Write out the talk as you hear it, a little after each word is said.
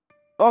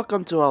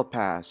Welcome to El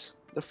Pass,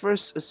 the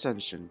first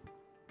ascension.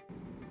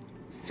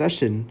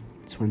 Session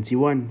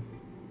 21.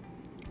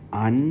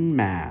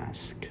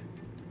 Unmask.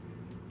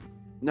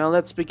 Now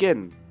let's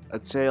begin A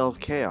Tale of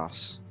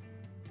Chaos.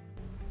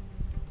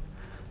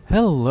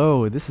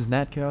 Hello, this is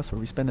Nat Chaos, where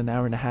we spend an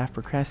hour and a half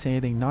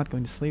procrastinating, not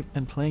going to sleep,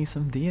 and playing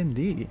some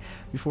D&D.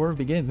 Before we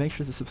begin, make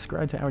sure to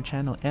subscribe to our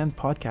channel and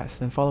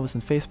podcast, and follow us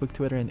on Facebook,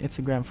 Twitter, and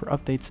Instagram for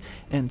updates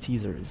and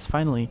teasers.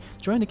 Finally,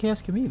 join the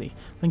Chaos community.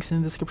 Links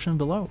in the description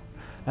below.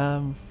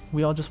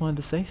 We all just wanted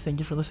to say thank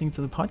you for listening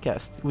to the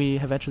podcast. We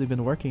have actually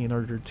been working in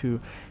order to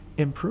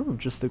improve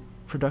just the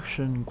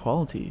production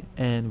quality,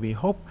 and we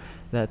hope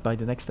that by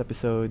the next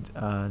episode,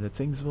 that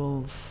things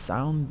will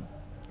sound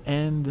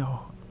and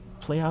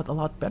play out a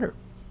lot better.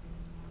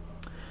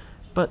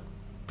 But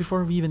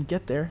before we even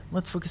get there,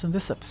 let's focus on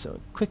this episode.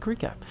 Quick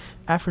recap.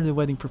 After the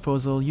wedding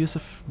proposal,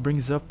 Yusuf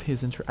brings up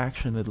his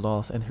interaction with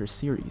Lolth and her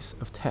series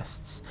of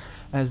tests.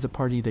 As the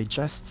party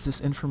digests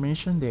this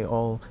information, they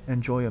all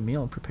enjoy a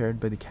meal prepared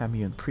by the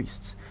Camion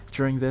priests.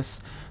 During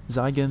this,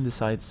 Zygon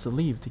decides to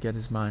leave to get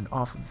his mind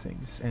off of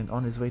things, and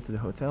on his way to the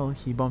hotel,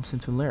 he bumps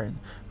into Laren,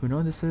 who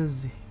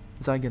notices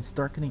Zygon's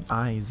darkening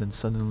eyes and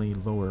suddenly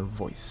lower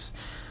voice.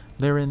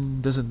 Laren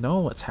doesn't know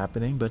what's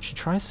happening, but she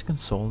tries to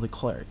console the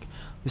cleric.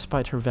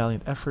 Despite her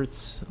valiant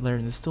efforts,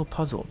 Laren is still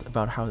puzzled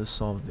about how to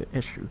solve the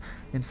issue.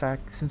 In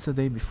fact, since the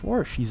day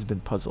before, she's been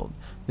puzzled.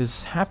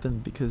 This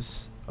happened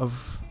because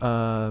of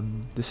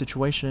the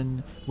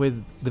situation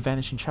with the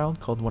vanishing child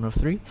called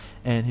 103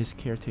 and his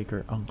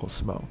caretaker, Uncle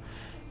Smo.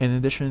 In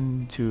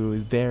addition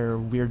to their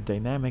weird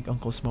dynamic,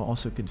 Uncle Smo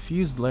also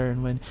confused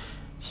Laren when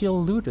he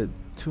alluded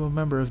to a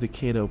member of the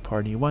Cato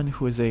party, one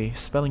who is a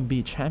spelling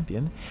bee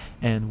champion,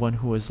 and one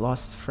who has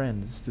lost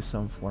friends to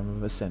some form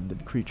of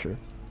ascended creature.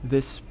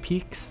 This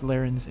piques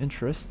Laren's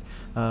interest,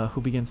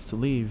 who begins to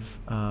leave,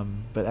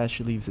 but as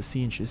she leaves the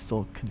scene, she is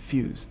still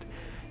confused.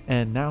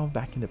 And now,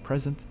 back in the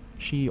present,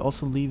 she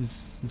also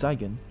leaves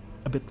Zygon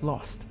a bit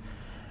lost.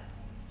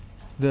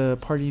 The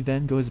party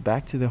then goes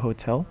back to the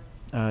hotel.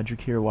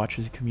 Drakir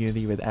watches the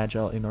community with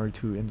Agile in order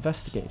to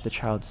investigate the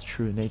child's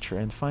true nature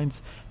and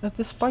finds that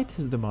despite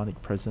his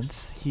demonic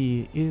presence,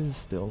 he is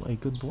still a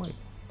good boy.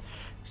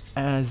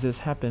 As this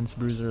happens,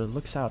 Bruiser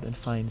looks out and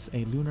finds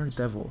a lunar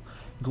devil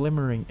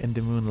glimmering in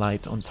the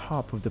moonlight on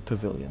top of the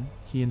pavilion.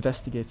 He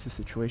investigates the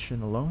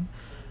situation alone,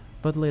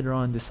 but later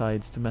on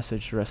decides to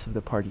message the rest of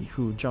the party,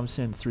 who jumps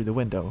in through the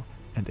window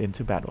and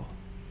into battle.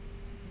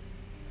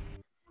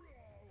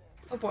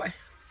 Oh boy.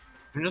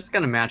 I'm just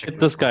gonna magic Hit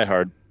this guy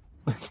hard.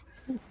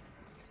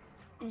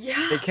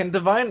 Yeah. Hey, can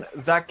Divine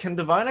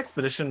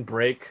Expedition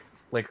break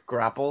like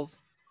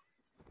grapples?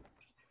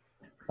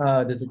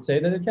 Does it say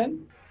that it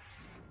can?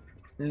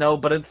 No,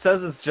 but it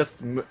says it's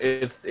just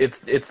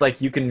it's like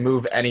you can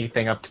move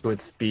anything up to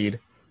its speed.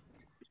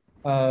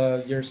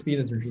 Your speed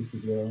is reduced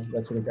to 0.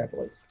 That's what a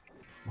grapple is.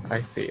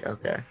 I see.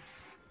 Okay.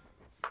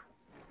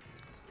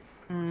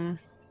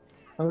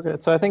 Okay,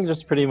 so I think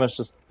just pretty much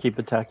just keep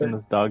attacking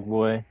this dog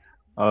boy.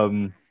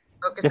 If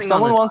Focusing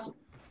someone on the wants,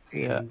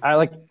 yeah, I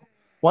like.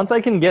 Once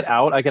I can get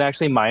out, I can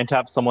actually mind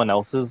tap someone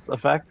else's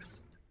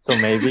effects. So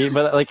maybe,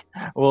 but like,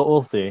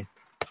 we'll see.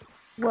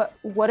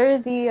 What are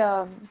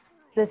the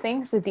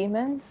things? The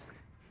demons?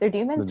 They're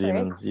demons, The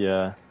demons, right?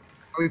 yeah.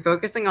 Are we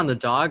focusing on the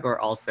dog or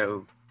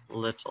also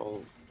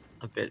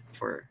a bit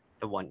for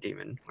the one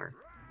demon? Or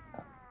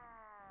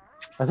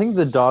I think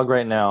the dog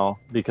right now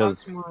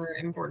because dog's more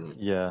important.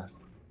 yeah.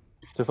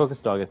 So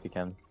focus dog if you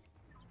can.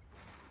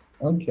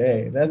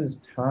 Okay, that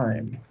is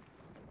time.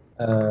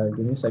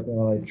 Give me a second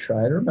while I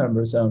try to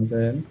remember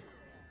something.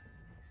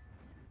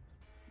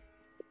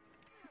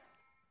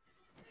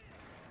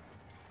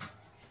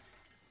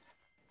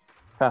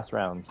 Fast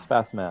rounds,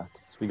 fast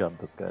maths. We got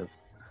this,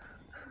 guys.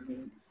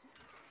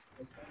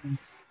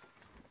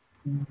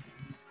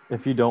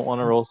 If you don't want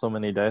to roll so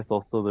many dice,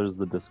 also there's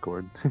the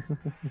Discord.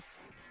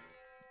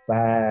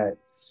 But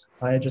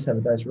I just have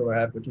a dice roller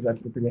app, which is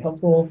actually pretty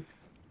helpful.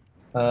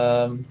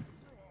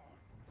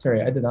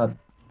 Sorry, I did not.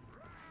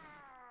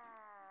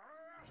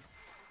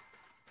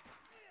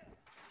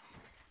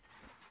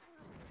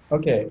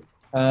 Okay,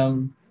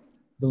 the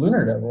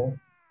Lunar Devil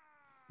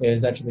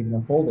is actually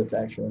going to hold its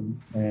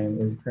action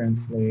and is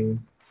currently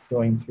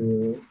going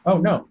to. Oh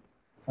no,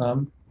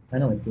 I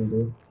know what it's going to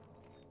do.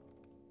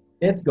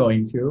 It's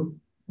going to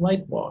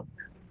Light Walk,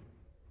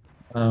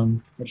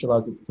 which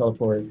allows it to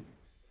teleport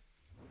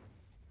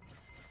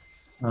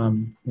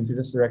into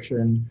this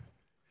direction.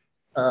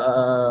 Did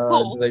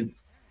I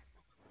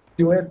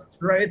do it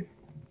right?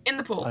 In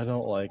the pool. I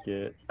don't like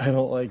it. I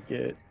don't like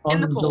it.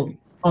 In the pool.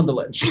 On the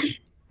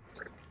ledge.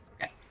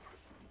 Okay.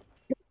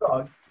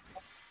 Dog.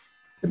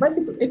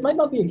 It might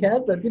not be a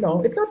cat, but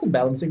it's got some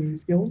balancing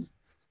skills.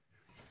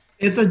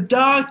 It's a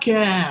dog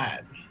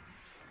cat.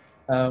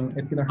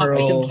 It's gonna I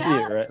can hurl. see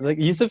it, right? Like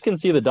Yusuf can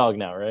see the dog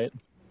now, right?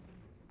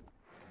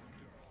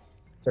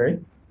 Sorry.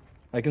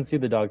 I can see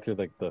the dog through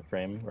like the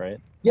frame, right?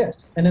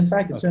 Yes, and in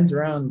fact, it Okay. turns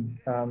around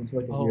to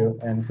look at you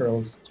and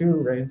hurls 2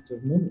 rays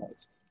of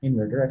moonlight in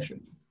your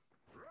direction.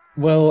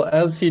 Well,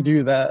 as he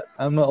do that,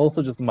 I'm gonna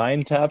also just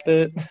mind tap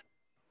it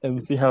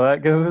and see how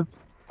that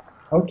goes.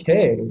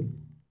 Okay.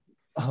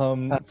 So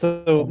what's the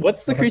I'll have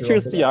to roll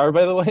creature's for that. CR,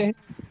 by the way?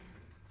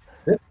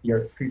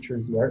 Your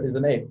creature's CR is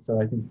an 8,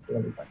 so I think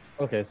it'll be fine.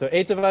 Okay, so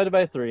 8 divided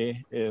by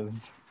 3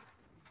 is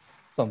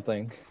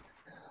something.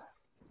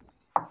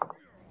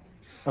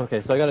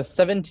 Okay, so I got a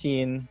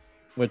 17,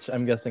 which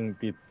I'm guessing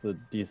beats the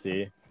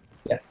DC.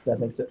 Yes, that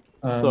makes it.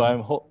 So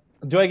I'm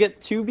do I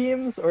get 2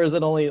 beams or is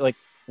it only like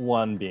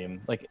 1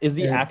 beam? Like, is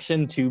the It's-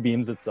 action 2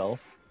 beams itself?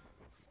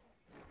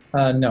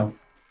 No.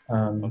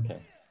 Okay.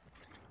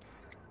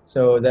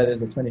 So that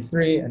is a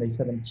 23 and a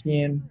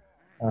 17,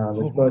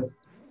 which both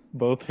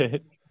Both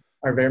hit.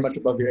 are very much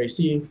above your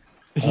AC.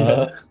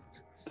 Yes.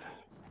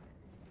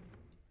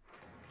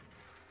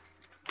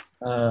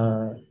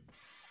 Okay.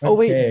 Oh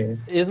wait,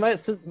 is my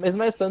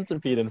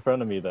centipede in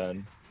front of me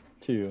then,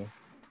 too?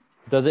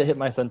 Does it hit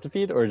my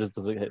centipede or just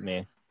does it hit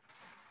me?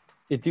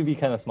 It do be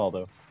kind of small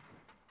though.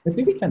 It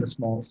do be kind of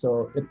small,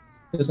 so it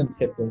doesn't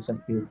hit the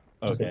centipede.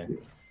 just Okay.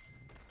 hits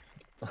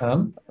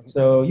you.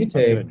 So you I'm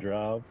gonna take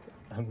drop.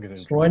 I'm gonna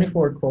drop.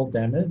 24 cold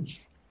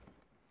damage.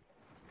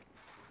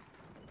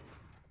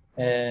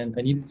 And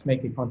I need you to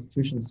make a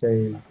constitution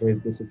save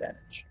with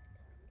disadvantage.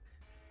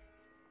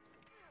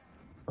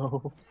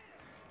 Oh.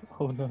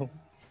 Oh no.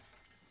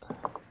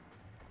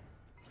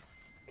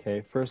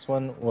 Okay, first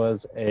one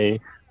was a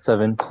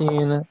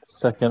 17.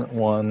 Second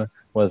one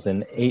was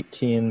an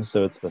 18,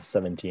 so it's a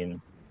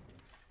 17.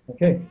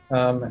 Okay.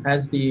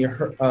 As he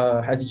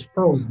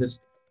hurls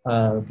this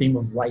beam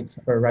of light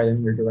right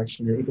in your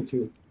direction, you're able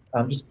to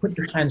just put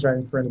your hands right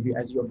in front of you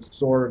as you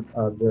absorb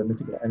the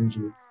mythical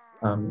energy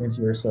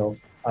into yourself,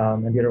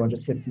 and the other one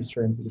just hits you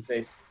straight into the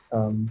face,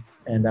 and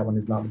that one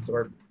is not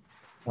absorbed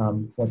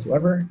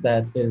whatsoever.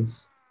 That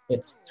is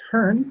its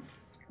turn.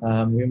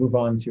 We move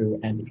on to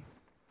Andy,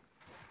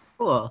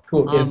 Cool.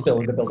 who is still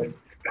in the building.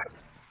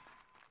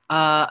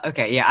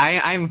 Okay, yeah,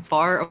 I'm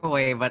far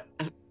away, but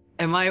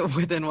am I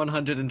within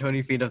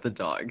 120 feet of the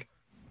dog?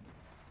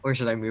 Or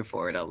should I move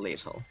forward a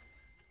little?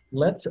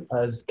 Let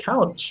us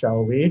count,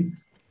 shall we?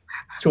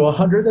 To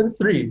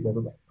 103.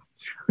 Never mind.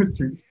 2,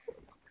 3,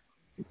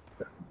 4, 6,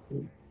 7,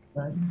 8,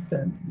 9,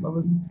 10,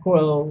 11,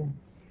 12.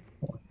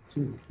 1,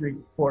 2, 3,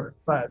 4,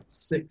 5,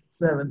 6,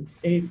 7,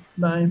 8,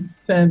 9,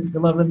 10,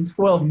 11,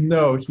 12.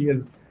 No, he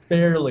is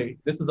barely.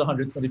 This is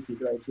 120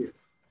 feet right here.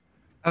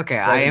 Okay,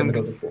 Right I in the am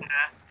middle going of the pool.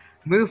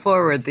 to move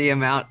forward the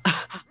amount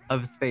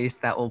of space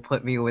that will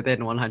put me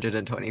within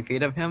 120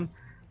 feet of him.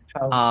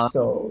 How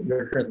so?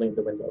 You're currently in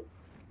the window.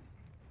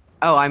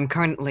 Oh, I'm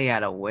currently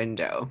at a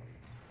window.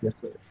 Yes,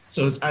 sir.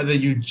 So it's either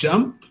you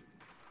jump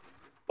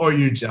or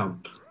you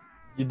jump.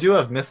 You do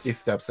have Misty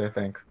Steps, I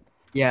think.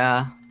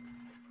 Yeah.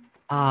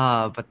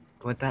 But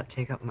would that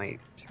take up my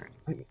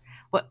turn?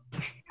 What?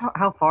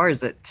 How far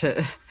is it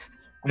to...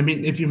 I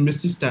mean, if you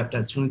Misty Step,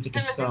 that's going to take a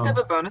Is Misty spell. Step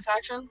a bonus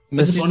action?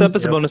 Misty bonus, Step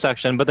is a yep. bonus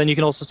action, but then you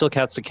can also still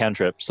cast a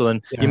cantrip. So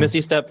then Yeah. you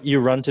Misty Step, you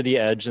run to the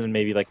edge, and then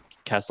maybe like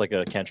cast like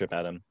a cantrip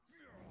at him.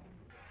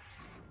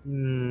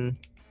 Hmm.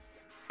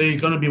 So you're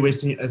going to be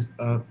wasting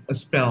a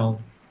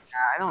spell.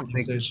 I don't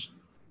think... usage.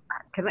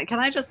 Can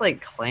I just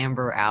like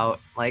clamber out?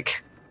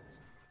 Like...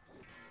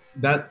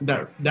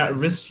 That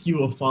risks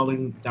you of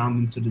falling down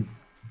into the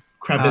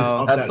crevice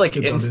Oh. of That's that like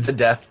building. insta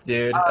death,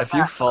 dude. If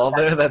you fall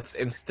there, that's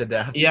insta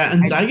death. Yeah,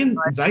 and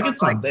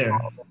Zygon's not there.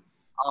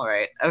 All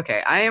right.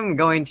 Okay. I am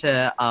going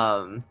to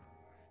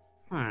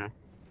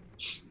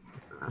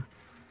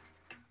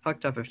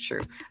fucked up if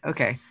true.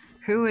 Okay.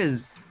 Who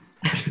is?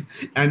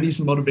 Andy's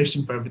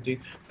motivation for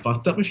everything.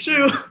 Fucked up with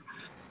shoe.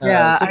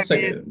 Yeah, 6 I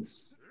mean-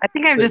 seconds. I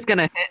think I'm just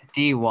gonna hit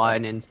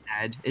D1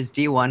 instead. Is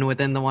D1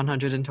 within the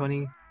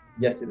 120?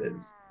 Yes, it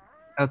is.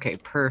 Okay.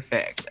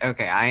 Perfect.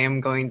 Okay. I am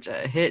going to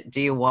hit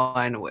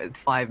D1 with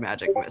 5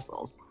 magic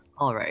missiles.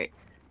 All right.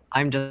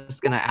 I'm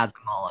just gonna add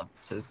them all up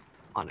to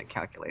on a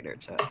calculator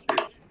to.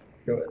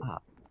 Go ahead. Uh,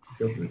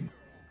 Go for it.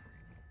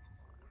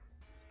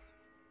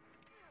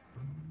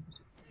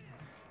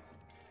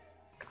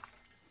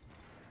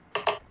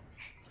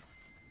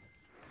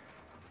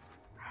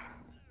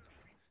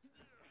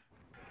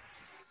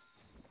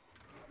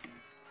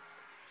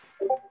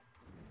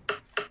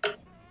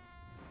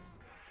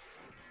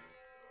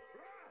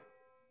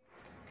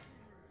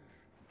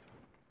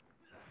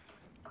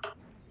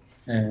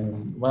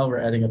 And while we're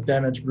adding up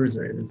damage,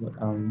 Bruiser, it is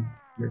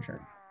your turn.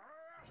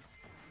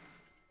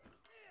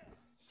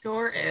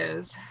 Sure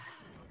is.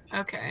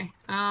 Okay.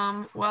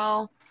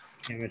 Well,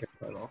 damage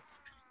total.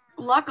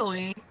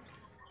 luckily,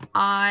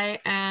 I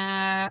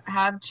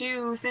have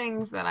 2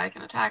 things that I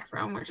can attack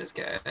from, which is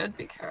good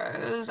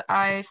because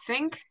I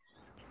think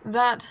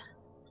that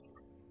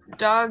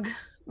Dog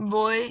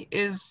Boy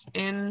is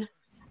in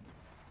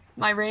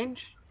my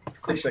range.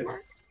 6 Question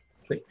mark.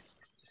 seconds.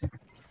 6.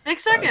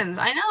 6 seconds.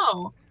 I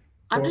know.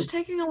 I'm 4. just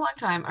taking a long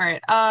time. All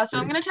right. So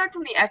I'm gonna attack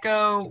from the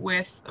echo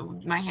with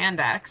my hand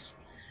axe.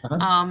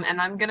 Uh-huh.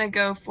 And I'm gonna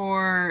go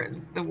for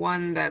the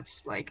one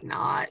that's like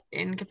not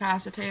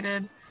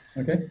incapacitated.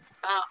 Okay.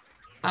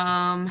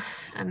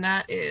 And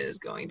that is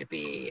going to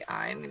be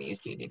I'm gonna use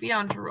D&D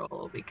Beyond to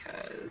roll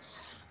because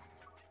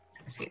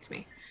this hates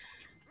me.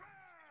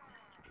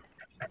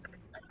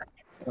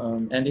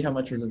 Andy, how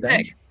much was the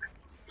damage? Sick.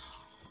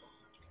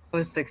 It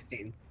was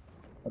 16.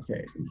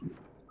 Okay.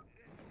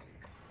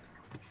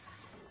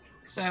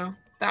 So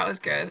that was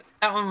good.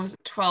 That one was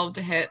 12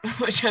 to hit,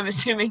 which I'm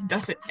assuming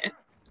doesn't hit.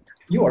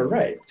 You are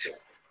right.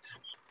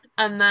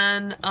 And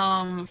then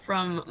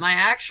from my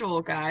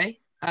actual guy,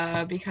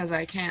 because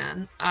I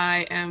can,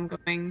 I am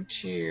going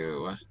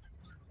to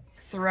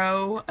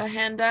throw a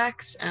hand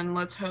axe, and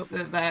let's hope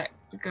that that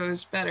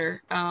goes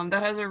better.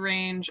 That has a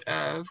range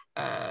of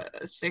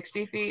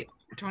 60 feet,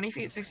 20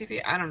 feet, 60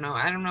 feet. I don't know.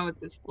 I don't know what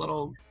this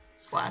little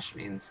slash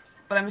means,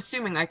 but I'm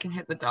assuming I can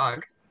hit the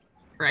dog,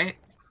 right?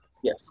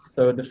 Yes.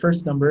 So the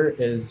first number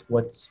is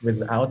what's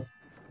without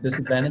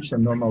disadvantage, so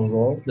normal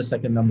roll. The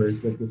second number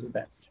is with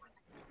disadvantage.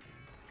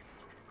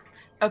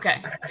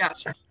 Okay,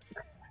 gotcha.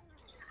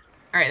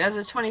 All right, that's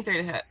a 23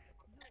 to hit.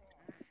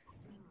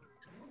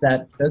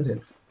 That does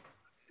it.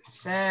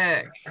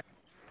 Sick.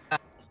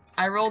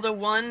 I rolled a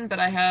 1, but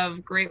I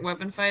have great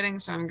weapon fighting,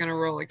 so I'm gonna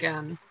roll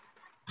again.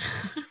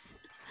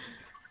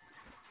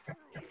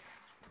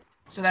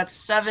 So that's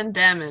 7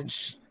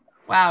 damage.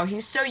 Wow,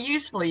 he's so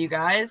useful, you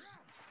guys.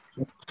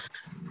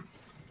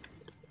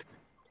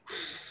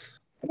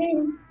 I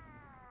mean,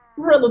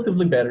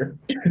 relatively better.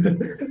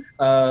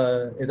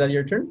 Is that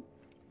your turn?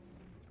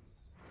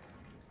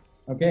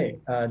 Okay,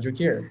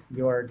 Drakir,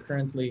 you are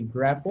currently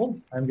grappled.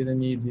 I'm gonna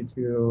need you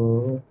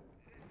to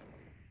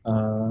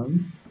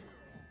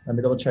let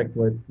me double check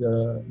what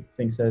the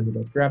thing says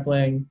about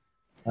grappling.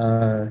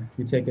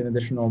 You take an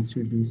additional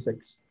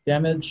 2d6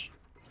 damage,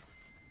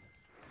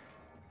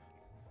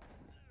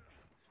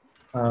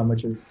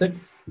 which is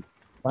 6.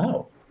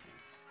 Wow,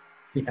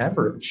 the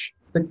average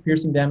 6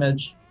 piercing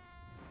damage,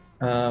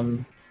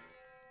 and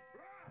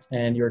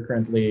you're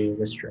currently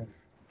restrained.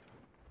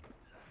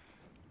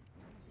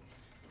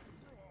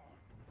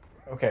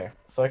 Okay,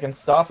 so I can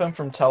stop him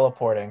from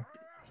teleporting,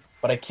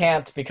 but I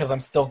can't because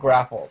I'm still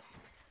grappled.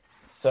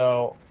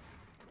 So,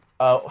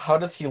 how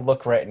does he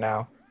look right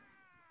now?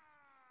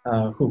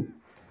 Who?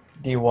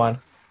 D1.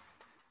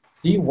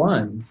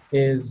 D1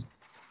 is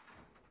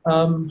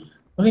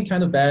looking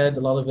kind of bad. A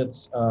lot of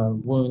its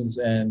wounds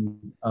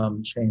and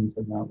chains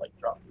have now like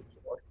dropped to the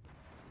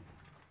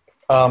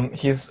floor.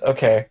 He's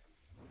okay.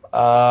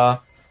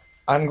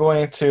 I'm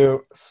going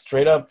to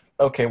straight up.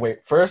 Okay,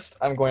 wait. First,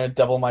 I'm going to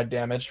double my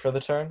damage for the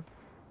turn.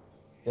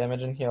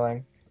 Damage and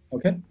healing.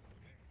 Okay.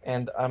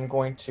 And I'm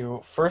going to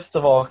first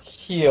of all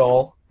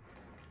heal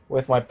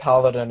with my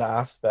paladin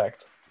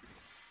aspect.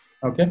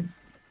 Okay.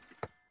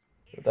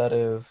 That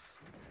is.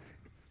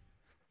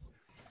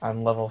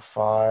 I'm level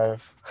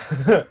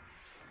 5.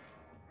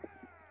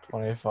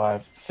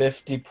 25.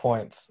 50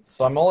 points.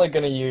 So I'm only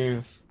going to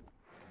use.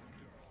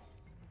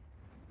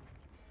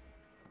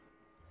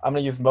 I'm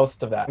going to use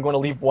most of that. I'm going to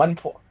leave 1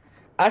 point.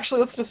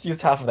 Actually, let's just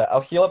use half of that.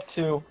 I'll heal up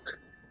to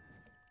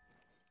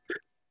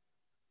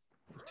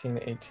 15,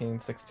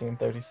 18, 16,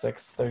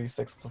 36,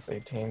 36 plus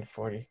 18,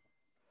 40.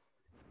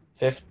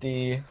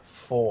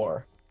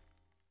 54.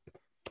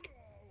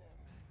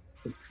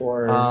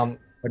 54,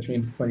 which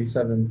means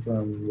 27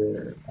 from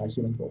your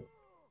healing pool.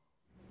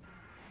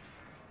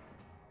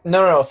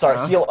 No,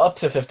 sorry. Heal up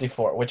to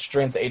 54, which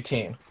drains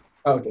 18.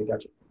 Oh, okay,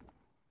 gotcha.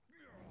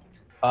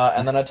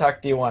 And then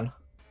attack D1.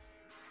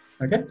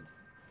 Okay.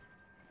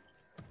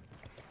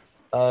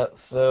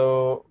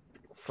 So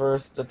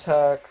first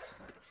attack,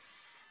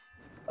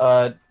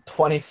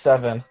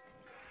 27.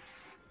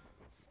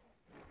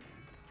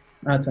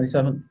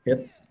 27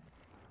 hits.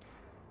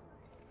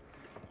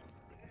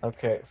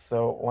 Okay,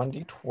 so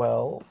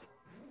 1d12.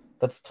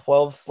 That's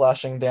 12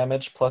 slashing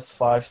damage plus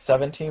 5,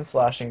 17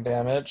 slashing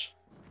damage.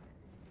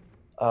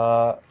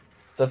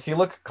 Does he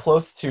look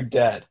close to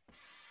dead?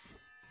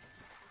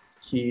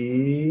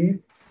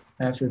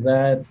 After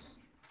that,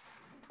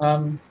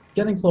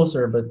 getting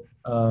closer, but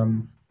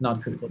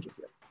not critical just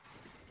yet.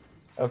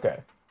 Okay.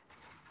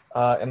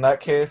 In that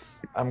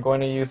case, I'm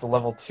going to use a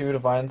level 2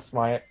 Divine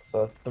Smite, so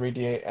that's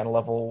 3d8, and a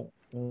level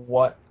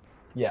 1...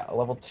 Yeah, a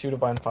level 2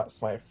 Divine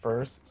Smite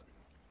first.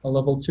 A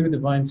level 2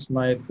 Divine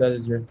Smite, that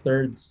is your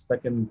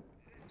second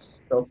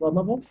spell slot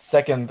level?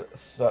 Second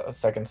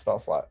spell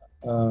slot.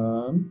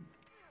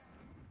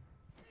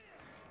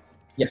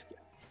 Yes.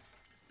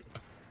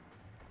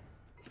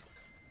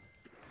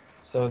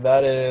 So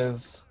that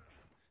is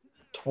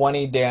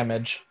 20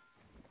 damage.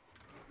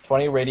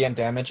 20 radiant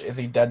damage. Is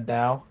he dead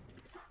now?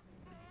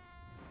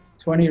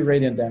 20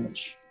 radiant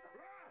damage.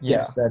 Yeah.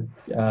 Yes,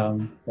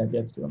 that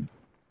gets to him.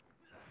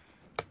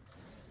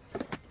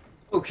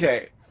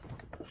 Okay.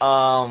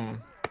 So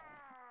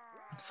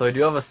I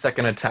do have a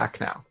second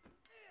attack now.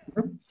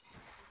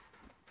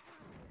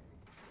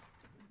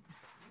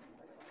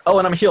 Oh,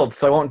 and I'm healed,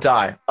 so I won't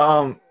die.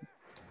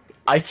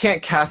 I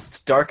can't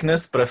cast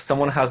Darkness, but if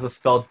someone has the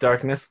spell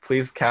Darkness,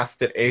 please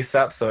cast it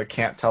ASAP so it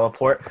can't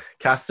teleport.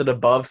 Cast it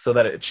above so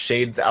that it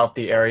shades out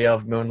the area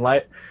of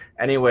moonlight.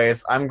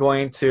 Anyways, I'm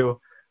going to...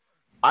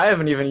 I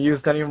haven't even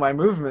used any of my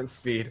movement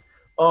speed.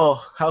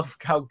 Oh,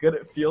 how good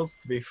it feels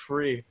to be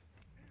free.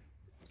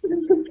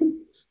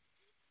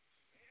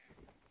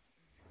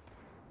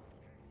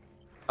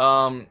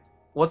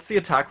 What's the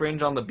attack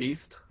range on the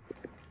beast?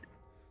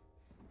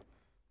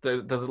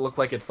 Does it look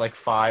like it's like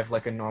 5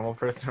 like a normal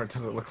person, or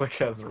does it look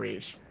like it has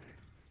reach?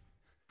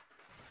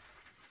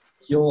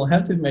 You'll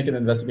have to make an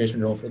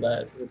investigation roll for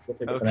that. It will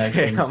take up an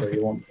Okay, action, so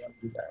you won't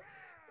do that.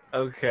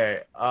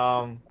 Okay.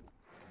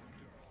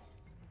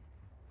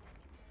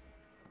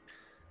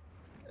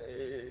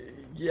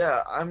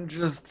 Yeah, I'm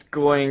just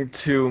going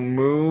to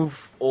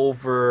move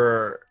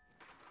over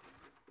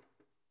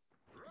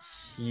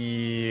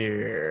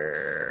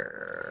here.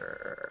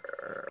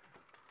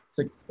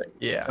 6 things.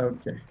 Yeah.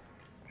 Okay.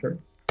 Sure.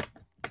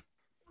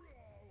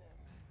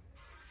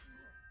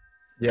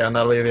 Yeah, and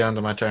that'll be the end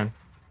of my turn.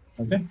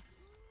 Okay.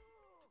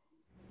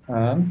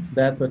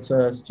 That puts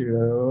us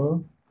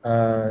to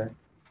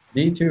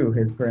D2, who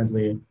is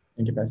currently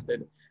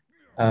incapacitated.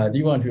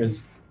 D1, who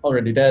is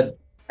already dead.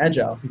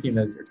 Agile, Hakeem,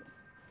 that's your turn.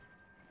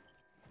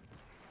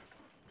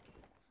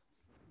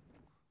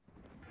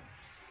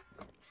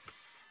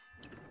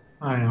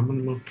 Hi, I'm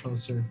gonna move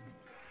closer.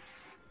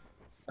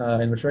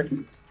 In which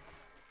direction?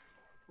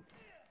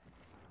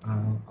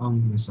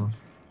 On myself.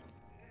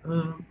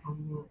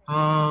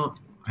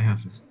 I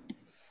have this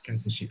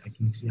character sheet. I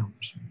can see how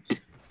much it is.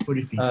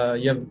 40 feet.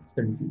 You have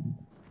 30 feet.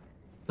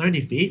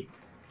 30 feet?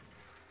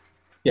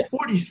 Yes.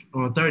 40.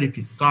 Oh, 30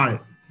 feet. Got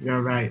it.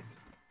 You're right.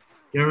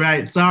 You're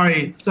right.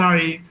 Sorry.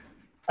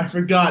 I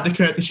forgot the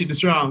character sheet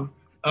is wrong.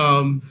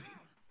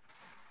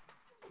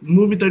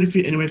 Move me 30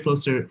 feet anywhere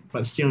closer,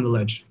 but stay on the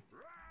ledge.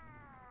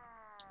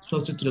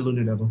 Closer to the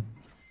lunar devil.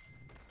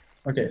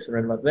 Okay, so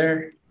right about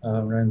there,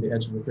 right on the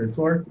edge of the 3rd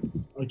floor.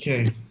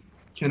 Okay.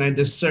 Can I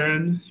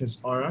discern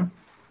his aura?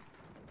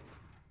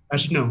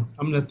 Actually, no.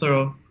 I'm gonna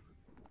throw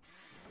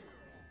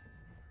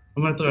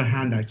a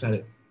hand axe at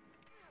it.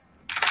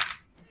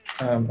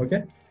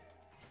 Okay.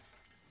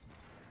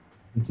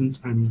 And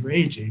since I'm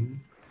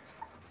raging,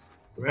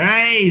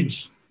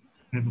 rage!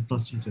 I have a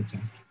 +2 to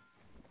attack.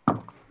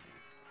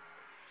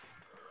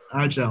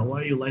 Agile,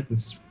 why do you like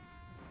this?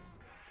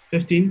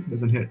 15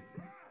 doesn't hit.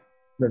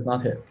 Does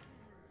not hit.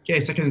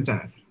 Okay, second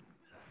attack.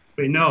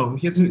 Wait, no,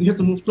 he has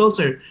to move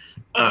closer.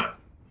 I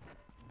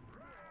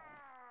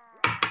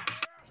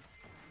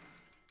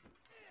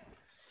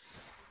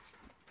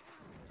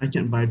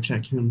can't vibe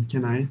check him,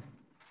 can I?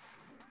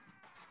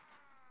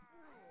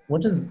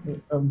 What is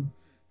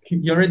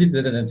you already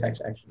did an attack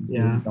action, so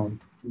Yeah.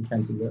 you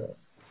can't do that.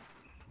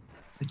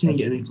 I can't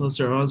get any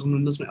closer, or else I'm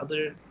gonna lose my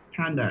other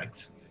hand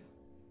axe.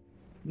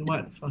 You know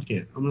what? Fuck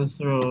it. I'm gonna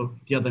throw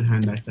the other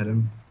hand axe at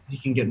him. He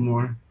can get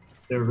more.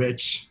 They're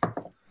rich.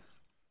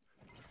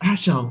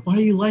 Agile, why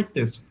are you like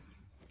this?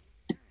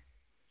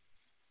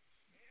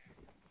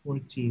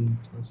 14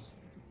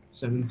 plus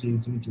 17.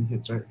 17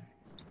 hits, right?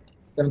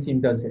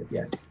 17 does hit,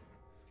 yes.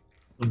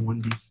 So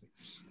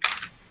 1d6.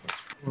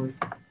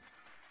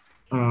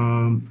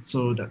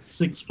 So that's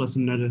 6 plus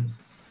another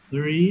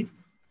 3.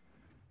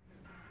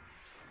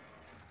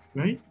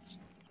 Right?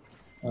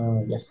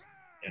 Yes.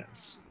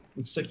 Yes.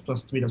 It's 6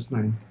 plus 3, that's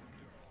 9.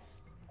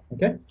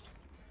 Okay.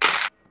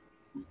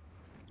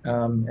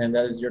 And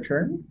that is your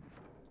turn.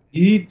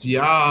 Eat,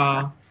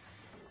 yeah.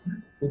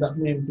 Without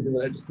meaning to do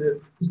what I just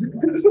did.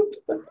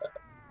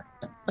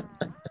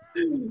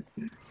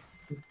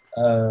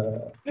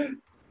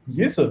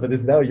 Yusuf, it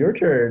is now your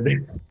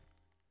turn.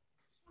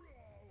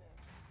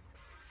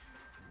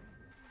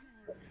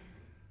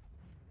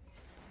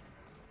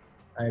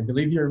 I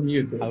believe you're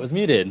muted. I was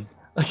muted.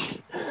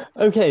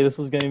 Okay, this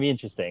is going to be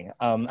interesting.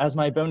 As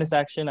my bonus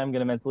action, I'm going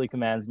to mentally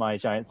command my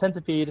giant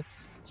centipede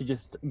to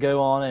just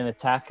go on and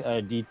attack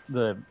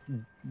the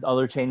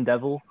other chain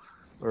devil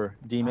or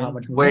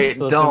demon. Wait,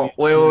 So it's don't.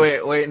 gonna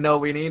be- Wait. No,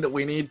 we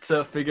need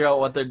to figure out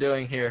what they're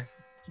doing here.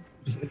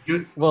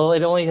 Well,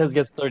 it only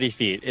gets 30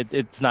 feet.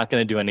 It's not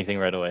going to do anything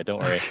right away.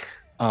 Don't worry.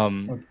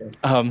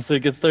 So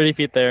it gets 30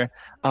 feet there.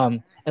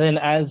 And then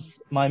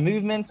as my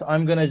movement,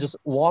 I'm going to just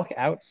walk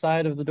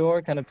outside of the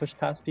door, kind of push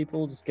past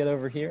people, just get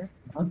over here.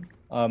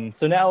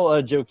 So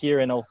now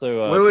Jokir and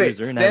also wait,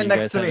 Cruiser, now stand you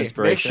next guys to have me.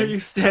 inspiration. Make sure you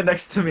stand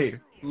next to me.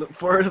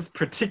 For this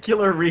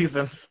particular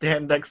reason,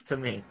 stand next to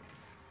me.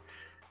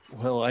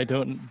 Well, I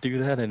don't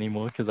do that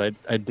anymore because I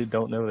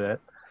don't know that.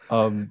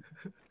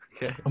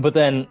 Okay. But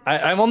then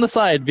I'm on the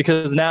side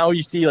because now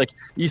you see like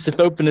Yusuf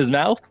open his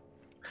mouth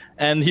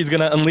and he's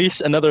gonna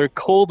unleash another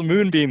cold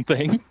moonbeam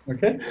thing.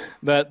 Okay.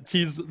 That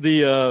he's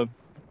the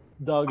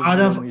dog. is Out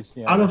gonna of unleash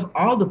the out animals. of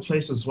all the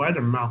places, why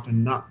the mouth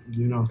and not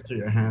through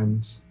your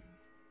hands?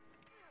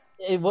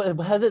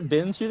 Has it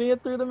been shooting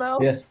it through the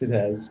mouth? Yes, it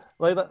has.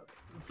 Like that.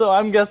 So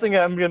I'm guessing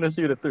I'm gonna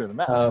shoot it through the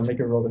mouth. Make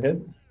a roll to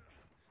hit.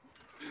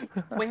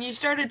 When you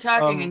started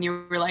talking and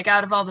you were like,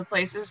 out of all the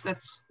places,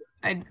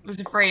 I was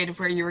afraid of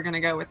where you were gonna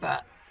go with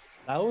that.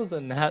 That was a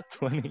nat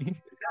 20.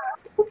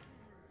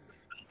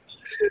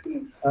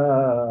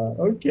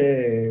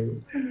 Okay.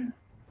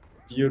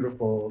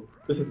 Beautiful.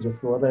 This is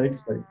just what I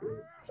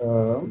expected.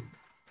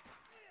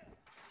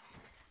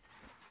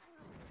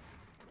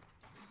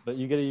 But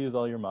you gotta use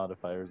all your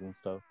modifiers and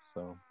stuff,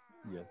 so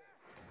yes.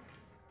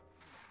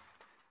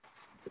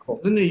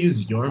 Doesn't it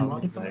use your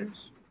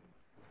modifiers?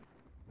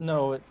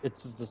 No,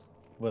 it's just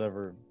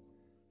whatever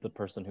the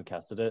person who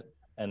casted it,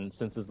 and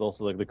since it's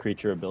also like the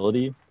creature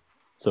ability,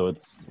 so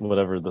it's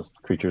whatever this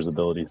creature's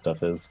ability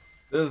stuff is.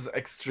 This is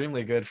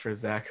extremely good for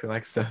Zach, who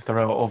likes to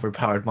throw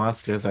overpowered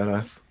monsters at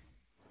us.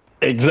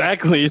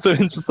 Exactly. So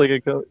it's just like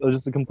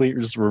a complete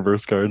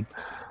reverse card.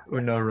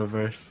 Uno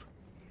reverse.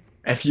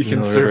 If you can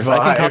Uno reverse. survive.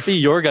 I can copy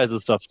your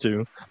guys' stuff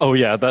too. Oh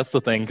yeah, that's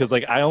the thing. Because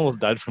like I almost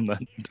died from that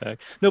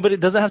attack. No, but it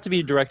doesn't have to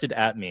be directed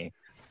at me.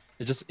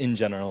 It's just in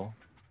general.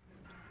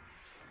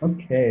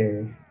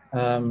 Okay.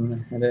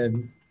 And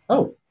then,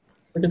 oh,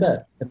 look at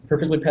that. It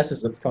perfectly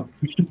passes its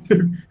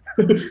constitution.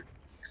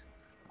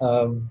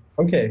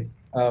 Okay.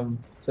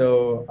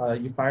 So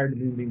you fired the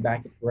moonbeam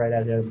back right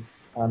at him,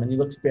 and he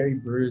looks very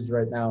bruised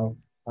right now.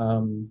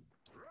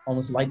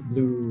 Almost light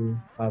blue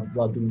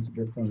blood being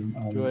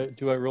dripping.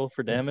 Do I roll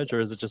for damage, or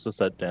is it just a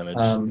set damage?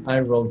 I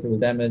rolled for the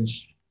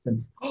damage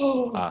since.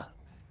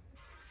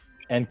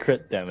 And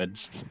crit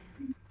damage.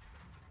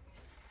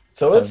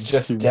 So it's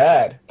just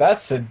dead.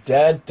 That's a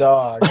dead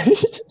dog.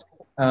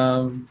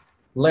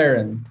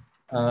 Laren,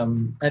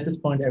 at this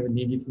point, I would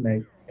need you to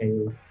make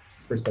a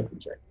perception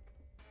check.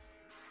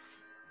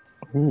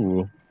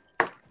 Ooh.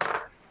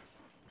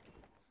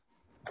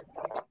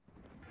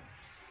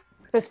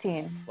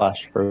 15.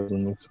 Flash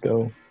frozen. Let's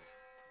go.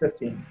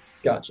 15.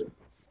 Gotcha.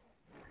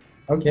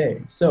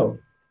 Okay, so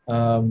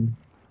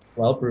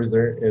while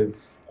Bruiser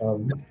is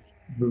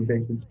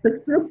moving his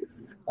picture,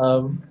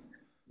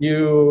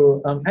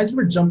 you as you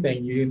were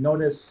jumping, you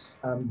notice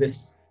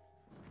this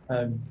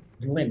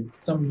glint,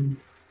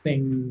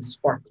 something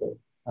sparkle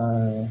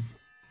on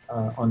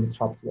the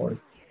top floor,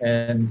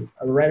 and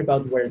right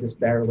about where this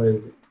barrel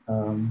is,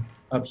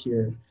 up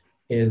here,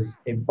 is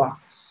a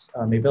box,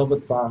 a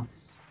velvet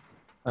box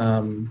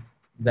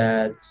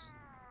that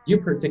you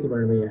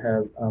particularly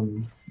have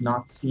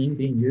not seen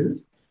being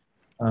used,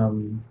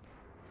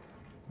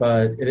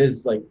 but it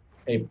is like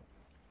a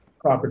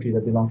property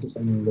that belongs to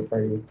someone in the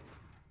party.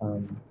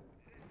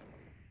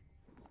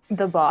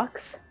 The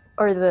box?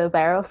 Or the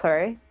barrel,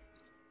 sorry.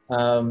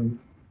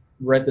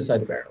 Right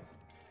beside the barrel.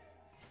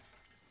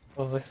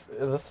 Is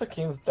this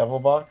Sakim's devil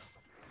box?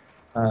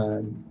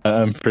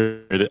 I'm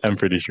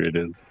pretty sure it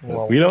is.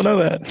 Well, we don't know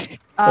that.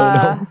 Oh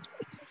no.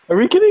 Are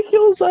we gonna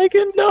kill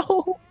Zygon?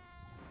 No.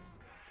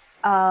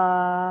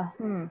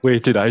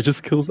 Wait, did I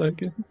just kill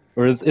Zygon?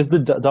 Or is the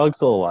dog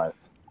still alive?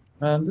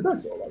 The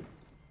dog's still alive.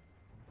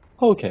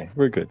 Okay,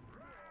 we're good.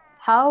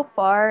 How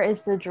far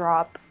is the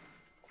drop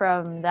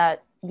from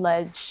that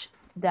ledge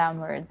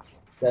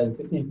downwards? That is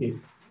 15 feet.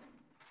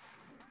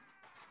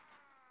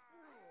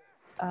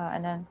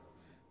 And then...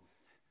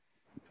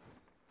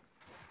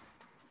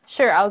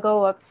 Sure, I'll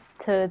go up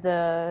to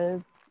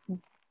the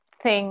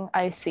thing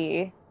I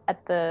see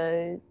at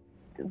the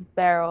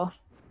barrel.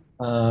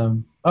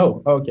 Oh,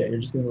 okay. You're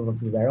just gonna move up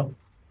to the barrel?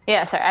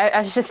 Yeah, sorry.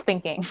 I was just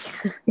thinking.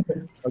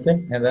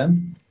 Okay, and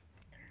then?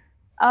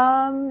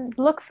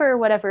 Look for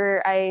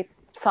whatever I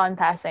saw in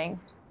passing.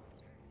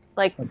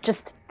 Like,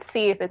 just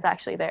see if it's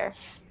actually there.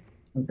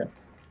 Okay.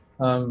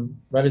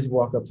 Right as you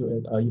walk up to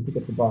it, you pick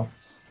up the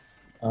box.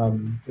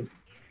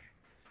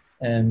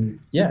 And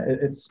yeah,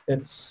 it's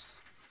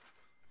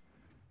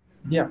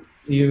yeah.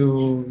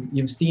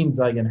 You've seen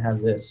Zygon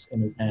have this in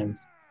his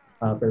hands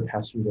for the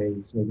past few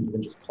days, maybe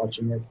even just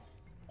clutching it.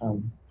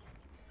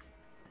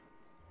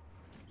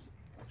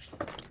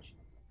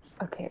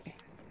 Okay.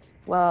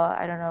 Well,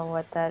 I don't know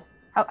what that...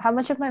 How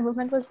much of my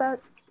movement was that?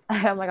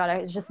 Oh my god,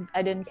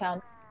 I didn't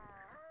count.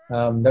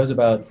 That was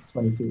about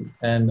 20 feet.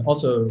 And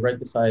also right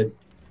beside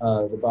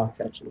the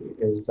box actually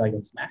is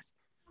Zygon's mask.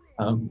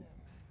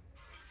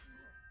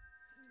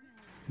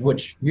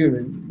 Which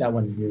that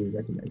one you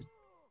recognize.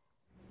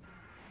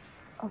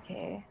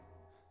 Okay.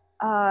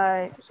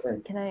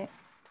 Sorry. Can I...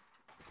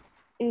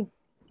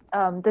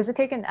 does it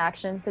take an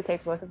action to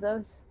take both of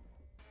those?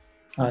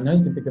 No,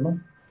 you can pick them up.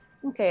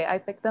 Okay, I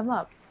picked them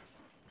up.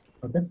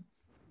 Okay.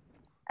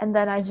 And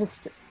then I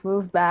just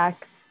moved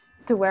back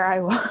to where I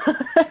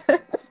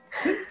was.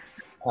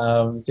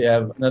 So you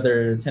have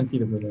another 10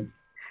 feet of movement.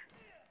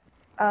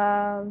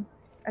 I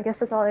guess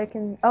that's all I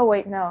can... Oh,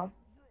 wait, no.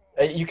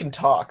 You can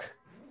talk.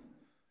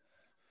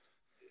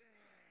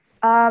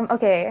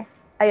 Okay.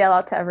 I yell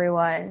out to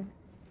everyone.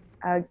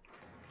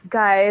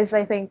 Guys,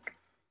 I think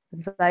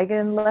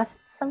Zygon left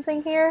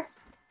something here.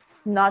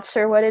 Not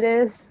sure what it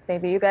is.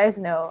 Maybe you guys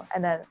know.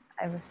 And then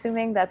I'm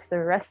assuming that's the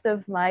rest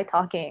of my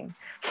talking.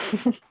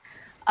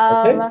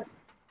 Okay.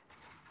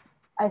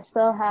 I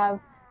still have...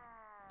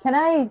 Can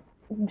I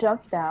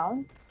jump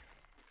down?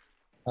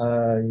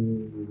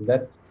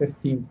 That's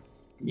 15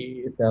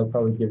 feet. That'll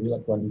probably give you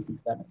like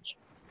 1d6 damage.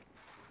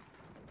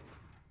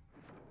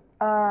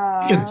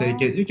 You can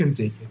take it. You can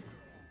take it.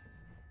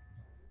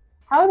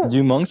 How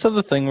Do monks have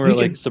the thing where You it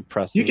like can-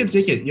 suppresses You can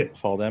take it. Yeah,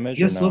 fall damage?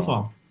 yeah or slow no?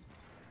 fall.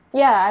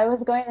 Yeah, I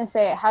was going to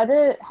say, how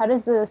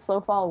does the slow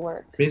fall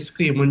work?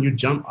 Basically, when you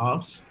jump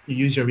off, you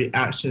use your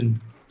reaction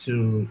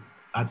to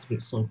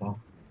activate slow fall.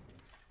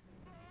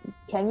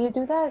 Can you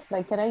do that?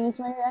 Like, can I use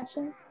my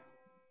reaction?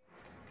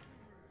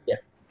 Yeah.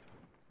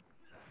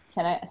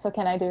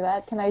 Can I do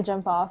that? Can I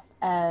jump off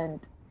and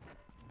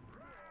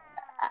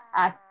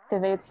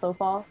activate slow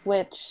fall,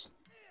 which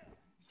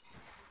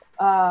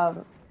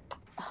oh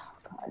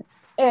god,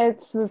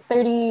 it's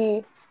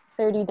 30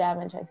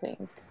 damage, I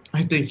think.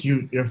 I think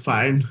you're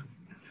fine.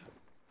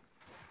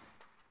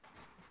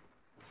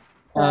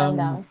 So I'm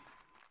down.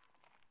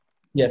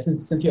 Yeah,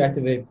 since you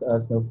activate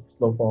slow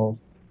fall,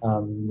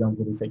 you don't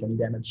really take any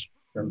damage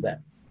from that.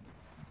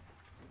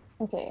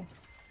 Okay.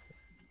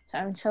 So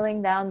I'm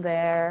chilling down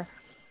there.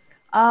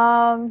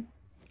 I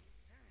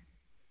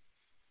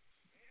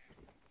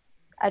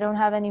don't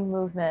have any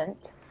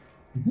movement.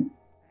 Mhm.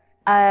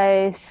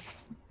 I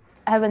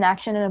have an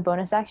action and a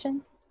bonus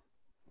action.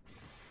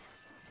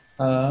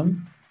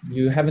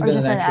 You haven't Or done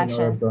just an an action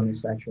or a action.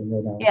 bonus action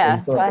right now. Yeah, you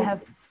still so I both.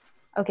 have.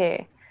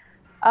 Okay.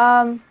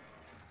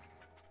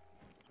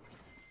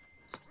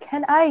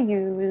 Can I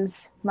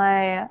use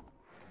my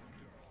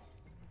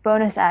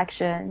bonus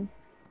action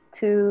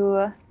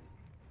to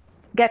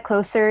get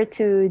closer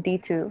to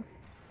D2?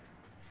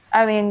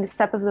 I mean,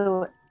 step of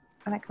the.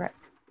 Am I correct?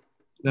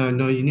 No,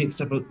 you need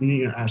you need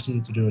your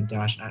action to do a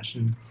dash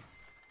action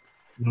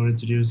in order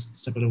to do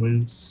step of the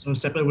wind. So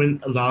step of the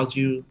wind allows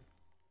you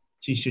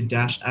to use your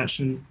dash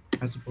action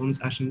as a bonus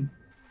action.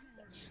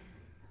 Yes.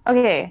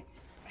 Okay,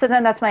 so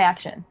then that's my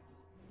action,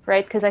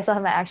 right? Because I still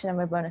have my action and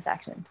my bonus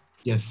action.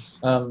 Yes.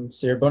 So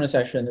your bonus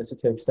action is to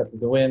take Step of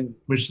the Wind,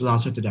 Which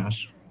allows her to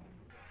dash.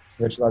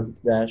 which allows you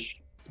to dash.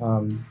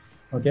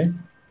 Okay.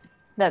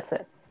 That's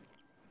it.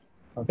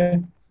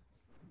 Okay.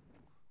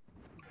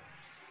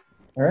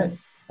 All right.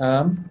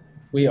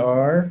 We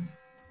are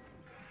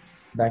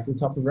back to the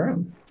top of the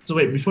round. So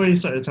wait, before you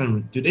start the timer,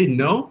 do they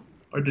know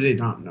or do they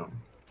not know?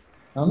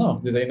 I don't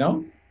know. Do they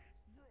know?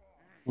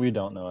 We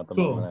don't know at the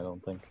Cool. moment, I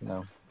don't think.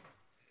 No.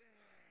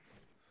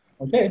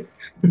 Okay.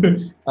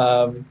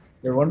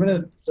 Your 1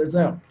 minute starts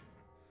now.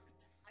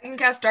 I can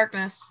cast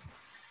darkness.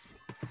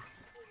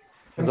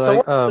 Can Zy-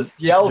 someone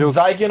just yell, Joe-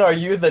 Zygon, are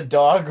you the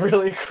dog,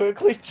 really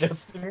quickly,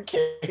 just in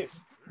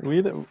case?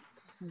 We don't.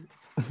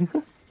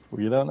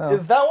 We don't know.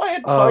 Is that why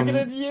it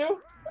targeted you?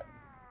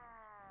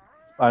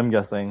 I'm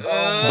guessing.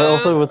 But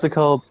also, what's it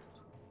called?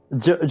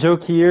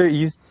 Jokir,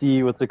 you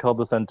see what's it called?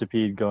 The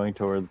centipede going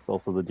towards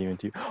also the demon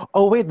too.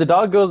 Oh wait, the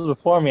dog goes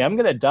before me. I'm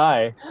gonna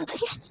die.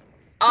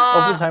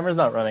 Also, the timer's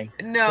not running.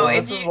 No, So if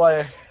this is you... why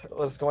I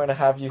was going to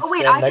have you Oh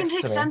stand wait, I can next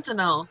take to me.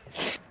 Sentinel.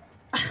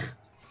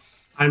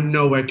 I'm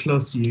nowhere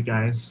close to you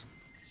guys.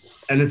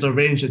 And it's a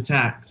range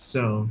attack,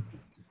 so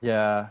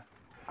Yeah,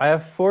 I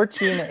have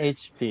 14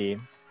 HP.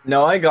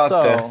 No, I got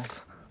So,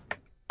 this.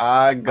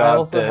 I got I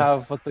also this.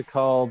 have what's it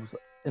called?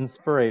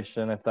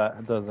 Inspiration, if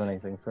that does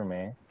anything for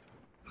me.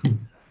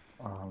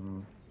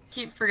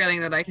 Keep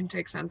forgetting that I can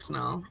take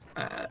Sentinel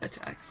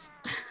attacks.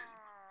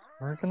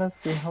 We're gonna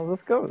see how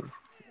this goes.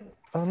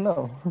 Oh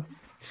no.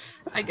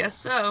 I guess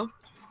so.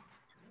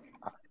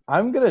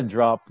 I'm gonna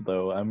drop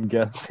though, I'm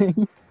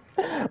guessing.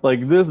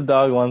 Like this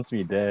dog wants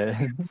me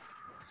dead.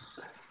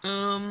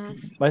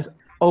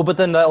 But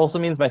then that also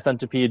means my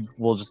centipede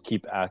will just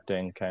keep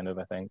acting, kind of,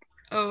 I think.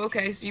 Oh,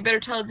 okay. So you better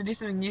tell it to do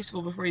something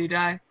useful before you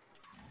die.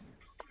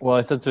 Well,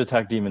 I said to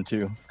attack demon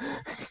too.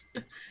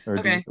 Or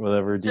Okay.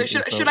 whatever. So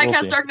should I we'll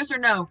cast see. darkness or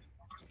no?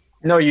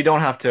 No, you don't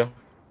have to.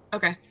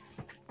 Okay.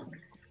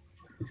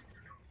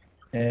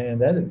 And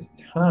that is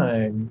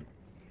time.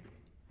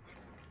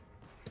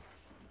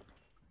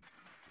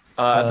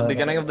 At the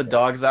beginning of the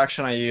dog's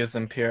action, I use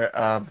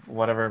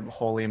whatever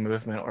holy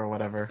movement or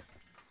whatever.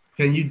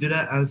 can you do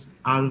that as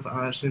out of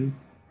action?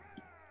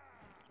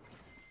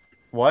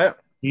 What?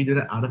 You do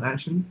that out of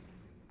action?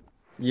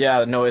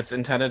 Yeah, no, it's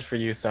intended for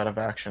use out of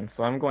action.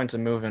 So I'm going to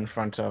move in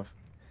front of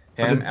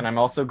him, is- and I'm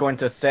also going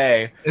to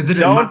say, Is it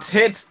don't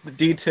hit the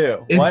D2.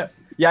 What? It's-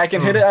 Yeah, I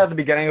can hit oh. it at the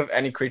beginning of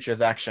any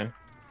creature's action.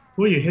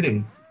 Who are you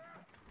hitting?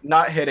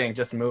 Not hitting,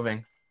 just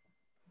moving.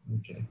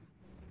 Okay.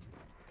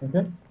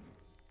 Okay.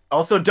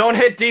 Also, don't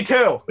hit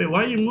D2! Wait,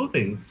 why are you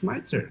moving? It's my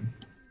turn.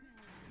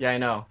 Yeah, I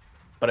know.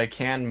 But I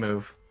can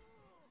move.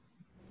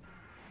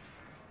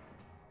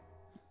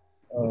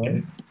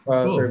 Okay.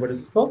 Sorry, what is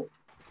this called?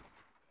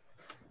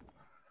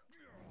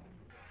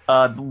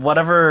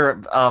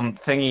 Whatever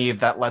thingy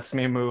that lets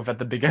me move at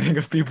the beginning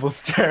of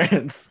people's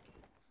turns.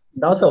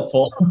 That was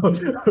helpful.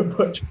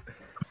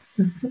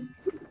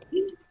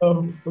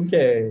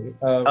 Okay.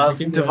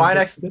 Divine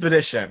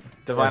Expedition.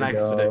 Divine There we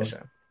go.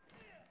 Expedition.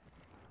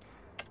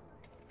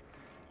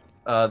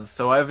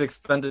 So I've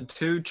expended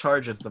 2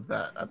 charges of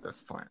that at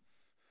this point.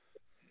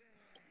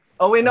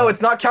 Oh wait, no,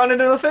 it's not counted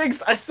in the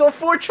things. I still have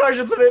 4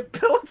 charges of it.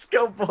 Let's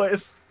go,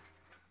 boys.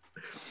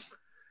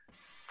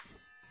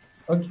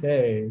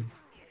 Okay.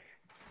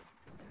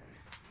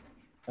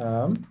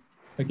 Hakeem,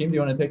 do you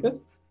want to take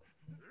this?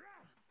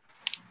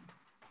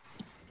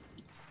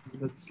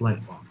 Let's slight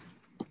walk.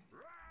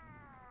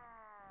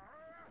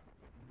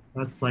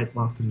 Let's slight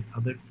walk to the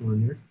other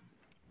corner.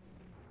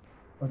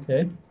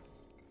 Okay.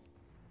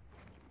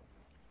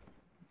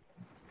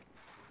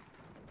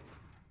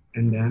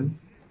 And then,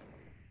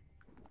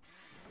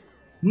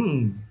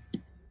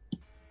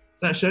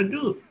 so should I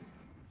do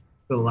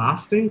the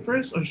last thing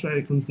first, or should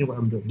I continue what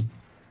I'm doing?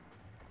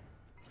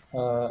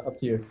 Up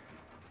to you.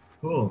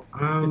 Cool.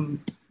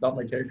 It's not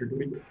my character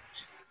doing this.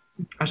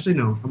 Actually,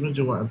 no. I'm gonna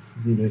do what I'm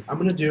doing. I'm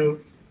gonna do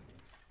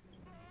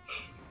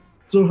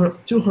two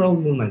hurl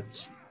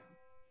moonlights.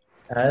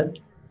 Add.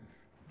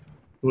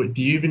 Wait,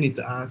 do you even need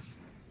to ask?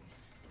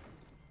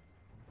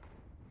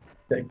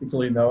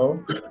 Technically,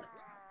 no.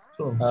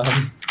 Cool.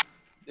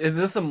 Is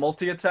this a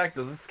multi-attack?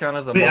 Does this count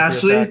as a Wait,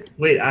 multi-attack?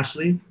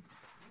 Ashley.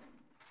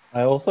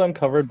 I also am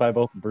covered by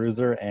both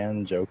Bruiser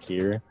and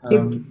Jokir.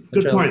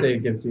 Good point.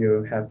 Save gives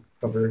you half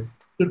cover.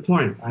 Good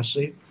point,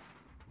 Ashley.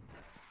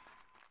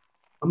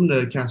 I'm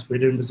gonna cast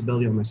Greater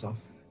Invisibility on myself.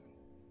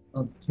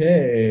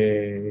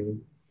 Okay.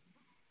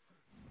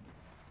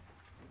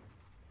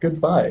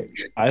 Goodbye.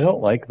 I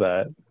don't like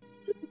that.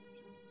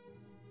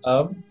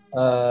 And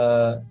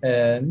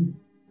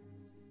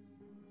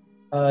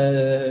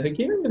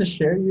Hakeem, I'm gonna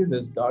share you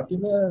this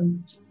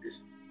document.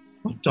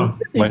 What the?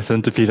 My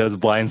centipede has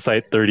blind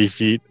sight 30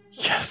 feet.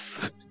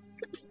 Yes.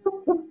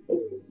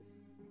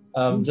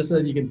 Just so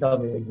that you can tell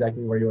me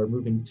exactly where you are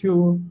moving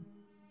to.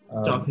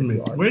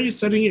 Document. Where are you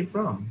sending it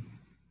from?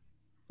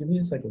 Give me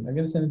a second. I'm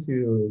gonna send it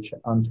to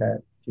on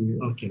chat to you.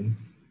 Okay.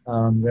 But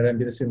I'm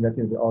gonna assume that's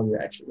gonna be all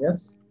your action.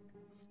 Yes.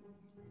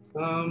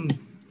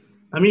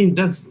 I mean,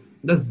 does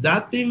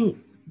that thing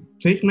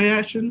take my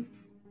action?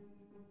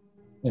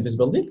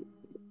 Invisibility?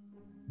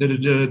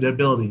 The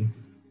ability.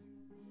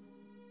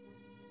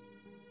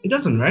 It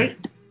doesn't, right?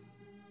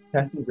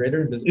 Casting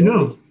greater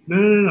invisibility.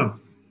 No.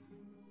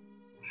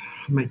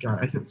 Oh my god,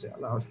 I can't say it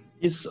out loud.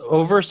 He's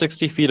over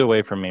 60 feet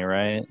away from me,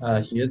 right?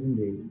 He is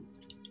indeed.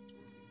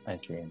 I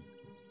see.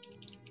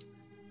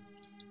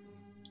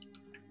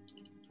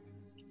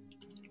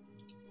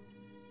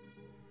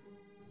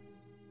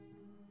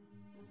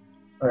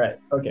 All right.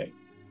 Okay.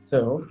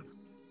 So,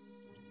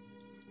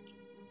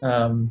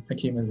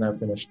 Hakeem has now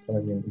finished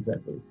telling me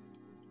exactly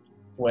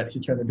what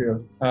he's trying to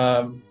do.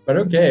 But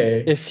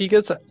okay. If he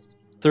gets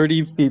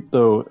 30 feet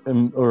though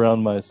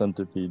around my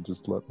centipede,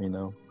 just let me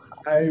know.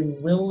 I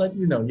will let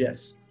you know.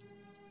 Yes.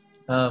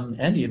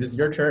 Andy, it is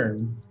your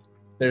turn.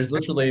 There's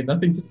literally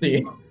nothing to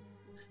see.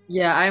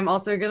 Yeah, I'm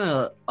also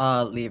gonna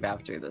leave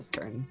after this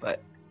turn,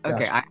 but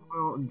okay, Gotcha. I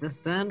will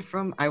descend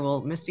from. I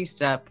will Misty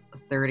Step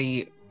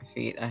 30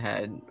 feet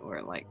ahead,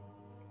 or like,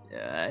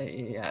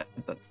 yeah,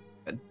 that's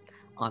good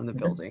on the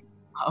building.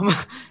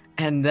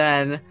 And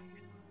then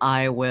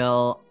I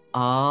will.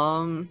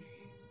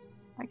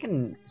 I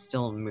can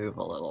still move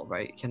a little,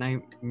 right? Can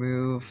I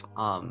move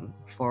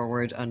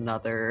forward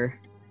another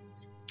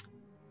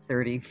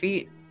 30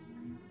 feet?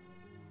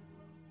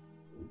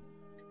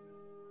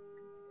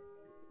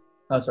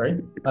 Oh,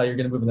 sorry. You're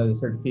gonna move another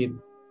 30 feet.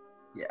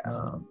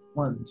 Yeah.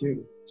 1,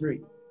 2,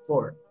 3,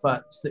 4,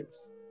 5,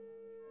 6.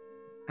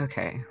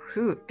 Okay.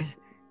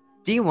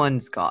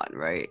 D1's gone,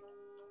 right?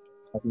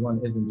 Everyone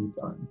is indeed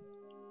gone.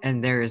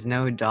 And there is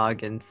no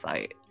dog in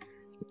sight.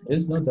 There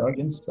is no dog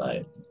in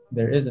sight.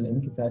 There is an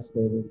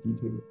incapacitated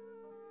D2.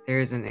 There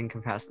is an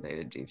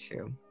incapacitated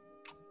D2.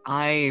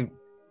 I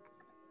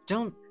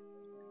don't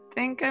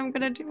think I'm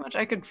gonna do much.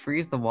 I could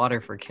freeze the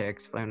water for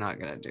kicks, but I'm not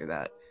gonna do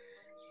that.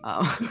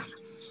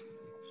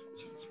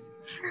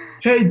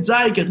 Hey,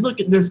 Zygon, look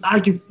at this. I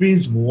can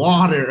freeze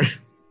water.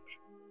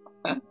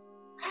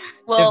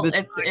 Well,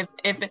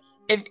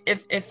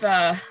 if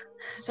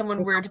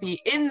someone were to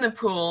be in the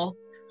pool.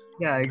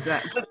 Yeah,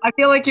 exactly. I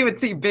feel like you would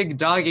see big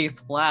doggy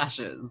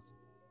splashes.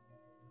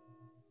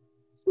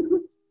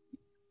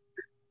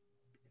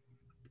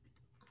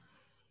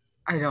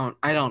 I don't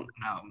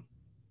know.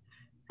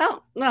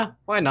 Oh, no,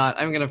 why not?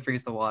 I'm gonna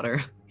freeze the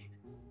water.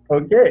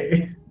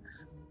 Okay.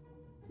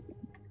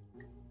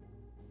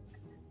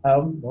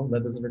 Well,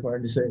 that doesn't require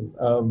any save.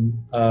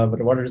 But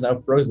the water is now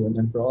frozen,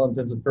 and for all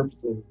intents and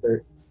purposes,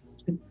 there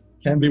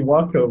can be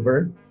walked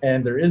over,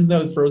 and there is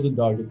no frozen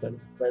dog inside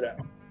right now.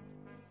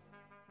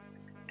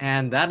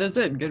 And that is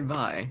it.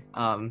 Goodbye. Do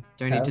I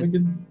need Have to? a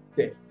good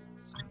day.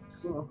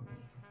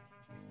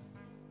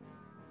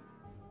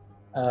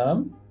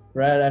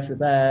 Right after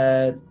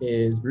that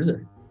is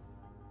Bruiser.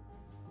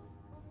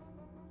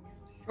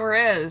 Sure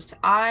is.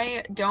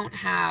 I don't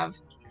have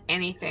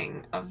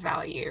anything of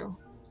value.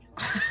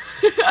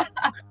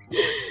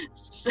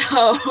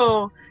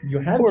 So You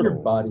have your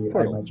body,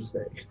 I might just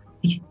say.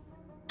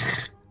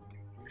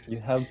 You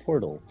have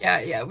portals.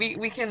 yeah,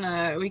 we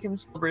can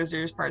sell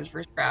Bruiser's parts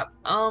for scrap.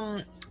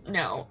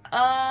 No.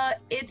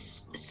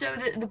 It's so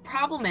the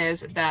problem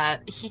is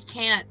that he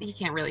can't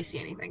really see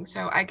anything.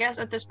 So I guess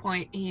at this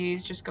point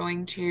he's just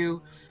going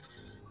to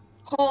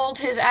hold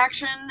his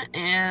action,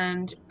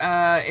 and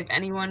if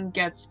anyone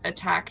gets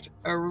attacked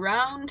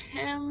around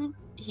him,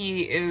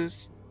 he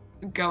is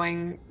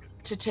going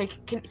to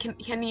take.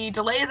 Can he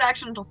delay his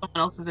action until someone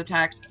else is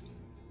attacked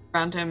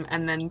around him,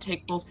 and then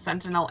take both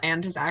Sentinel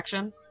and his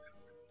action?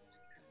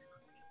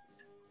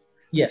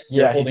 Yes, Yeah,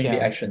 you're he holding the can.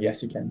 action.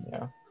 Yes, you can.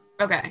 Yeah.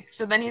 Okay,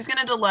 so then he's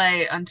gonna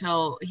delay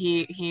until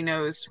he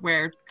knows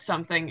where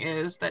something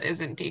is that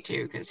isn't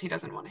D2, because he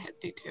doesn't want to hit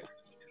D2.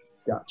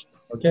 Gotcha.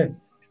 Okay.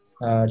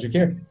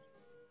 Jakir.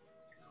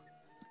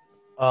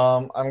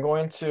 I'm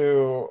going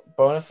to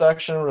bonus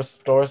action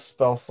restore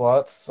spell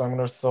slots. So I'm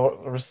going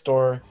to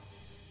restore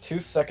 2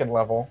 second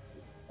level,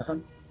 Uh-huh.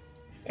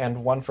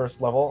 and 1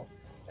 first level,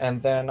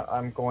 and then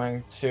I'm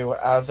going to,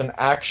 as an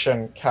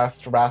action,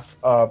 cast Wrath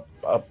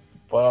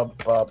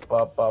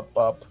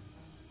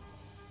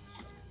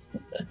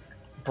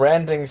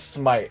Branding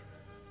Smite.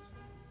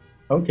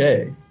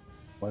 Okay.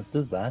 What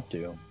does that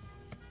do?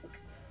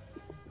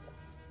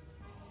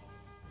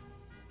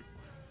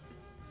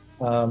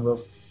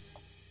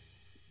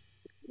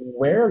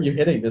 Where are you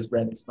hitting this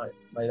branding smite?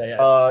 Might I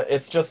ask?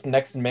 It's just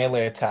next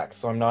melee attack,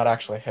 so I'm not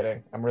actually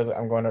hitting. I'm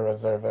going to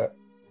reserve it.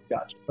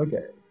 Gotcha.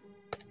 Okay.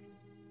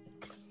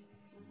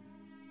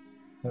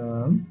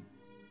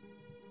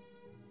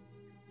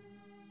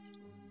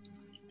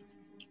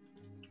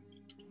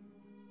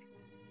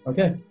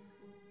 Okay.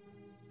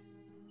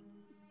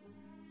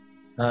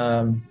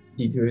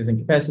 D2 is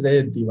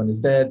incapacitated, D1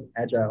 is dead,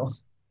 agile.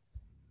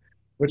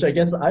 Which I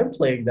guess I'm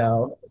playing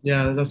now.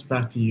 Yeah, that's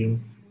back to you.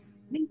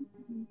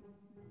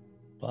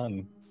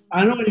 Fun.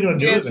 I don't know what you're gonna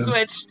do You with him.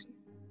 switched.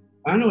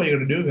 I don't know what you're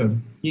gonna do with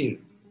him. He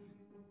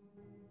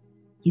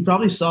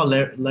probably saw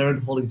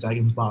Laren holding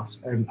Zagan's box,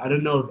 and I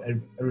don't know if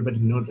everybody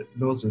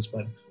knows this,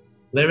 but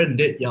Laren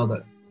did yell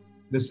that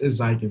this is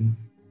Zygon,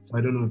 so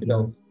I don't know if It he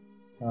knows. does.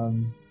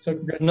 So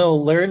congrats. No,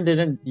 Laren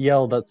didn't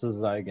yell that's a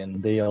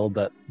Zygon. They yelled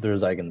that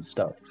there's Zygon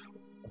stuff.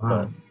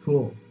 Wow,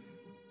 cool.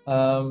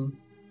 Um,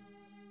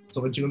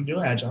 So what you gonna do,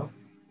 Agile?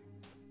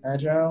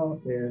 Agile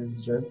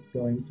is just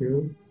going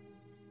to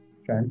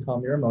try and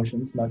calm your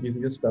emotions, not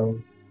using a spell,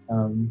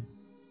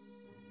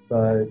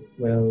 but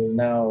will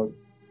now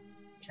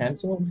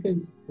cancel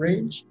his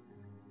rage.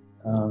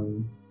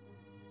 Can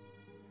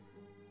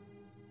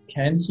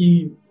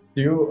he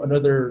do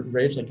another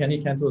rage? Like, can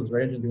he cancel his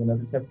rage and do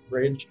another type of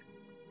rage?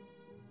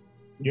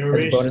 Your As a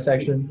rage. bonus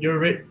action? Yo,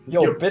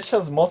 bitch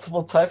has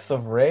multiple types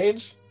of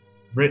rage?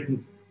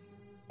 Written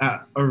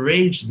a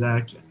rage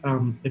that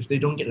if they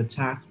don't get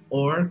attacked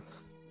or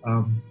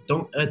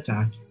don't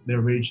attack, their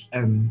rage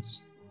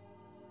ends.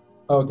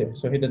 Okay,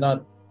 so he did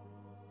not.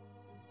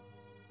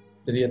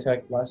 Did he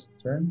attack last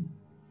turn?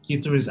 He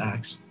threw his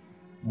axe.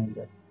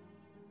 Okay.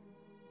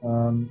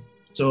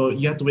 So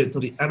you have to wait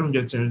till the end of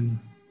your turn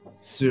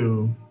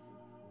to.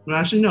 Well,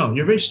 actually, no.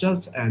 Your rage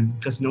does end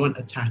because no one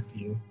attacked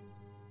you.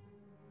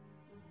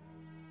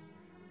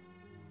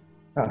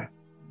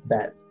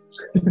 Bad.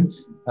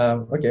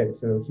 Okay,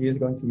 so he is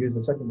going to use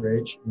a second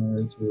rage in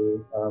order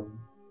to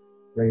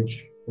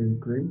rage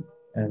agree,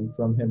 and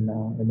from him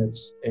now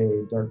emits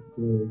a dark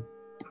blue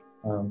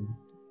aura,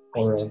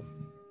 How are you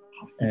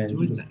and he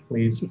doing just that?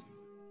 pleads.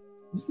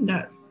 Isn't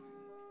that?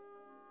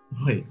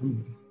 Wait.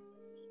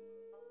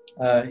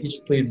 He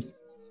just pleads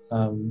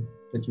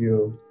that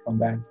you come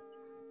back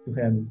to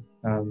him,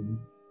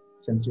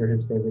 since you're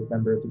his favorite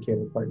member of the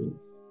cable party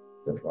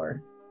so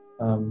far.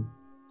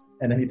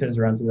 And then he turns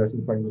around to the rest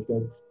of the party and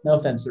goes, "No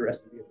offense to the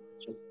rest of you.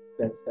 It's just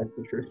that's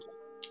the truth."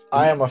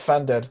 I am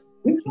offended.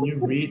 Can you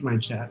read my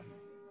chat?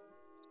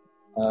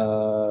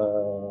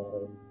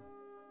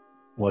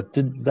 What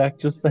did Zach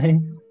just say?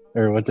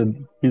 Or what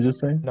did he just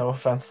say? No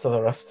offense to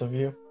the rest of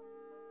you.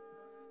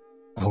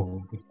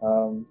 Oh.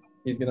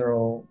 He's gonna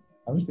roll.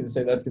 I'm just gonna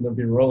say that's gonna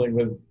be rolling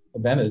with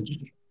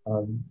advantage.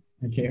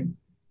 Okay.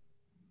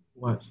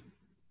 What?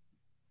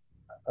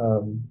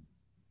 Um,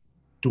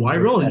 Do I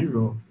roll or Yes. you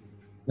roll?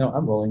 no,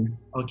 I'm rolling.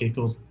 Okay,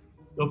 cool.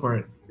 Go for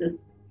it.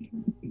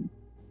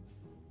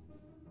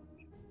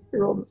 He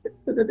rolled a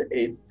 6 and an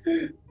 8.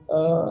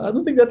 I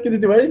don't think that's gonna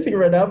do anything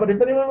right now, but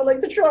if anyone would like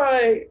to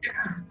try,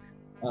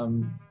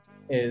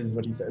 is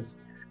what he says.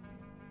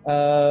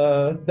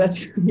 That's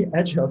gonna be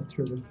Agile's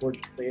turn,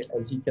 unfortunately,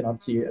 as he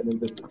cannot see an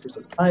invisible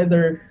person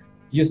either.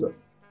 Yusuf.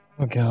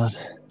 Oh god.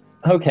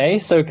 Okay,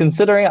 so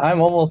considering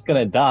I'm almost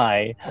gonna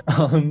die,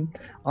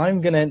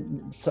 I'm gonna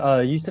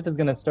Yusuf is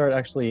gonna start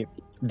actually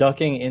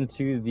ducking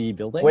into the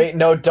building. Wait,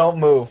 no, don't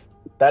move.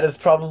 That is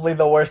probably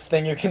the worst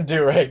thing you can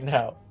do right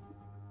now.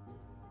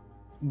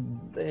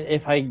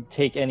 If I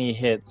take any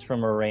hits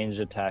from a ranged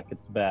attack,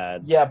 it's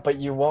bad. Yeah, but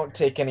you won't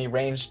take any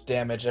ranged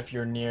damage if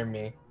you're near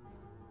me.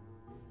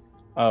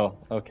 Oh,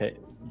 okay.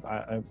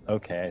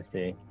 Okay, I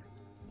see.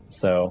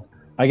 So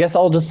I guess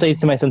I'll just say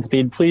to my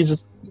centipede, please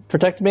just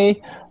protect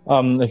me.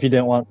 If you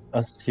didn't want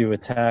us to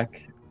attack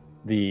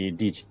the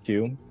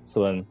D2,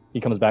 so then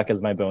he comes back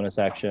as my bonus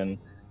action.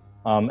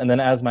 And then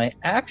as my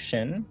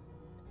action,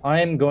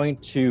 I'm going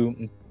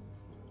to,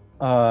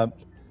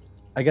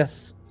 I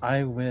guess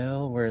I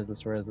will, where is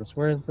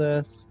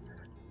this?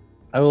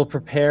 I will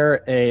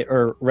prepare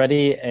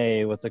ready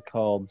a, what's it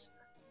called?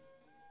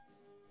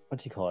 What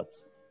do you call it?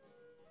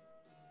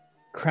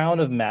 Crown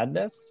of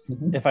Madness.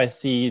 Mhm. If I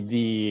see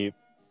the,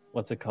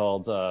 what's it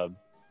called?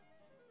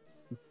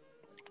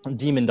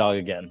 Demon Dog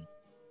again.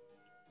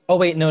 Oh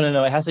wait, no.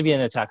 It has to be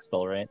an attack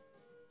spell, right?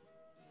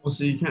 Well,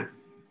 so you can't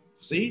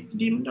see the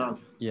demon dog?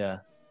 Yeah.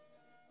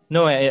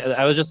 No,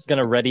 I was just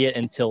gonna ready it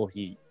until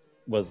he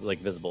was like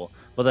visible,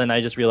 but then I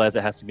just realized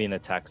it has to be an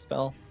attack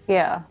spell,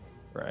 Yeah.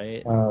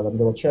 right? Let me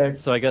double check.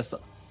 So I guess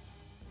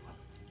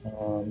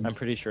Um, I'm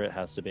pretty sure it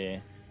has to be.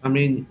 I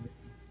mean,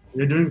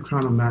 you're doing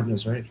Crown of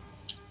Madness, right?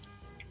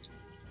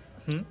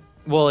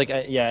 Well, like,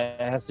 yeah,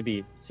 it has to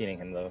be seeing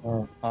him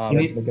though. Oh,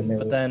 let's make a But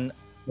note. then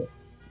Yeah.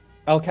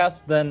 I'll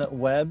cast then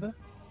web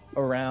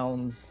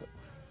around.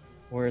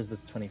 Where is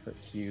this 20-foot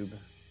cube?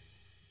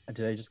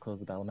 Did I just close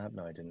the battle map?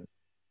 No, I didn't.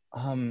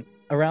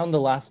 Around the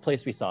last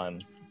place we saw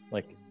him,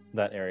 like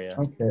that area,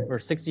 Okay. or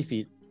 60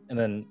 feet, and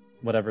then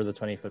whatever the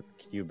 20-foot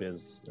cube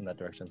is in that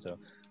direction. So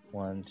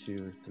 1,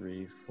 2,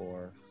 3,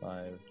 4,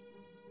 5,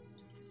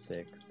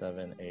 6,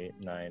 7, 8,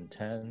 9,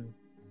 10.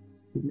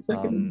 Give me a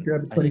second.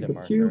 Grab a I need a 20-foot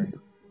marker. cube.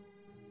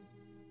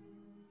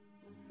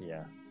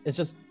 Yeah, it's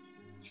just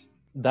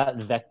that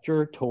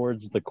vector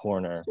towards the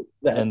corner,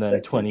 That and then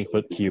vector.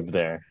 20-foot cube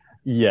there.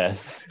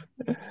 Yes.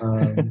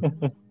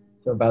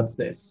 So about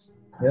this.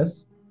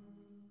 Yes?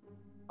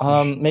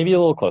 Maybe a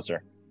little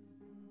closer.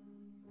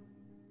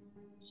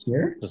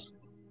 Here? Just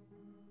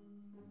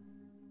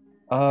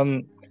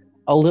a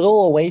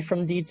little away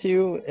from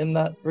D2 in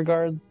that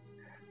regards.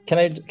 Can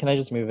I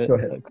just move it Go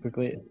ahead.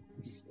 quickly?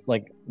 Just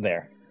like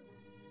there,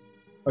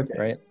 Okay.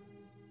 right?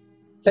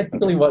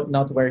 Technically,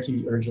 not where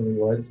he originally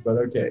was, but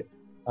okay.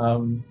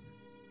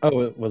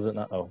 Oh, was it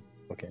not? Oh,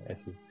 okay, I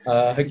see.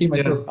 Hakeem, I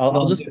Yeah. still.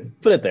 I'll just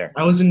put it there.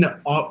 I was in the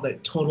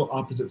total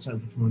opposite side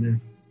of the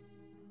corner.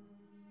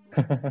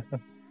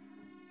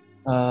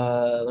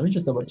 Let me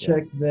just double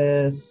check Yes.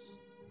 this.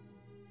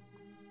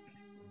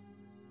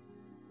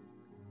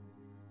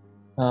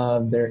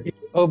 There is.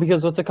 Oh,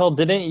 because what's it called?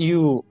 Didn't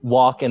you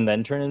walk and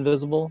then turn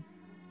invisible?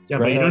 Yeah,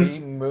 but Right. you No, don't he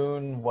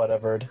moon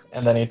whatevered,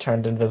 and then he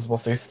turned invisible,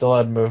 so he still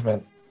had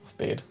movement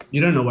speed.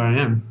 know where I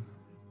am.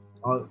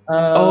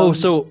 Oh,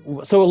 so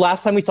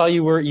last time we saw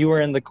you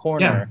were in the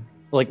corner, Yeah.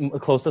 like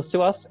closest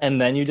to us, and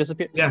then you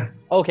disappeared. Yeah.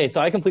 Okay,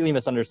 so I completely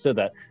misunderstood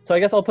that. So I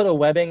guess I'll put a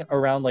webbing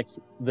around like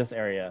this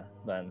area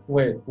then.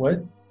 Wait,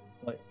 what?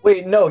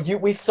 Wait, no,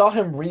 we saw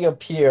him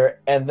reappear,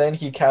 and then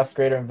he cast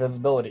greater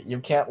invisibility. You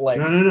can't like.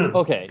 No.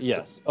 Okay.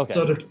 Yes. Okay.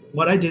 So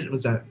what I did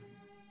was that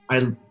I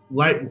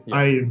Yeah.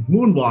 I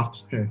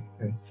moonwalked to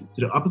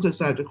the opposite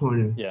side of the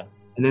corner. Yeah.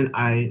 And then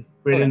I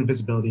created Okay.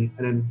 invisibility,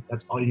 and then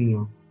that's all you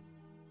know.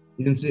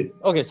 You didn't see it.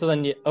 Okay. So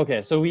then.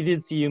 Okay. So we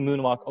did see you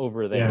moonwalk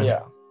over there. Yeah.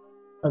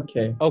 Yeah.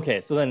 Okay.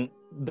 Okay. So then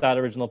that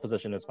original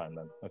position is fine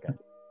then. Okay.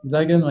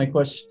 Zagan, my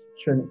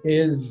question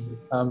is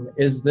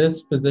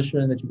this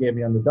position that you gave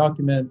me on the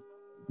document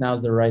now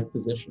the right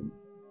position?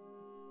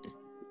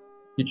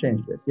 You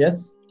changed this,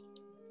 yes?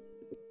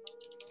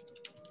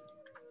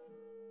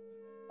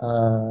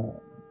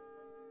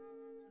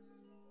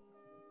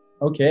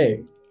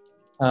 Okay.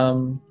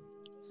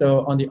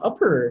 So on the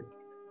upper,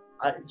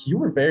 you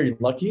were very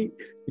lucky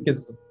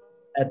because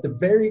at the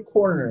very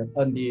corner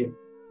on the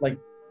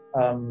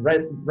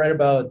right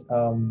about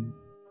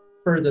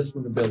furthest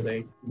from the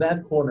building,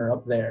 that corner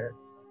up there,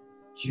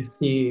 you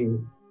see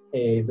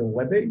the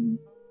webbing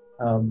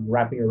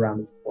wrapping around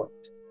the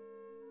foot,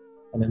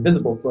 an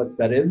invisible foot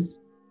that is.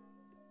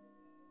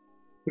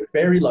 We're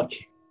very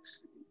lucky.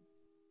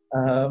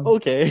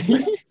 Okay.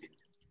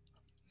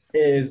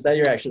 Is that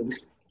your action?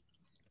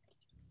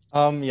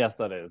 Yes,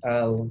 that is.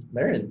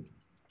 Marin.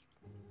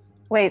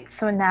 Wait,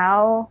 so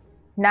now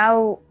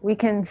we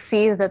can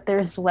see that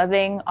there's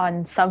webbing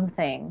on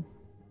something.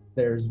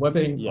 There's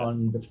webbing Yes.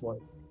 on the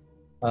foot.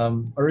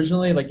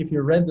 Originally, like if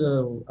you read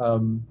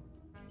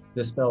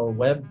the spell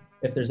web,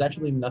 if there's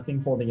actually nothing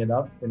holding it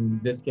up, in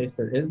this case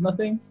there is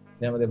nothing,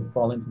 then it would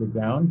fall into the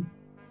ground.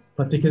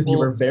 But because you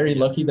Well, were very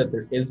lucky that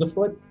there is a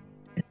foot,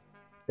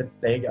 it's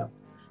staying up.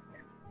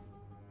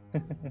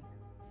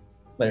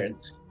 Marin.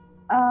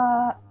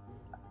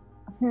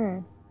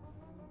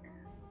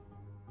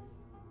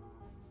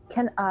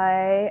 Can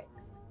I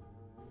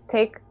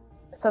take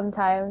some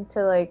time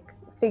to like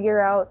figure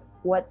out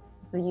what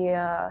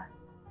the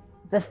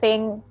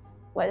thing,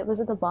 what was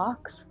it, the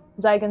box?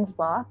 Zygon's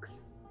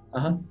box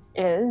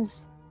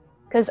is?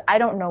 Because I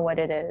don't know what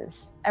it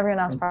is. Everyone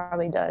else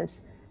probably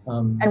does.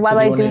 And while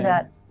I do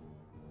that,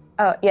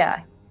 oh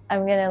yeah,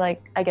 I'm gonna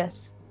like, I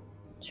guess,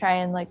 try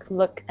and like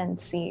look and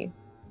see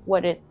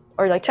what it,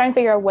 or like try and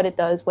figure out what it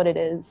does, what it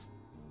is.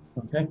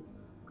 Okay.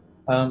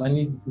 I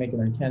need to make an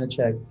Arcana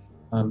check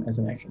as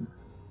an action.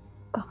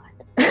 God.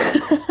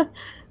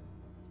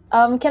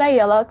 Can I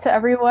yell out to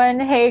everyone,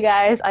 hey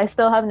guys, I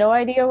still have no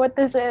idea what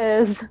this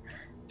is.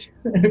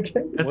 Okay.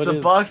 It's What the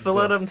is box that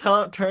let him this?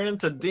 turn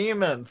into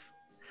demons.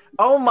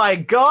 Oh my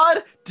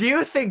god! Do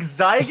you think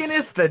Zygon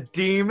is the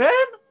demon?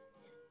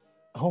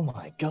 Oh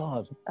my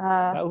god.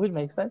 That would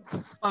make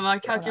sense. By my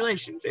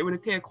calculations, it would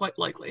appear quite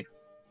likely.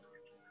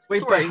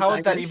 Wait, Sorry, but how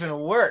would that Zygon. even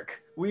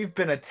work? We've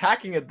been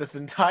attacking it this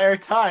entire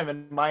time,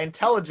 and my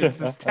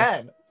intelligence is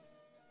 10.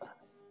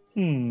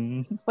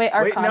 Hmm. Wait,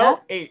 Arcana? Wait, no,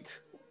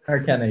 8.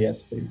 Arcana,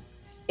 yes, please.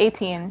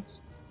 18.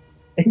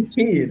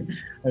 18.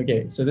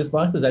 Okay, so this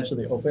box is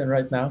actually open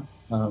right now.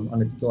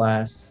 On its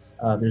glass,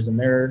 there's a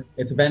mirror.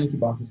 It's a vanity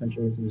box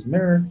essentially, so there's a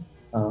mirror.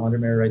 On the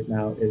mirror right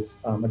now is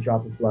a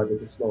drop of blood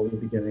that is slowly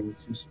beginning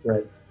to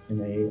spread in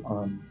a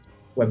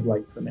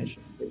web-like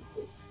formation,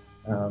 basically.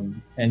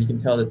 And you can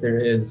tell that there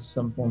is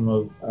some form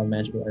of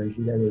magical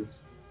energy that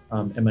is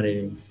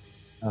emanating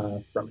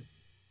from it.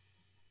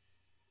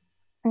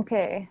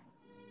 Okay.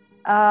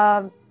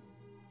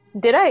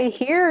 Did I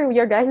hear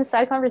your guys'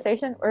 side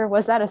conversation, or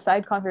was that a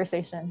side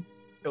conversation?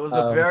 It was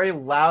a very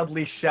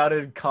loudly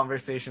shouted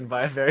conversation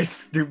by a very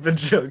stupid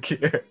joke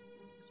here.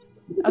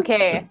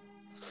 Okay,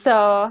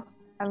 so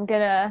I'm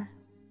gonna.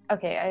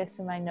 Okay, I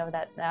assume I know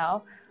that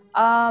now.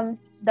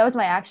 That was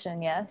my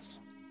action, yes.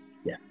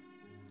 Yeah.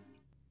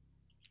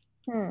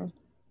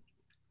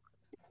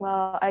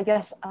 Well, I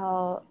guess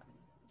I'll.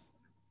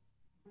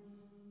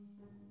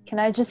 Can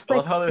I just I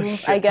like love how there's move,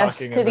 shit I guess,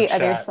 talking to in the the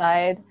other chat.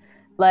 side,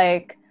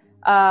 like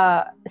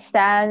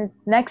stand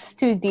next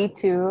to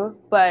D2,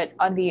 but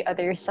on the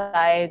other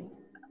side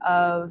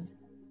of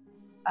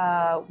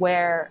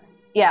where,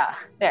 yeah,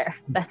 there,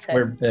 that's it.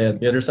 Where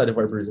the other side of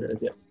where Bruiser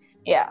is, yes.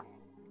 Yeah,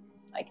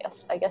 I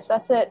guess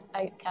that's it.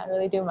 I can't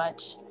really do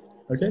much.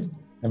 Okay.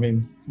 I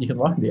mean, you can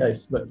walk the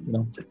ice, but you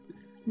know.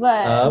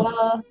 But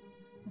well,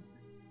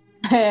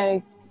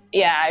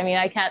 yeah, I mean,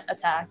 I can't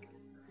attack,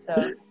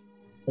 so.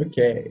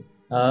 Okay.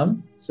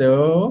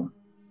 So.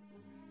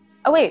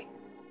 Oh wait,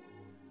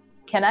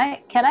 can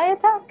I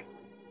attack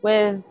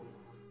with?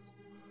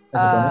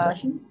 As a bonus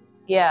action?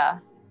 Yeah.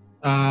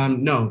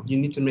 No, you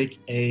need to make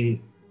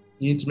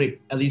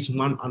at least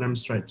one unarmed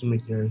strike to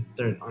make your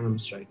third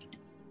unarmed strike.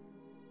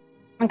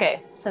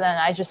 Okay, so then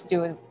I just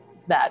do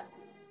that.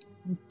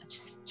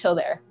 Just chill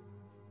there,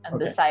 and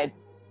Okay. decide,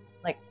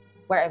 like,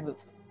 where I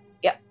moved.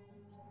 Yep.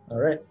 All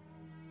right.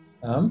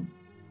 I'll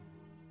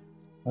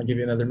give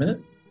you another minute,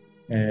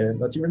 and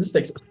let's see where this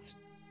takes us.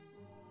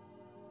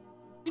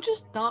 You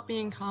just not be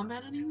in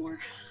combat anymore?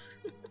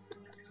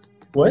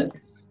 What?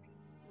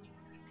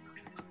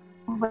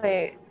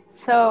 Wait.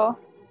 So.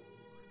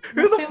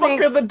 Who the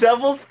fuck are the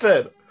devils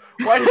then?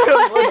 Why do you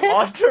have an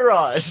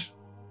entourage?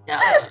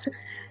 Yeah.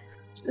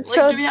 Like,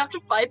 So- do we have to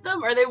fight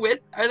them? Are they with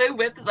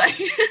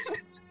Zygon?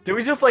 Did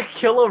we just like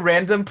kill a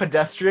random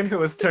pedestrian who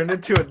was turned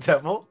into a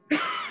devil?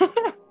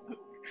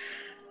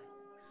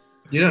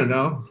 You don't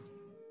know.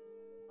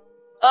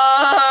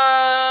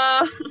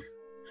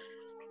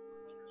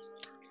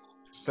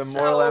 The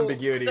moral So,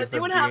 ambiguities does of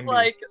anyone D&D. have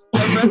like a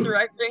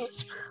resurrecting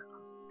spell?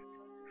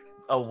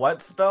 A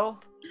what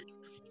spell?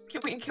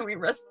 Can we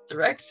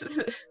resurrect?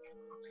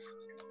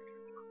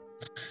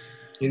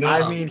 You know.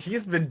 I mean,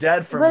 he's been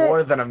dead for But-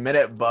 more than a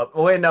minute, but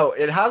wait, no,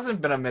 it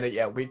hasn't been a minute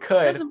yet. We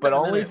could, Hasn't but been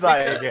a only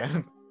minute, we could.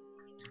 Zygon.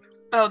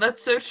 Oh,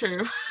 that's so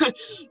true.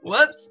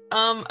 Whoops.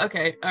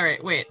 Okay. All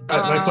right. Wait.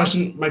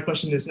 My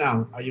question is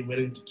now: are you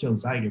willing to kill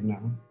Zygon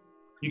now?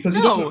 Because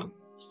you No. don't know.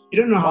 You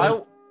don't know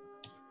how.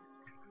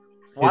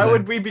 Why Is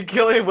would we be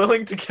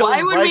willing to kill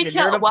Why would we Zygon?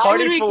 You're in kill? a Why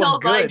party would we full kill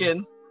of goods.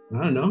 Zygon?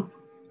 I don't know.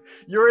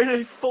 You're in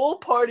a full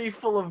party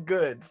full of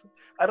goods.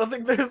 I don't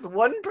think there's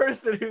one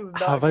person who's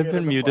not. Have I good in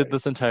been the muted party.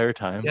 this entire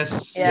time?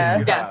 Yes. Yeah.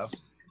 you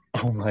Yes.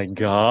 Oh my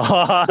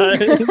god.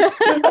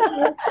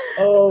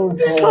 Oh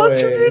boy.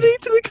 Contributing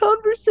to the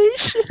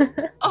conversation.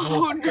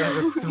 Oh, God,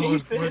 no. that's so Nathan.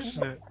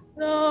 unfortunate.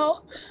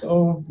 No.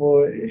 Oh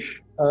boy.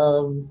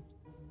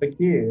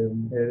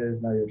 Hakeem, it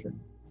is now your turn.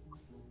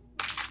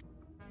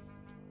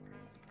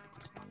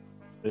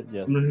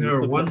 Yes. I'm gonna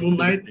hear you one submit to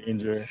moonlight.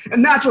 Danger. A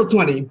natural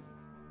 20.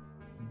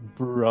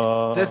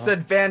 Bruh.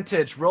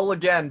 Disadvantage. Roll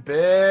again,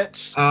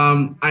 bitch.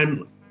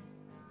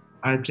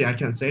 Actually, I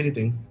can't say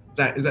anything. Is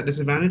that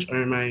disadvantage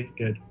or am I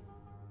good?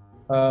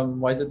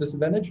 Why is it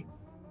disadvantage?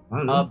 I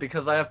don't know.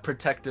 Because I have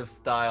protective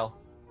style.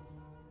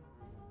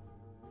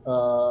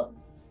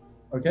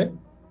 Okay.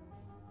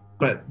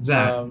 But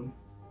Zach,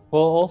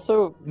 Well,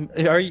 also,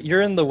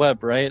 you're in the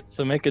web, right?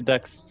 So make a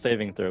dex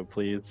saving throw,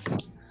 please.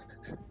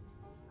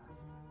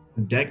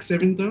 dex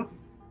saving throw.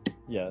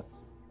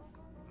 Yes.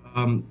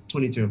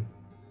 22.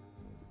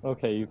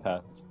 Okay, you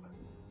pass.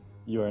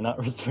 You are not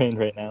restrained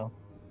right now.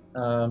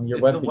 Your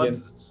Is web the web-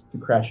 begins to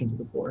crash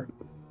into the floor.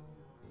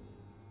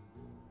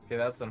 Okay,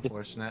 that's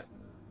unfortunate.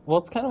 Well,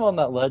 it's kind of on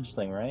that ledge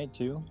thing, right?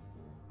 Too.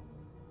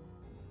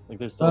 Like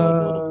there's still like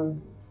a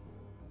little,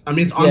 I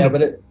mean, it's on yeah, the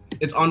but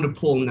it's on the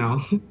pool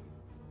now.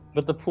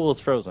 but the pool is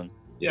frozen.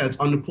 Yeah, it's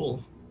on the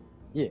pool.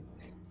 Yeah.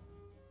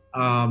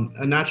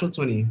 A natural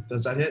 20.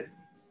 Does that hit?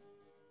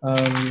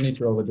 you need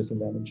to roll with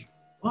disadvantage.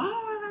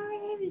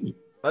 Why?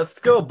 Let's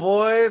go,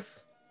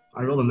 boys.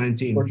 I rolled a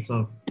 19, Of course.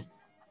 so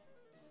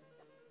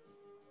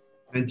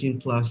 19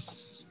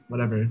 plus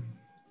whatever.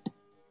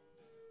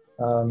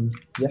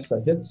 Yes,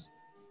 that hits.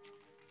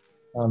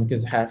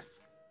 Because half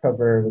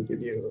cover will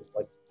give you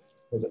like,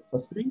 was it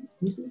 +3?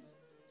 DC?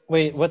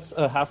 Wait, what's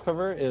a half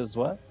cover? Is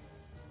what?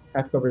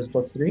 Half cover is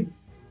 +3.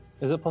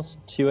 Is it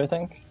 +2? I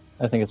think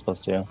it's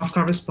 +2. Half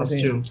cover is I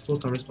think- +2. Full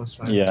cover is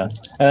 +5. Yeah.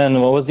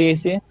 And what was the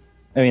AC?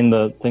 I mean,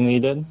 the thing that you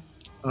did.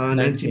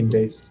 19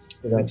 base.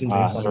 without- 19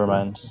 base. Never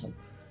mind.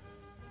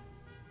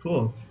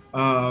 Cool.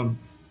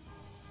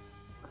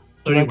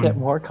 Did I get 31.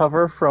 more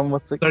cover from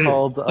what's it 30,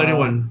 called?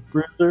 31.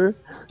 Bruiser.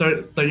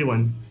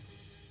 31.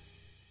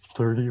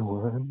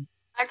 31.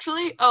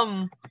 Actually,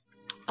 can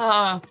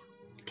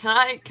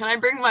I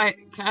bring my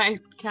can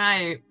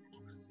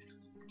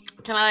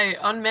I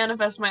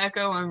unmanifest my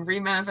echo and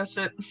remanifest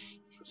it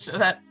so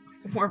that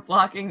we're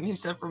blocking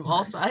Yusuf from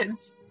all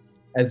sides?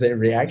 As a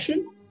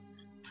reaction?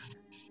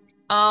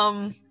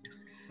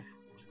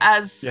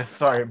 as Yes,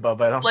 sorry,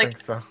 Bub. I don't Like-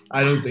 think so.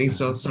 I don't think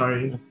so.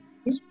 Sorry.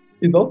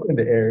 He's also in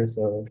the air,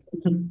 so.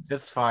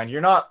 It's fine.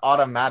 You're not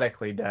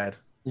automatically dead.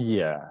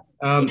 Yeah.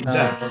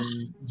 Zach.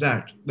 Um,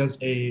 Zach. That's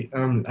a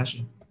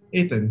actually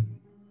Ethan.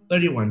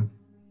 31.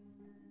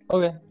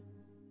 Okay.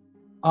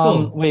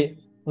 Cool. Wait.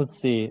 Let's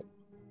see.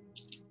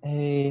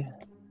 I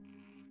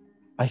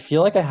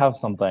feel like I have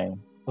something,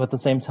 but at the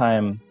same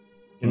time,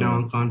 You're now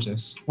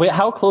unconscious. wait.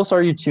 How close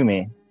are you to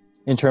me,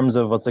 in terms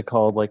of what's it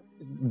called? Like,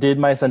 did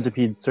my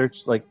centipede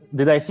search? Like,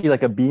 did I see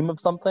like a beam of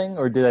something,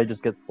 or did I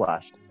just get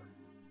slashed?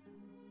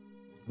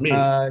 I mean,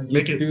 you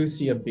make it. do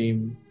see a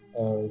beam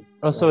of.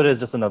 Oh, so it is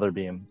just another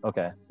beam.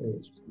 Okay.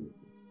 It's just-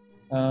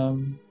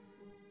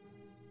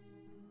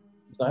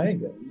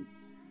 Zygon.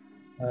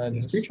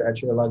 This Yes. creature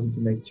actually allows you to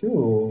make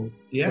 2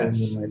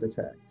 Yes. moonlight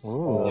attacks.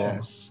 Ooh.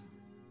 Yes.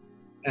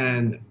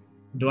 And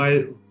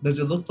does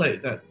it look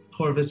like that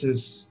Corvus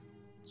is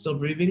still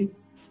breathing?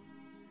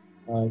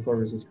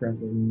 Corvus is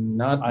currently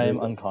not. I am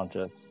breathing.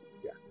 unconscious.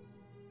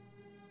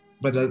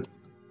 But that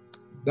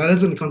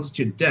doesn't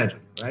constitute dead,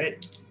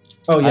 right?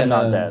 Oh yeah, I'm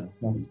not no, dead.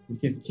 No.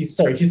 He's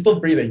sorry. He's still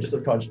breathing, just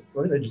unconscious.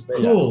 What did I just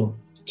say? Cool.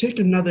 Take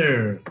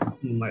another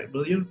moonlight,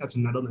 will you? That's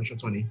another natural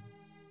 20.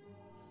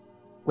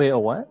 Wait, a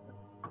what?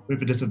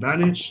 With a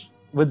disadvantage.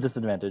 With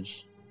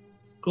disadvantage.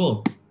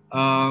 Cool.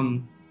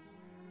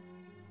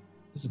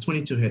 This is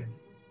 22 hit.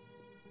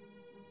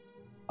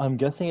 I'm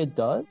guessing it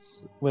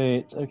does.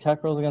 Wait,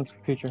 attack rolls against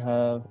creature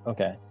have.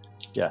 Okay.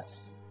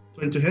 Yes.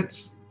 22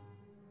 hits.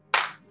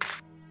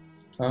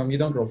 You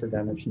don't roll for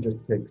damage. He just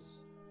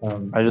takes.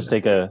 I just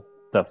take a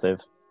death save.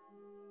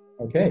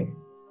 Okay.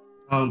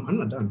 I'm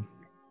not done.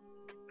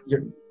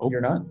 You're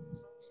not.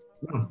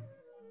 No.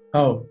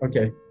 Oh,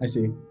 okay. I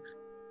see.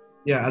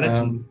 Yeah,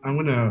 I'm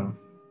gonna.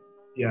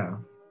 Yeah.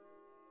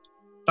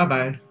 Bye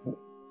bye.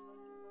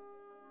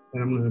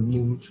 And I'm gonna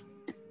move.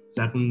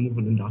 Zach, I'm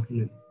moving the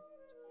document.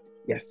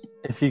 Yes.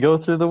 If you go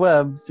through the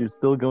webs, you're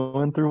still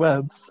going through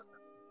webs.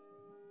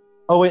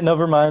 Oh wait,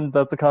 never mind.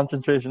 That's a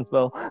concentration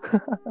spell.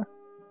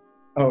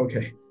 Oh,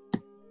 okay.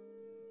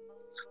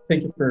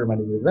 Thank you for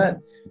reminding me of that.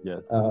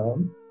 Yes.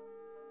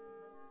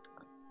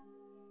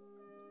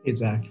 Hey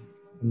Zach,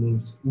 I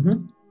moved.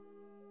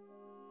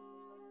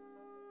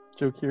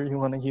 Jokir, you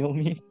want to heal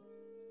me?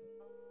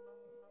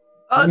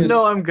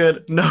 No, I'm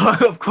good. No,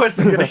 of course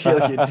I'm gonna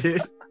heal you,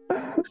 dude.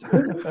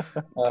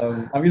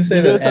 I'm gonna say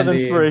You that guys have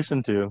Andy,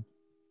 inspiration too.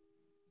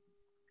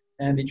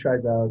 Andy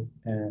tries out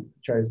and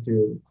tries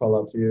to call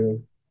out to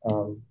you,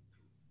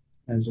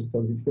 and just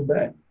tells you to come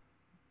back.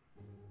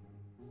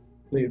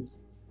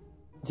 Please.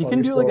 He While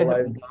can you're do like a still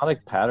alive.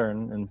 hypnotic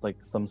pattern in like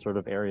some sort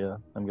of area,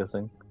 I'm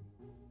guessing.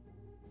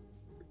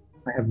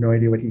 I have no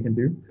idea what he can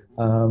do,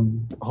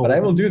 but I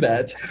will do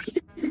that.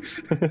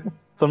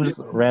 Some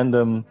just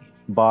random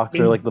box,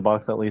 or mean- like the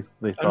box at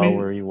least they saw mean-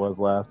 where he was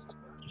last.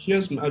 He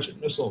has magic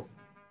missile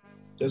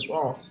as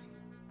well.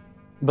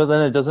 But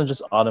then it doesn't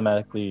just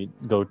automatically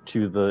go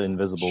to the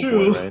invisible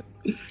True. boy,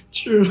 right?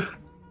 True.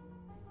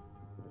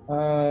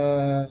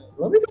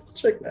 Let me double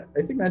check that.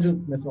 I think magic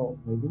missile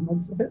maybe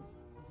wants to hit.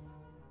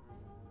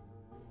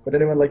 Would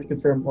anyone like to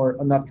confirm or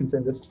not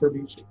confirm this for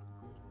me?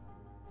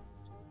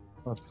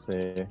 Let's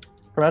see.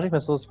 For magic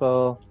missile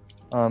spell,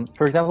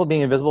 for example,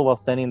 being invisible while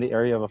standing in the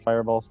area of a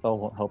fireball spell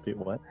won't help you.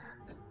 What?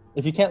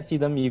 If you can't see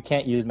them, you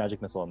can't use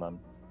magic missile on them.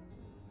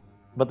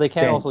 But they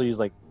can Okay. also use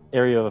like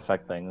area of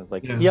effect things.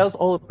 Like Yeah. he has.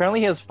 Oh, apparently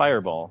he has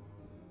fireball.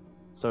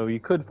 So you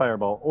could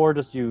fireball or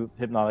just do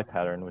hypnotic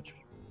pattern, which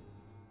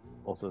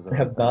also is. I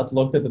have not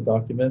looked at the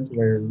document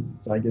where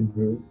Zygon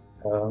moved,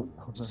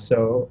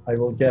 so I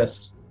will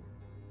guess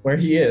where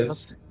he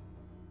is.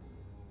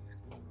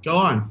 Go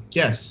on.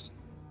 Yes.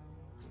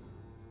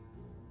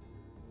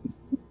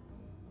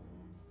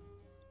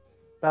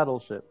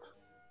 Battleship.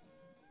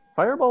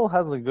 Fireball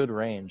has a good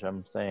range,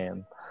 I'm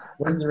saying.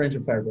 What is the range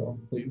of fireball,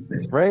 please?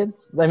 Right?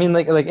 I mean,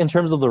 like in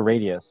terms of the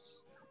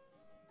radius.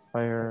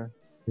 Fire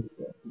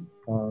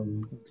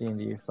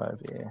D&D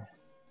 5e.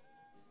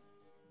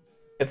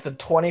 It's a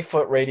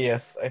 20-foot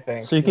radius, I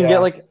think. So you can Yeah. get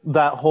like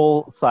that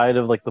whole side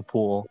of like the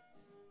pool.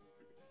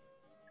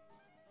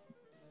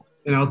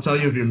 And I'll tell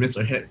you if you miss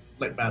or hit,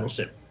 like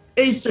Battleship.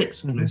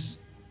 A6, Mhm.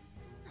 miss.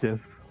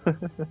 Yes.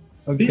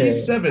 Okay,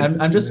 B7.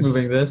 I'm just Yes.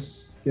 moving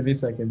this. Give me a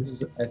second.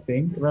 This is, I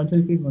think, around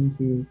 20 feet. 1,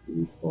 2,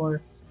 3,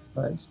 4,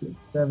 5,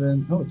 6,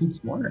 7. Oh, dude,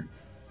 smaller.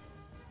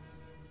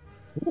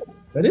 Ooh,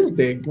 that is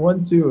big.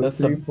 1, 2, That's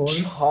 3, a 4.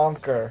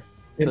 chonker.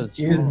 It It's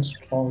is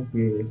a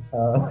chunky.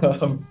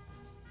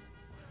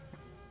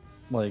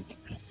 Like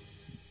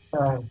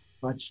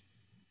Much.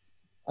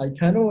 I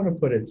kind of want to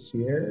put it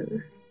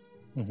here,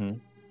 mhm.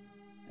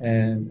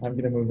 and I'm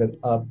gonna move it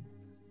up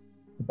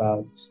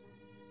about.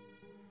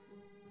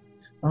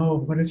 Oh,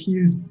 what if you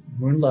use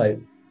moonlight?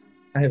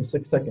 I have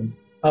 6 seconds.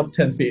 Up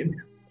 10 feet.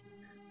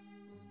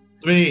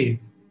 3.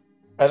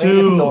 I think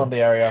he's 2. still in the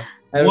area.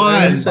 I One.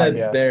 already said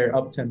Yes. there,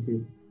 up 10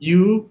 feet.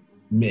 You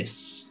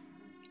miss.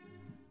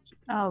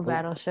 Oh,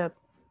 Battleship.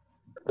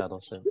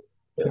 Battleship.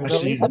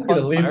 Actually, I'm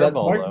gonna leave that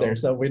Fireball, mark though. there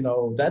so we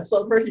know that's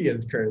not where he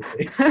is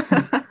currently.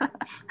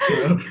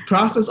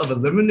 Process of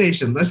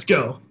elimination. Let's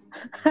go.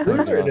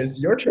 Bruiser, it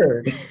is your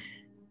turn.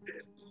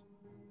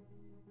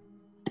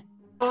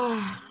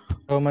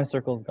 Oh, my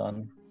circle's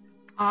gone.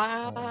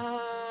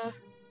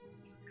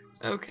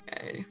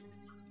 Okay.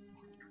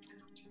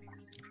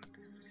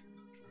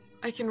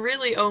 I can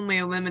really only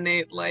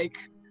eliminate, like,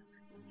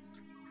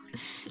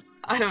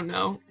 I don't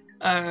know,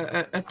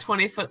 a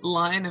 20-foot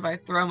line if I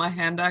throw my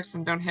hand axe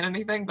and don't hit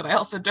anything, but I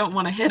also don't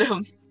want to hit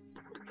him.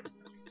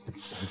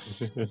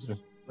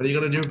 What are you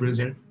gonna do,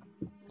 Bruiser?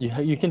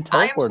 You can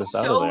teleport us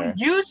out of there. I'm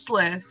so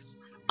useless.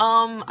 You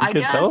I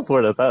can guess.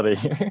 teleport us out of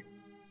here.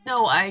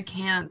 No, I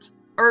can't.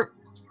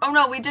 Oh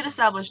no, we did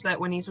establish that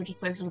when he switches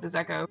places with his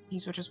echo, he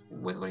switches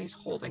with what he's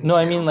holding. No,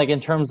 I too. mean like in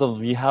terms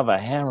of you have a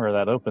hammer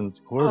that opens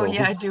portals. Oh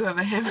yeah, I do have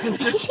a hammer.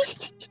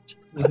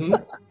 Mm-hmm.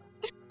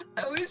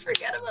 I always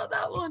forget about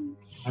that one.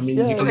 I mean,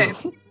 Yeah. you can. Okay.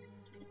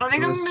 I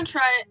think Bruce.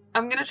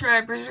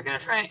 Bruiser's gonna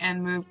try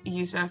and move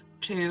Yusuf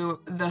to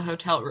the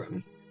hotel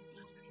room.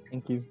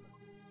 Thank you.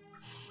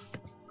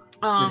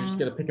 You're just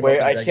gonna pick him Wait,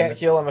 up. I can't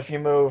heal him if you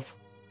move.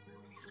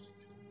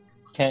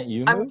 Can't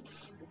you I'm-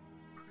 move?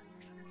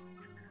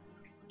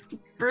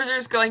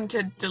 Bruiser's going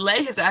to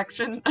delay his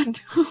action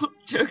until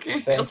Joker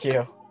heals. Thank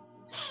you.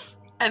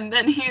 And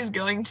then he's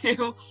going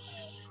to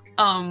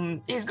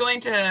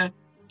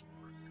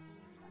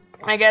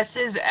I guess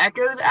his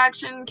Echo's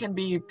action can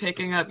be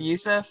picking up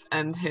Yusuf,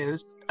 and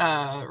his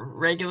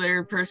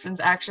regular person's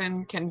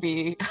action can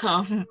be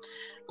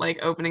like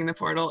opening the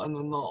portal, and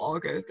then they'll all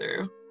go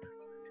through.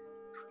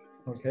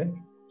 Okay.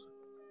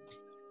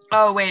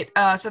 Oh wait,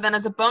 so then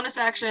as a bonus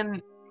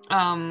action,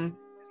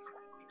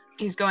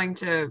 he's going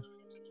to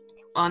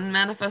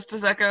unmanifest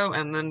his Echo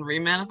and then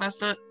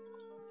remanifest it.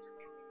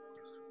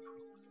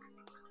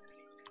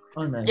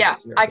 Yeah,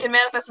 I can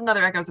manifest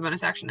another Echo as a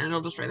bonus action, and it'll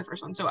destroy the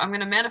first one. So I'm going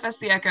to manifest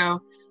the Echo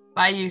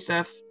by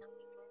Yusuf,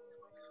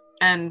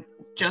 and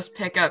just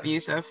pick up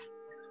Yusuf.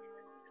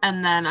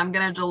 And then I'm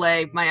going to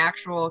delay my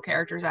actual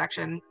character's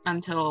action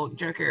until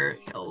Joker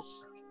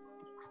heals.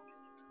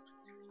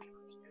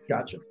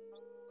 Gotcha.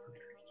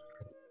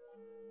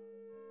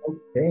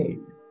 Okay.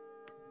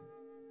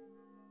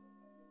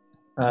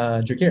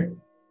 Jakir.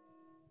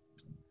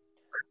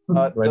 Does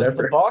the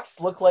Whatever.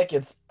 box look like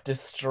it's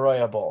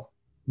destroyable?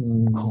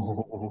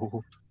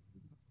 Oh.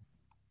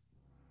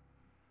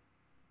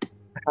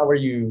 How are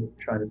you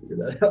trying to figure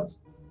that out?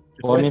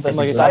 Well, I mean, With from a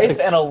like a scythe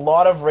past, and a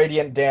lot of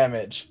radiant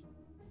damage.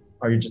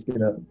 Are you just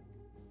gonna?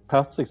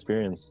 past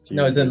experience.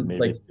 No, it's in, maybe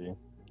like- see.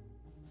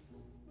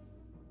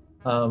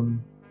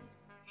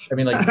 I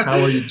mean, like, how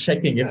are you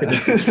checking if it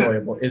is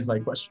destroyable? Is my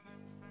question.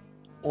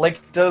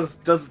 Like, does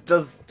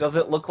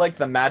it look like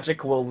the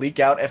magic will leak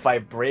out if I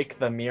break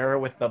the mirror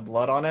with the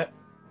blood on it?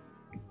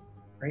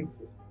 Right?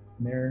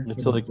 Mirror.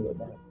 It's like-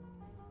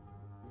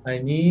 I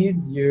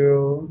need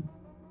you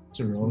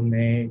To to roll.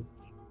 make.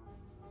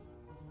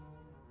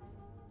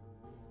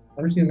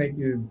 I'm just gonna make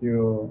you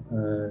do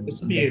an This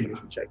will be a-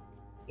 investigation check.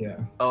 Yeah.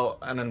 Oh,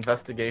 an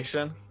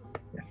investigation.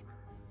 Yes.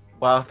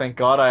 Wow, thank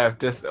God I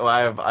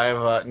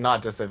have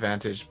not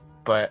disadvantage,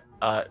 but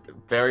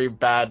very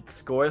bad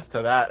scores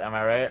to that. Am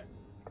I right?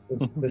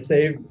 The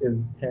save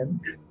is 10.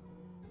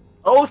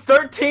 Oh,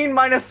 13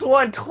 minus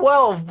 1,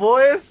 12,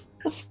 boys.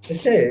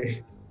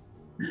 Okay.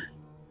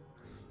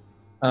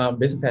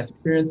 Based on past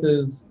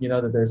experiences, you know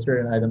that there are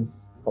certain items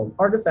called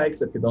artifacts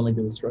that could only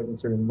be destroyed in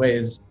certain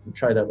ways. You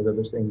tried that with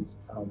other things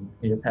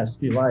in your past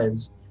few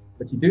lives,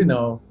 but you do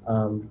know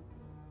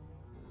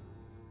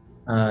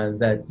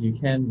that you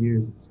can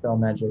use spell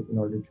magic in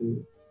order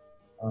to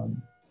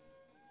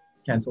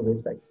cancel the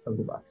effects of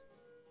the box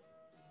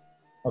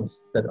of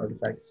said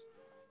artifacts.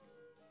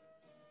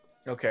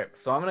 Okay,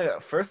 so I'm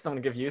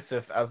gonna give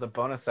Yusuf as a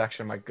bonus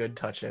action my good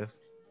touches.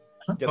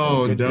 Get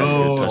Oh, good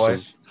no. touches,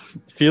 boys.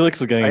 Felix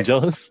is getting I-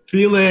 jealous.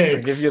 Felix. I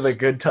give you the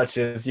good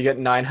touches. You get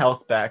 9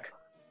 health back.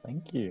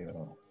 Thank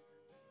you.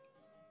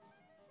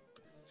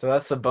 So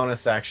that's the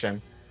bonus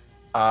action.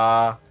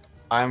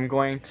 I'm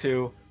going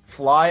to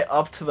fly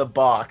up to the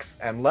box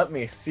and let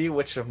me see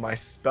which of my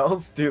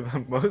spells do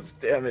the most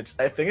damage.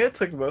 I think it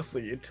took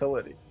mostly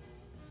utility.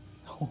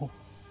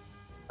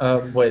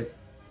 Wait,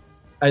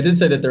 I did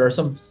say that there are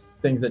some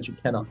things that you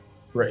cannot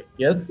break.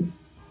 Yes.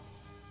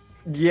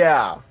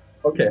 Yeah.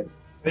 Okay.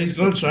 He's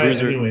gonna try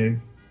Bruiser. it anyway.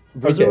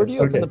 Bruiser, Okay, where do you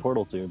okay. open the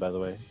portal to, by the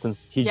way?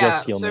 Since he Yeah,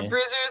 just healed so me.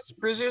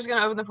 Bruiser's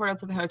gonna open the portal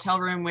to the hotel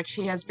room, which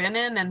he has been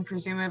in and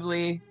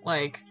presumably,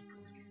 like,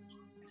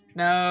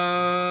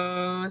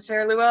 knows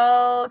fairly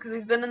well, because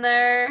he's been in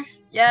there.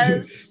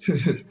 Yes.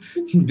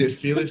 Did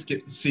Felix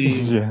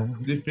see? Yeah.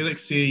 Did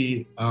Felix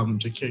see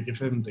Jakir give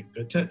him the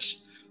good touch?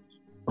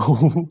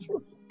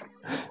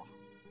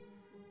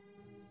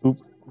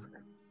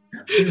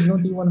 There's no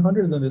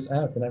D100 on this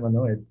app, and I'm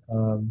annoyed.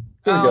 Here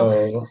we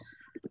Oh.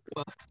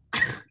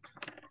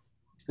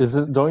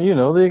 go. Don't you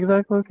know the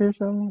exact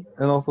location?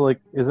 And also, like,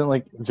 isn't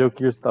like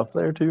Jokier's stuff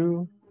there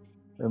too?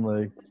 And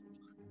like,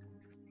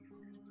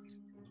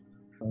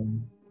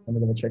 I'm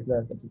gonna check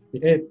that. That's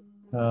 68.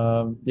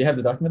 Do you have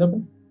the document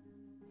open?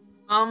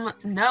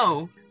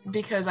 No.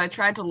 because I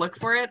tried to look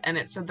for it and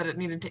it said that it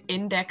needed to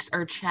index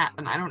our chat,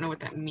 and I don't know what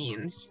that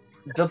means.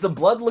 Does the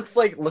blood look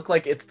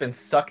like it's been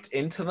sucked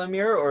into the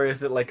mirror, or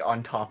is it like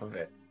on top of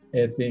it?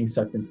 It's being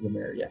sucked into the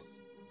mirror,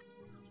 yes.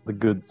 The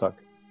good suck.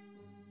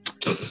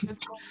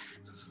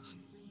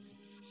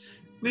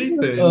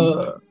 Nathan,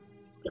 I'm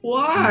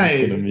why?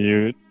 just gonna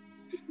mute.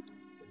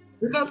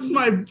 That's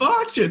my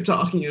box you're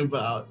talking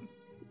about.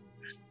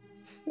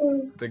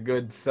 The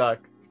good suck.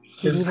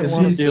 I don't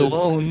want to be Jesus.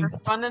 alone. For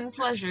fun and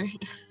pleasure.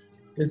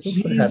 Is this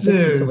what happens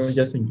when someone Jesus.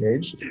 gets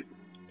engaged?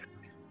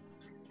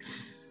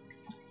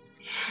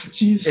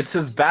 Jeez. It's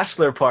his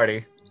bachelor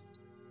party.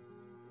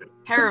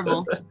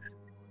 Terrible.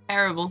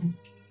 Terrible.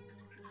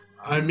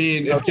 I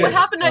mean, if Okay. What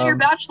happened at your um,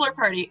 bachelor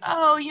party?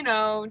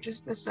 Oh,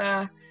 just this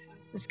guy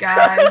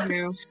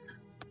who,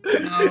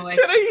 like,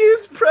 Can I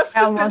use almost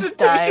prestidigitation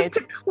died.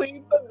 to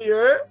clean the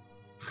mirror?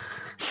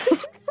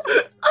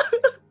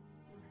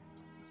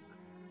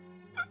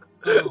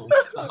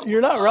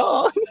 You're not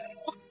wrong.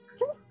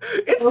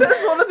 It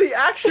says one of the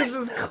actions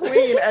is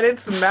clean, and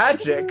it's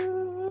magic.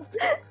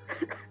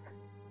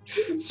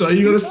 so are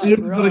you gonna see if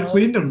Not you're gonna wrong.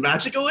 clean the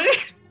magic away?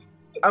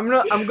 I'm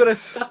gonna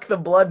suck the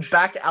blood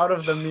back out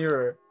of the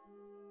mirror.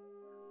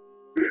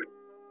 Okay.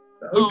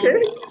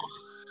 oh,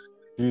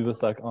 Do the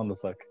suck on the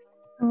suck.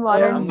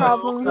 Modern I'm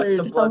problems. gonna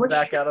suck the blood much-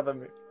 back out of the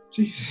mirror.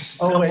 Jesus.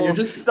 Oh, wait, you're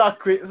Double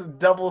just-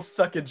 double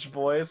suckage,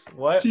 boys.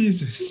 What?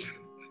 Jesus.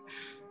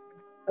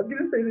 I'm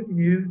gonna say that you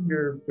use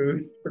your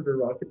boost for the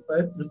rocket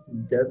science just to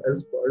get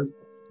as far as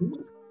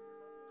possible.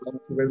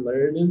 To where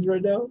Larry is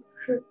right now.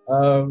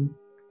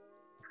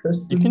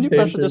 You can do prestidigitation-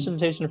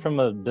 prestidigitation from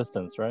a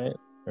distance, right?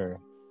 Or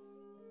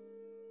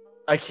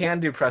I can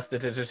do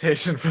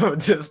prestidigitation from a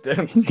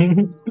distance.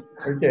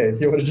 Okay, do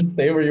you want to just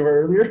stay where you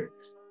were earlier?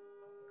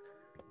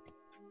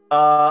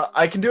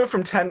 I can do it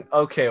from 10.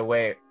 Okay,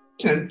 wait.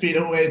 10 feet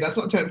away. That's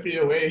not 10 feet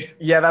away.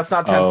 Yeah, that's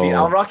not 10 feet.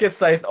 Oh. I'll rocket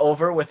scythe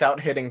over without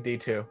hitting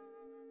D2.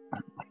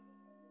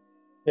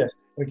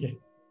 Okay.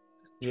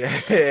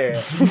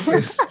 Yeah.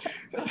 Jesus.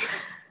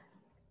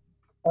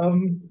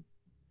 I'm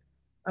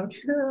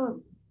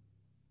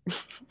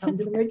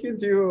gonna make you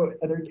do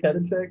an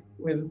Arcana check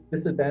with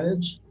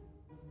disadvantage,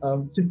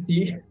 to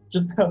see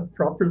just how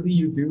properly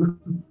you do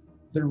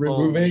the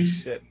Holy removing.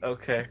 shit.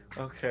 Okay.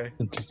 Okay.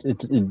 just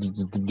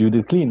do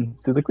the clean.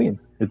 Do the clean.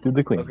 Do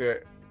the clean. Okay.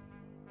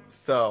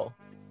 So,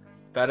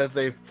 that is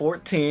a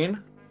 14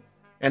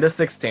 and a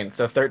 16,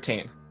 so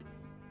 13.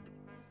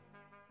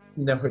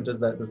 No, it does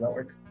not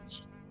work.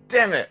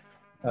 Damn it.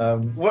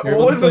 What you're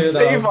able was to the clear it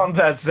save off. on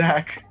that,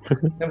 Zach?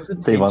 No,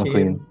 since Save on 18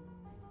 clean.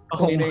 Oh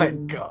my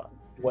Cleaning god.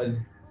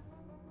 was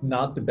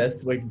not the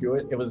best way to do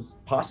it. It was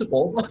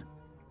possible,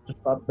 just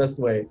not the best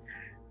way.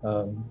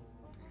 Come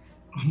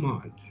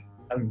on.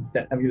 I'm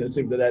gonna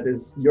assume that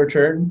is your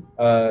turn.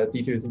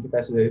 D2 is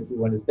incapacitated,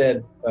 D1 is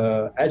dead.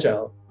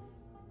 Agile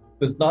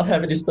does not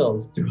have any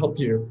spells to help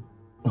you.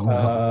 Oh,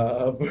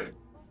 no.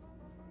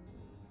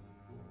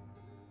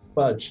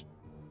 Fudge.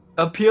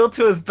 Appeal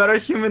to his better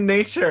human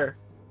nature.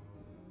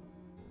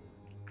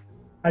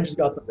 I just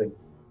got something.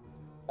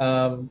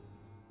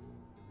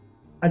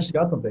 I just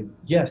got something.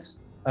 Yes.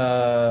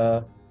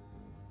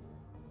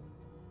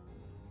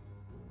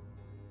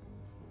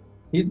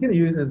 He's gonna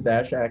use his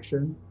dash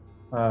action,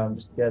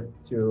 just to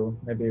get to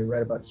maybe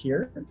right about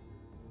here.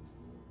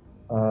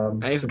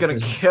 And he's since gonna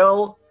there's-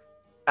 kill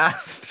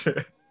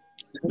Aster.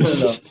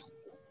 No.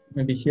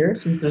 Maybe here,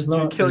 since there's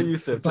no Kill there's-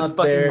 Yusuf, it's just not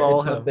fucking there,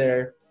 maul it's not him.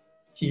 there.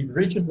 He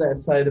reaches that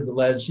side of the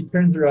ledge. He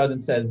turns around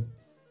and says,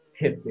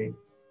 "Hit me,"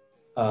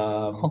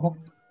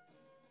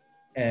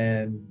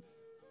 and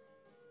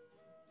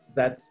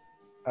that's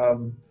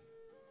gonna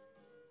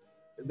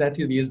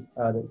be his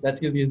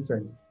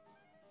turn.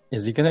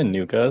 Is he gonna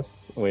nuke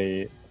us?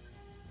 Wait,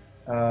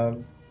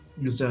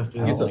 Yusuf, I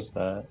don't yes. like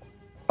that.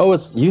 Oh,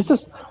 it's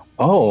Yusuf's.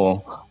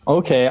 Oh,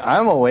 okay.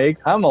 I'm awake.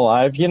 I'm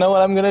alive. You know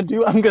what I'm gonna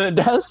do? I'm gonna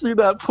dash through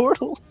that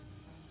portal.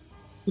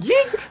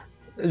 Yeet!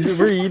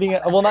 We're eating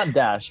it. Well, not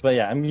dash, but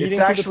yeah, I'm eating.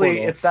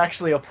 It's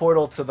actually a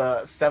portal to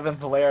the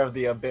 7th layer of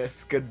the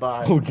abyss.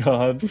 Goodbye. Oh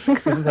god,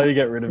 this is how you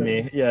get rid of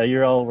me. Yeah,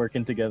 you're all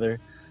working together.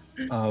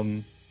 You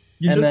And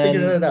just then-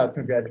 figured it out.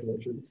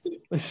 Congratulations.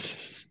 Yay.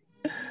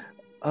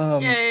 Oh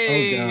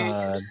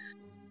god.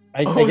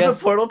 I Oh, guess.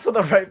 the portal to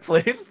the right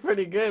place?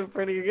 Pretty good,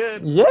 pretty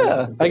good.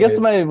 Yeah, I guess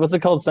my what's it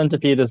called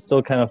centipede is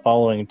still kind of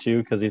following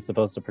too because he's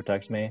supposed to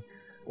protect me.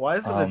 Why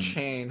is it a Um,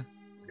 chain?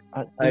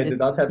 I did It's-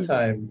 not have he's-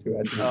 time to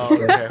actually. Oh,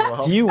 okay,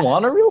 well. Do you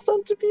want a real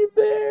centipede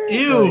there? Like,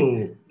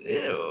 Ew.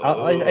 Ew.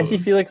 I see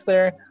Felix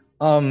there.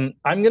 I'm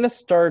gonna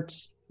start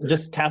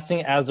just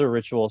casting as a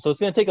ritual, so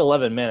it's gonna take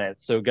 11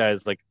 minutes. So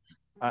guys, like,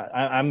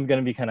 I'm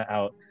gonna be kind of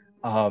out.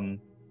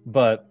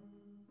 But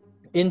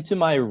into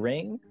my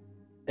ring,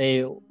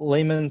 a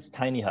layman's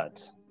tiny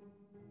hut.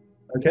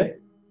 Okay.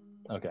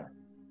 Okay,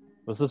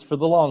 this is for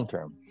the long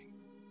term.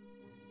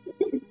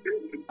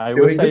 I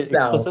Doing wish I it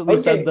now. explicitly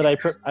Okay. said that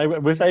I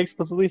wish I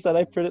explicitly said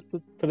I put it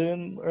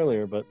in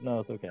earlier, but no,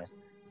 it's okay.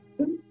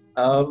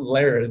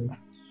 Laren.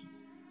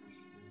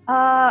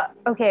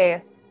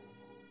 Okay.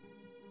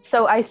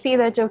 So I see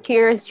that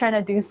Jokir is trying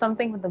to do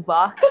something with the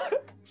box.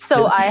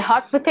 So I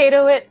hot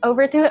potato it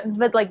over to him,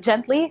 but like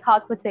gently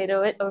hot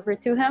potato it over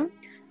to him.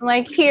 I'm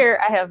like, here,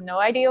 I have no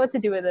idea what to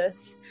do with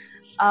this.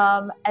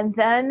 And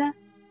then,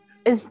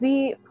 is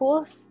the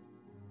pool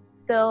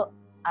still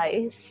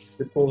ice?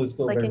 The pool is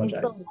still Like, very can much you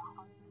still ice.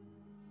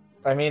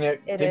 I mean,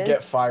 it It did is?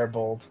 get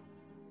fireballed.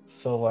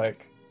 So,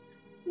 like,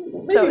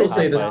 Maybe So we'll is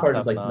say it- this part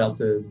Ice is like up now.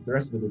 melted. The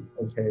rest of it is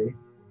okay.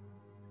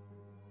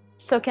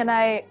 So can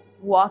I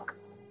walk?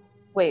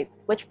 Wait,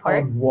 which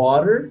part? On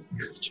water?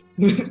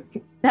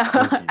 No,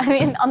 I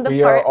mean on the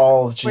we are part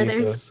all where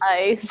there's Jesus.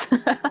 ice.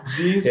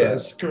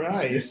 Jesus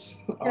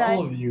Christ. I-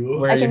 All of you.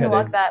 Where are I you can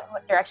walk heading?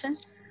 that direction.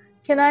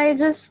 Can I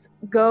just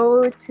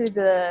go to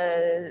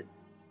the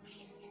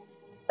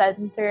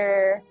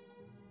center,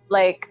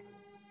 like,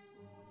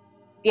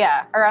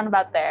 yeah, around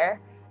about there,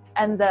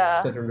 and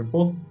Center of the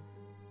pool?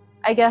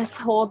 I guess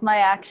hold my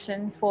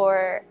action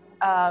for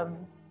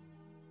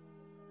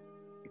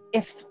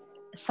if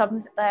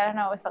some, I don't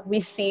know, if we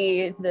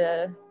see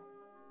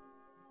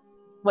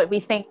what we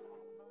think.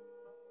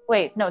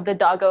 Wait, no, the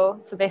doggo.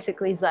 So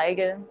basically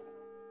Zygon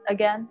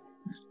again.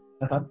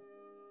 Uh-huh.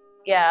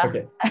 Yeah,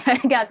 Okay. I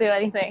can't do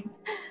anything.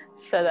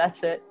 So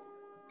that's it.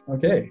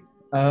 Okay.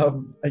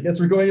 I guess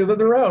we're going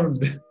another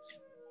round.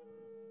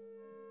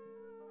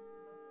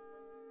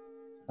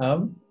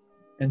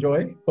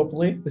 Enjoy.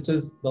 Hopefully, this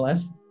is the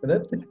last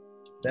minute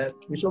that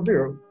we shall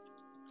do.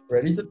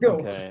 Ready, set, go.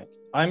 Okay.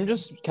 I'm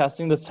just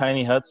casting this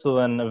tiny hut, so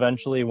then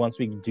eventually, once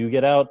we do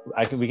get out,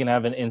 we can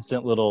have an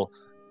instant little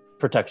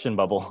protection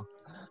bubble.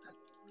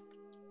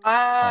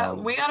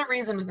 We gotta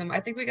reason with him. I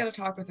think we gotta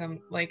talk with him.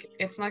 Like,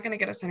 it's not gonna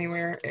get us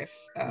anywhere if,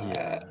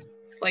 Yeah.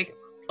 like,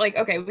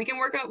 okay, we can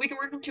work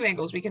from two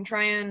angles. We can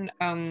try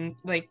and,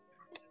 like,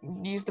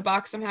 use the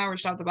box somehow or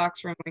stop the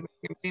box from like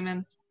a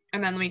demon,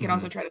 and then we can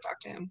also try to talk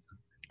to him.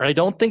 I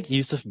don't think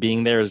Yusuf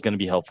being there is going to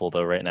be helpful,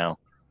 though, right now.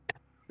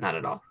 Not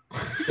at all.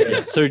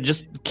 So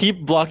just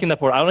keep blocking that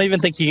portal. I don't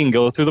even think he can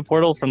go through the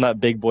portal from that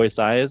big boy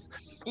size.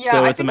 Yeah,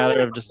 So I it's a think matter I'm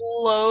gonna of just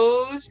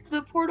close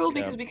the portal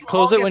because we can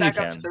Close all it get when you back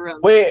up can. to the room.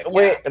 Wait.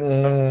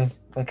 Yeah.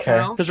 Okay.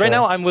 No? because right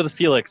now I'm with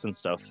Felix and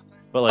stuff.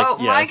 But like,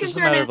 yeah, my it's just a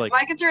concern matter is of like,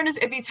 my concern is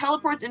if he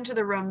teleports into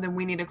the room, then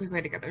we need a quick way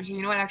to get there. So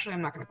you know what? Actually,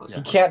 I'm not gonna close He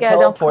it. can't Yeah, don't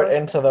teleport close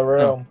into the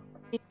room.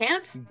 He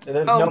can't.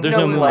 There's Oh, no there's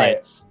no moonlight.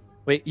 moonlight.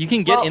 Wait, you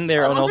can get Well, in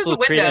there and unless there's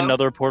also a create window.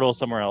 another portal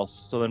somewhere else,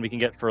 so then we can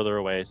get further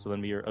away. So then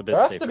we're a bit There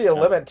has safer. to be a you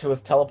know? limit to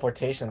his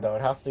teleportation, though.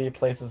 It has to be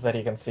places that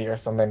he can see or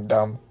something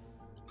dumb.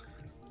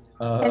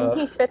 Can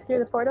he fit through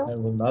the I portal?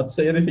 will not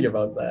say anything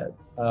about that.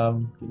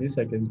 Give me a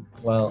second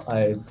while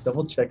I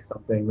double check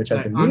something, which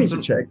I've been meaning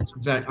to check.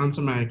 Zach,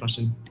 answer my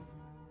question.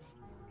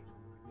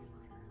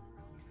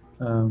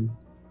 Oh,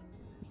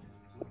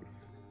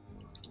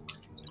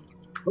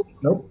 nope.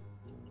 Nope.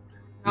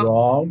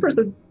 Wrong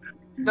person.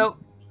 Nope.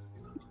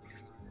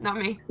 Not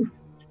me.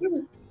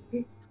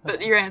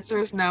 But your answer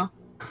is no.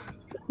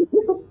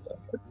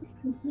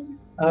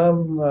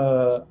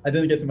 I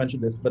didn't get to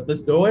mention this, but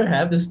does no one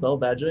have the spell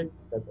magic?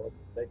 That's all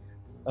I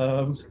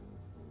can say.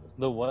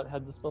 The what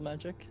had the spell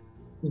magic?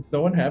 Does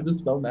no one have the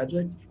spell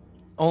magic?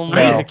 Only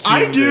No. Hakeem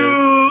I did.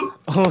 do.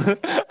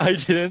 I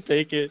didn't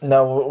take it.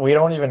 No, we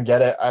don't even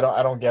get it. I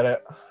don't get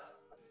it.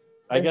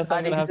 I Does guess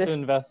I'm not gonna have to exist.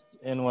 invest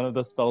in one of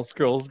the spell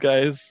scrolls,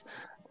 guys.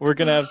 We're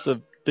gonna have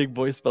to big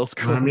boy spell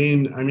scroll. I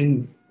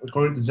mean,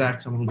 according to Zach,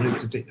 someone going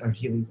to take a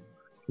healing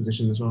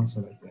position as well.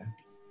 So like, yeah.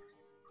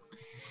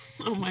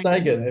 Oh my god.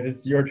 Saigon, it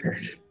is your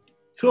turn.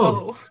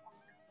 Cool.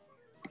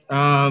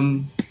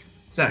 Oh.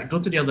 Zach, go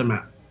to the other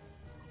map.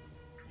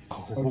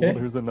 Oh, Okay.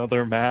 there's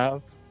another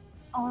map.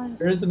 On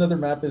There is another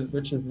map,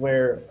 which is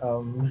where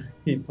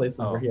he places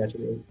Oh. where he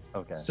actually is.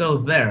 Okay. So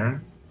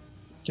there,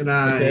 can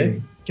I?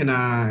 Okay. Can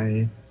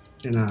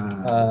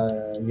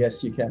I?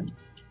 Yes, you can.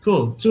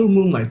 Cool. 2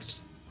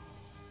 moonlights.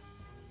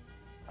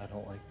 I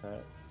don't like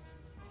that.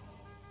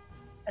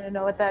 I don't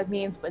know what that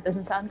means, but it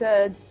doesn't sound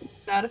good.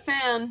 Not a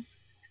fan.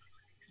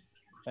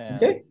 Man.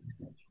 Okay.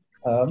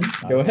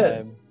 Go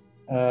ahead.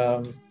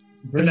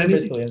 Bruiser anything-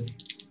 basically.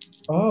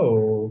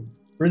 Oh,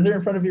 Bruiser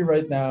in front of you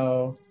right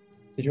now.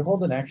 Did you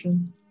hold an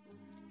action?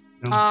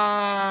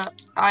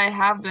 I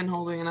have been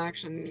holding an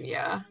action.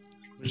 Yeah.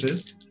 Which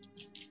is?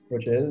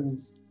 Which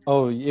is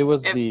Oh, it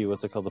was If- the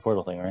what's it called, the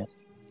portal thing, right?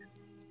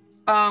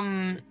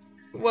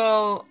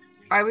 Well,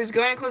 I was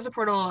going to close the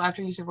portal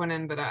after Yusuf went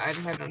in, but I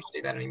decided not to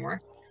do that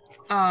anymore.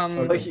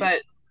 Okay.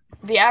 But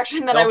the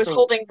action that I was Also-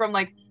 holding from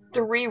like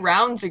 3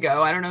 rounds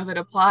ago, I don't know if it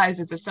applies,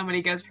 is if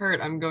somebody gets hurt,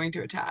 I'm going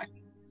to attack.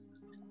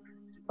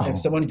 Oh. if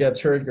someone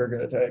gets hurt, you're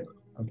gonna attack.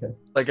 Okay.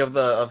 Like of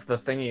the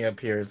thingy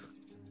appears.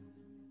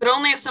 But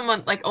only if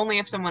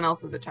someone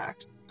else is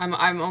attacked.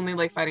 I'm only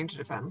like fighting to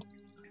defend.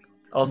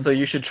 Also,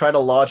 you should try to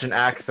lodge an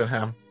axe in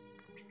him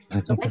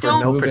I for don't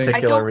no moving. I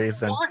particular don't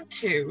reason. want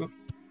to.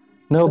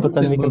 No, but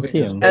then Been we can moving see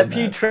this him. way. If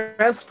he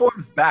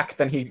transforms back,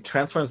 then he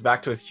transforms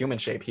back to his human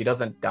shape. He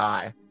doesn't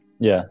die.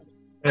 Yeah.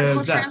 But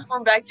he'll Zach,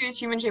 transform back to his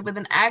human shape with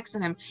an axe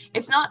in him.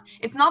 It's not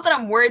that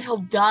I'm worried he'll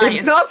die.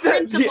 It's not the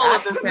that the principle of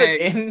axe the isn't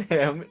thing. in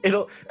him.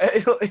 It'll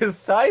his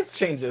size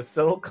changes,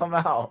 so it'll come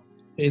out.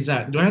 Hey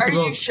Zach, do I have to Are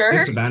roll you sure?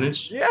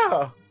 disadvantage?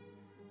 Yeah.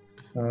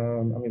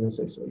 I'm gonna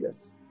say so.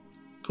 Yes.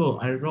 Cool.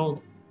 I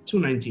rolled 2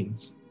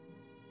 19s.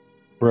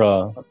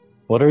 Bruh,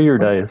 what are your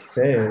dice?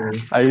 Okay.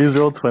 I used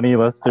roll 20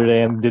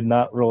 yesterday and did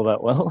not roll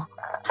that well.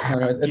 No,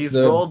 no, it's He's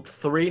the rolled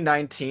 3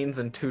 19s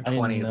and 2 I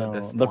 20s know. at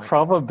this The point.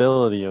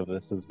 probability of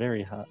this is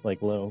very high,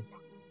 like low.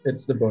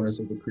 it's the bonus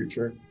of the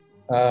creature.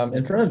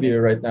 In front of you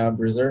right now,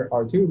 Bruiser,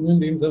 are 2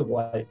 moonbeams of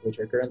light, which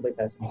are currently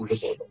passing through the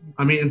portal.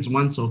 I mean, it's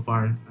 1 so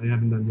far. I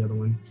haven't done the other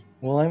one.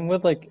 Well, I'm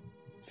with like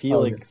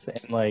Felix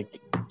and like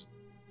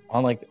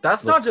on like.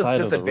 That's the not just side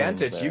of the rooms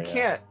disadvantage. there, You yeah.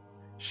 can't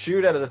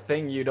shoot at a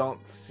thing you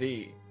don't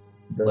see.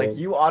 The Like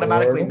you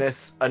automatically portal?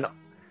 miss an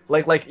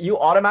like you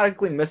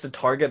automatically miss a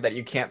target that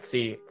you can't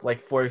see.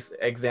 Like for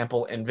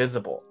example,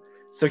 invisible.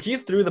 So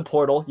he's through the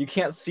portal. You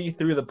can't see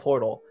through the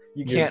portal.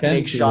 You can't can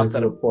make see shots through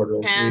at the a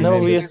portal. Can No, see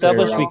we through the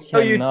established we portal.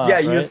 Oh, you cannot. yeah,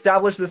 you right?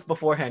 established this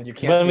beforehand. You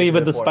can't But I see mean, through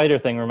with the the portal. spider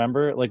thing,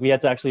 remember? Like we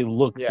had to actually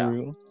look Yeah.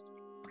 through.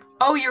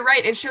 Oh, you're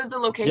right. It shows the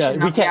location, Yeah, we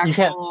not the can't. You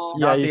can't. actual.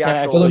 Yeah, Not you the can't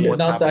actual So actually. look, what's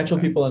not the happening actual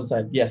there. people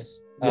inside.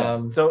 Yes.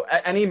 Yeah. So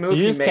any move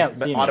you he just makes can't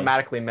see me.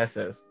 automatically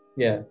misses.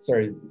 Yeah.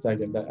 Sorry,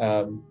 second.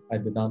 I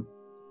did not.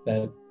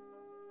 That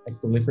I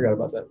completely forgot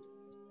about that.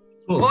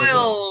 Cool.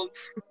 Spoiled.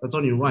 That's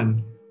only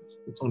 1.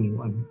 It's only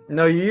 1.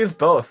 No, you use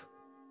both.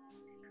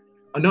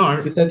 Oh, no,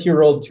 I, You said you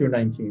rolled 2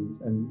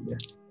 19s, and yeah.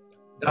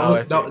 Oh, I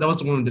that, see. that was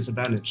the one with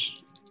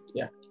disadvantage.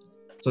 Yeah.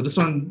 So this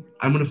one,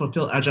 I'm going to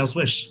fulfill Agile's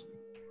wish.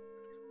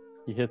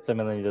 He hits him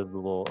and then he does the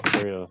little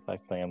area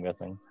effect thing. I'm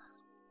guessing.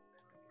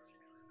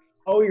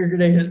 Oh, you're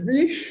gonna hit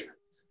me?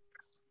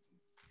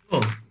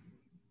 Cool.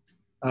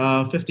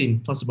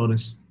 15 plus a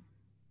bonus.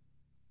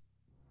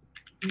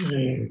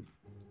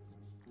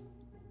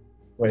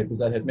 Wait, does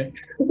that hit me?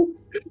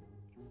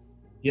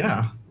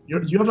 Yeah.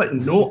 You have like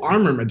no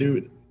armor, my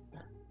dude.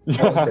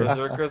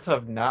 Berserkers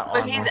have not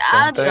But armor, he's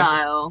don't they?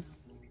 agile.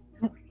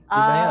 He's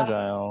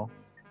agile.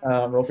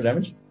 Roll for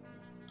damage.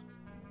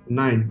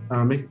 9.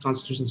 Make a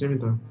Constitution saving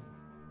throw.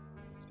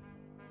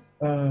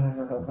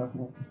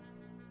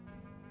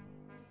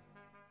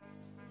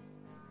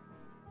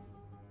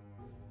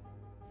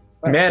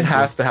 Man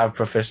has to have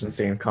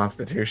proficiency in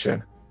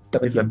Constitution.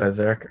 He's a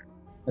berserker.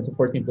 That's a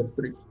 14 plus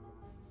 3.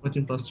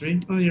 14 plus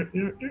 3. Oh,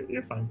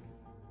 you're fine.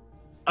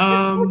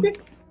 Okay.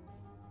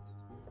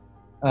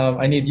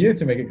 I need you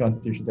to make a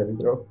Constitution saving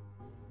throw.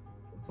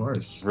 Of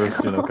course.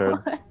 Reverse Uno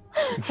card.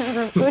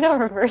 Uno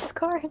reverse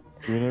card.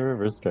 Uno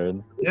reverse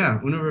card. Yeah,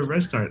 Uno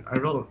reverse card. I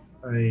rolled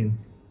a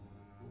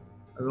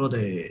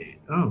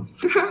oh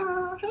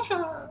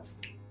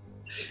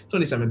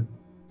 27.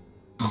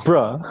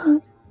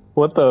 Bruh.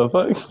 What the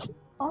fuck?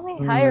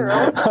 Only higher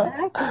rolls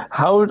attack.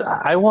 How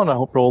I want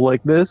to roll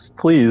like this,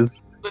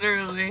 please.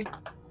 Literally.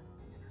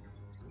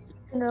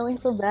 Been rolling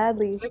so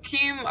badly.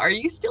 Hakeem, are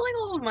you stealing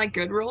all of my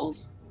good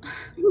rolls? I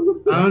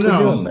What don't you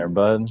doing know. there,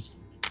 bud?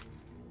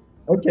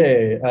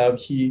 Okay,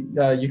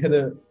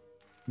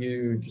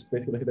 you just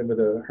basically hit him with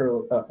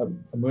a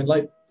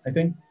moonlight, I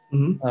think.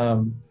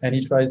 Mhm. And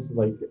he tries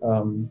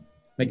to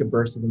make a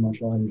burst of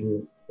emotional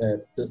energy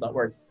that does not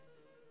work.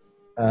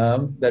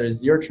 That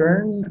is your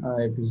turn,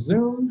 I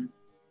presume.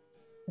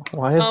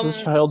 Why is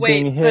this child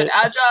wait, being hit?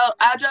 but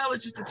Agile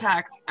was just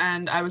attacked,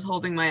 and I was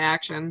holding my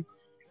action.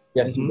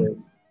 Yes, you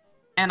did.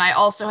 And I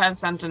also have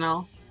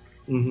Sentinel.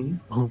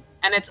 Mm-hmm.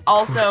 And it's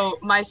also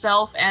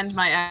myself and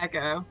my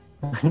Echo.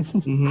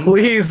 Mm-hmm.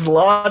 Please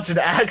launch an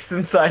axe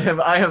inside him.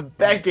 I am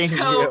begging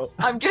So you.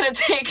 I'm gonna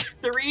take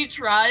 3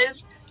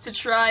 tries to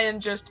try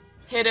and just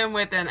hit him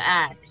with an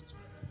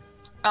axe.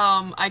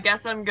 I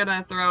guess I'm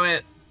gonna throw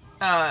it,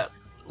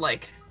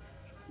 like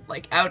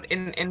out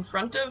in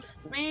front of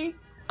me.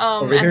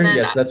 Over and here, then,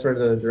 yes, that's where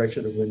the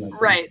direction of wind might be.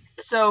 right.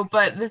 So,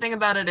 but the thing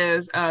about it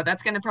is,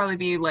 that's gonna probably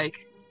be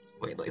like,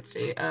 wait, let's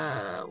see,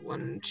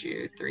 1,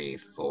 2, 3,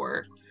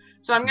 4.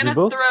 So I'm Do gonna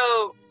both?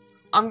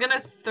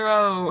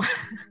 throw.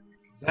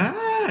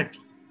 Zach!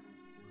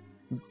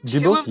 Do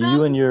Two both of you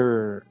them? and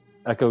your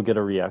Echo get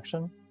a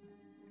reaction?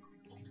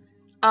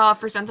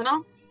 For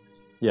Sentinel.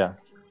 Yeah.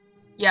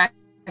 Yeah,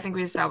 I think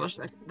we established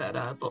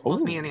that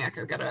both me and the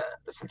Echo get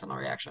the Sentinel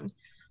reaction.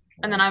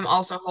 And then I'm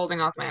also holding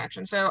off my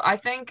action. So I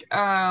think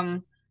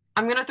I'm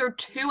gonna throw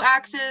 2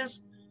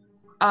 axes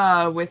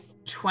with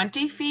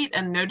 20 feet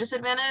and no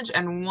disadvantage,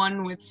 and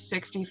 1 with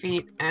 60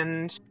 feet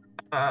and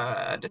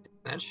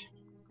disadvantage.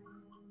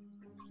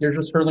 You're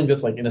just hurling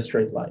this in a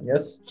straight line,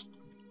 yes?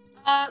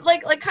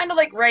 Like kind of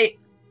like right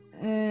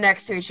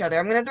next to each other.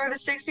 I'm gonna throw the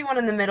 61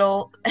 in the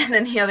middle, and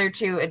then the other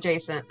 2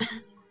 adjacent.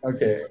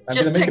 Okay. I'm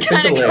Just gonna to make a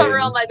kind of pick a cover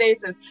lane. all my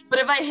bases. But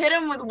if I hit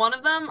him with one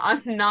of them,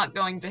 I'm not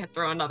going to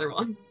throw another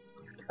one.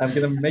 I'm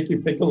gonna make you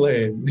pick a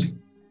lane.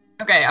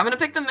 Okay, I'm gonna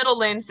pick the middle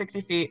lane,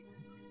 60 feet.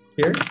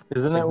 Here?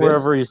 Isn't Like it this?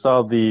 wherever you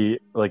saw the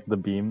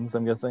beams?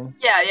 I'm guessing.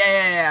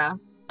 Yeah.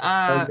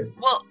 Okay.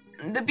 Well,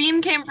 the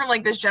beam came from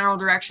this general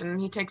direction,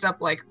 and he takes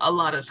up a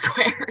lot of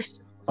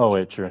squares. Oh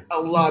wait, true. A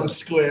lot of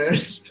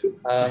squares.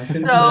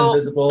 Since So- he's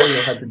invisible,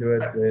 you'll have to do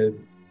it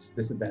with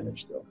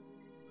disadvantage though.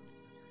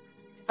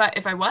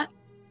 If I what?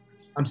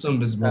 I'm still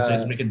invisible, so you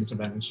have to Uh, make a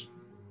disadvantage.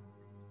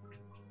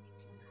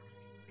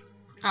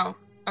 Oh,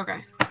 okay.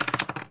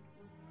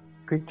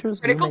 Creatures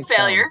do Critical make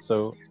failure. sounds,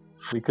 so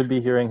we could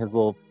be hearing his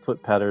little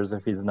foot patters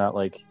if he's not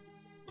like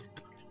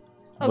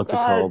Oh, what's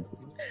God. it called?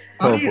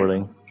 How do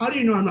Teleporting. How do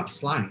you know I'm not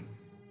flying?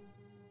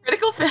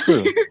 Critical It's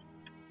true. failure.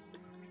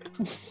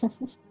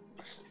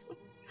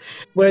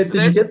 Wait, So did you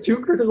there's- get 2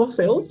 critical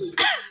fails?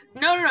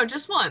 No,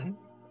 just one.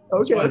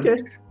 Okay, fine.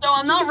 okay. So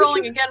I'm not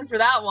rolling again for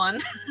that one.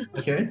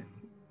 Okay.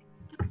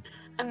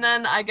 And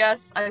then I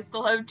guess I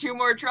still have 2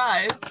 more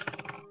tries.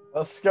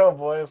 Let's go,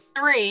 boys.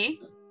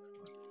 3.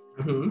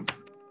 Mm-hmm.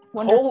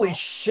 Wonderful. Holy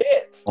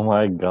shit! Oh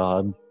my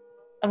god.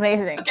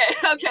 Amazing.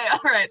 Okay, all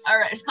right,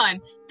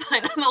 fine.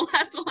 On the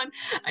last one,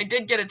 I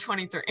did get a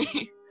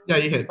 23. Yeah,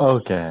 you hit.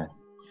 Okay.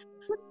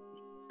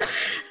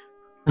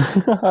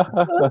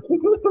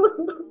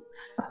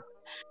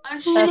 I'm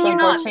shitting you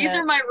not. These unfortunate.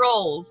 are my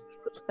rolls.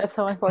 That's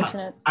so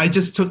unfortunate. I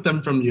just took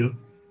them from you.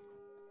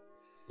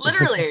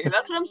 Literally,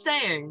 that's what I'm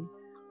saying.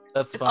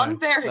 That's It's fine.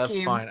 unfair, That's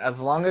Hakeem. fine. As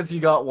long as you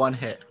got 1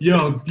 hit.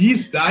 Yo,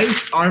 these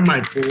dice are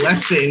my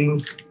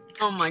blessings.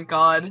 Oh my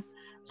god.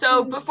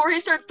 So before he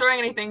starts throwing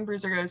anything,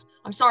 Bruiser goes,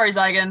 "I'm sorry,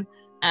 Zygon,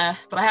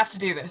 but I have to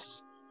do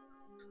this."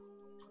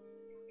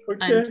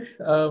 Okay.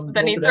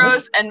 Then he roll for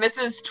throws and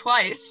misses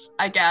twice,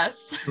 I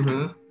guess.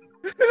 Uh-huh.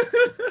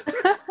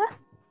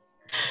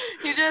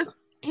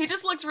 He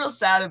just looks real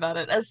sad about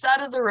it. As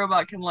sad as a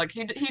robot can look,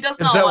 he does Is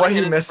not that want why to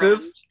he hit his misses?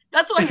 friends.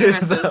 That's why he Is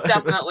misses, that why he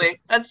definitely. misses?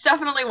 That's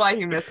definitely why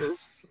he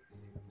misses.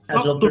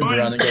 Agile turns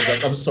around and goes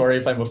like, "I'm sorry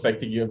if I'm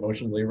affecting you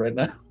emotionally right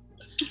now."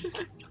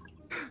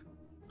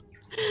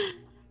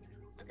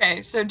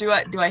 Okay, so do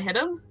I hit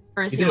him?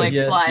 Or is You he do, like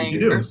yes, you flying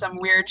do. or some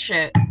weird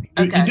shit?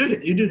 You, Okay.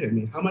 you do hit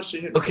me. How much do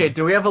you hit me? Okay,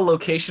 do we have a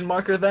location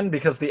marker then?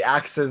 Because the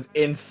axe is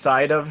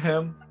inside of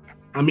him.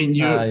 I mean,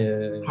 you.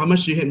 Yeah. How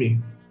much do you hit me?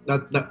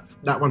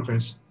 That one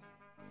first.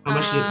 How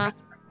much do you hit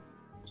me?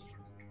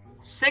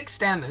 6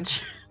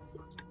 damage.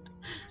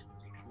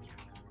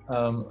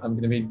 I'm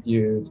gonna need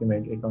you to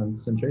make a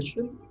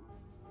concentration.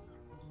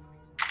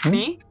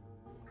 Me?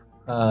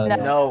 No.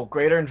 No,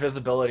 greater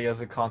invisibility as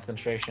a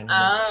concentration.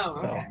 Oh,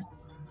 spell. okay.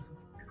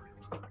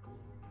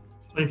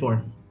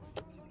 24.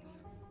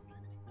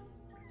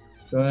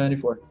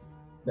 24.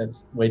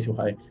 That's way too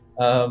high.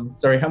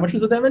 Sorry, how much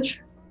was the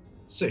damage?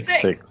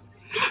 6. 6.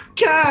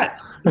 Cat,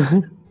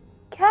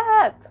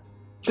 Cat.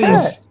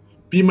 please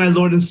be my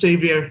lord and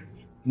savior.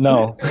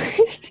 No.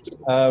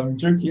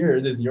 Drakir,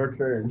 it is your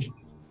turn.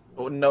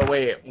 Oh, no,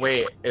 wait.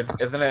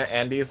 Isn't it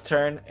Andy's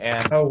turn?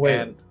 And Oh, wait.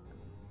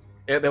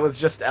 and it was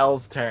just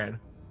L's turn.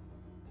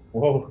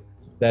 Whoa,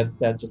 that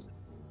just.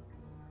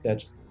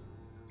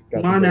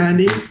 Come on,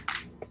 Andy.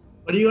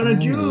 What are you gonna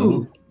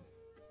do?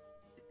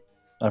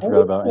 I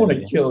forgot about I want to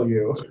Andy. kill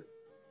you.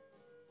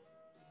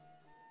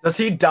 Does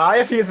he die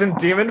if he's in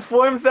demon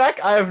form, Zach?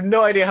 I have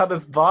no idea how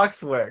this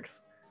box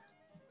works.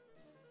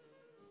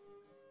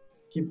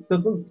 He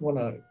doesn't want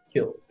to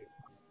kill you.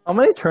 How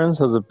many turns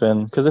has it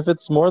been? Because if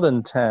it's more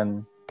than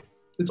 10,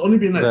 It's only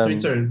been like 3 Then-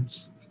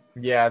 turns.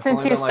 Yeah, it's Since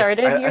only you been like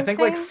started I your think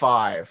like thing?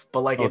 5,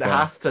 but like it Okay.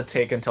 has to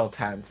take until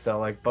 10. So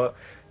like, but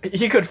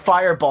he could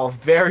fireball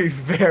very,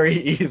 very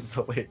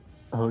easily.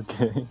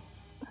 okay.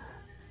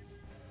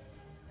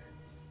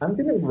 I'm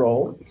gonna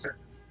roll for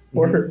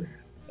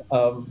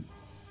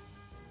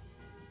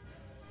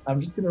I'm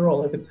just gonna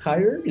roll. If it's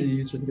higher,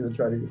 he's just gonna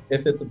try to.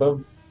 If it's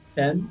above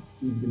 10,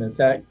 he's gonna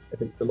attack.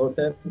 If it's below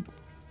 10,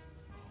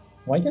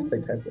 why can't I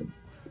type it?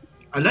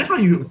 I like how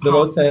you.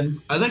 Below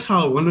 10. I like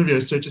how one of your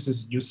searches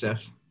is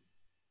Yusef.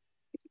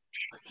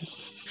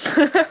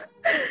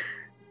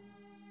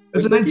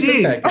 It's a Look, he's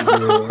 19.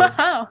 attacking you.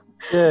 Wow.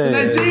 Yay.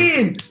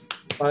 19.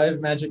 5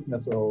 magic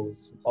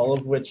missiles, all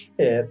of which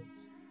hit.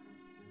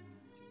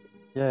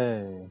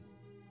 Yay.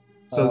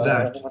 So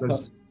Zach, Uh,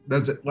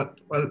 that's it. What?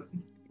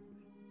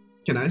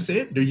 Can I say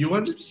it? Do you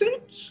want to say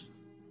it?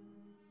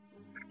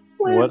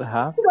 Wait, What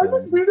happened? did I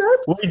just do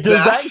that? Wait, did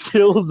Zach? that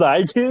kill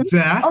Zygon?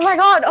 Zach. Oh my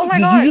god. Oh my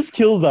Did god. you just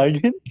kill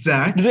Zygon?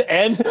 Zach.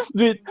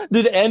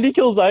 Did Andy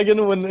kill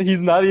Zygon when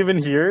he's not even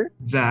here?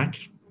 Zach.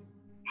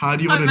 How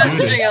do you I'm want to do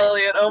messaging this?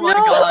 Elliot. Oh my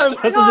No. god. I'm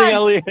messaging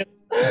Elliot.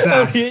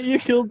 Zach. Elliot, you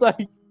killed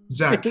Zygon.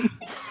 Zach.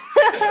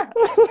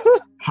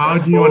 How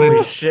do you want Holy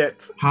to?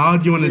 shit. How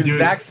do you want to Dude, do it?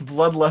 Zach's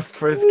bloodlust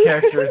for his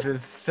characters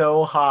is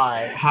so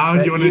high. How do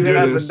that you want to even do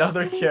as this?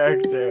 another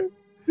character.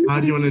 How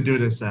do you want to do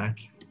this, Zach?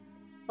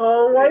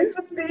 Oh, why is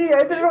it me?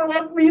 I didn't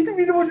want me to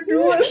be the one to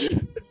do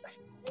it.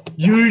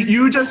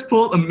 You just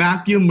pulled a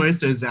Matthew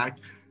Mercer, Zach.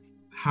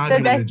 How do The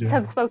you want to do decks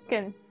have it?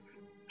 spoken.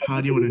 How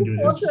do you want to do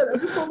Watch this, that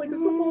episode like a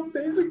couple of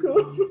days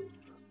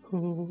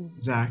ago.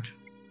 Zach?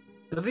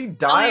 Does he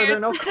die? Are there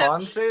no Elliot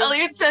con saves?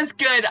 Elliot says,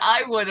 "Good,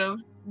 I would have."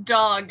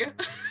 Dog.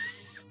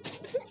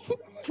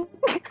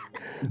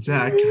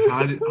 Zach,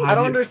 I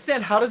don't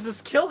understand. How does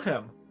this kill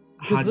him?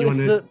 How do you want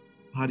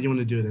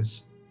to do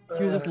this?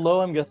 He was just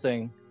low, I'm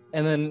guessing.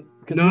 And then...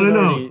 'cause he No, was no,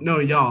 already- no,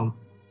 y'all.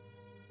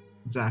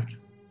 Zach,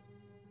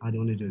 how do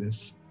you want to do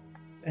this?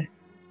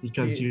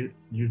 Because you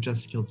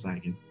just killed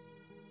Zygon.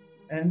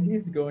 And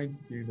he's going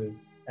to do this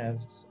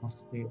as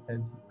softly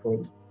as he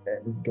could,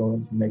 and is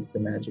going to make the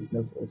magic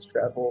missiles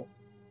travel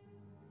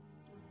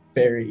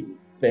very,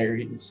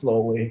 very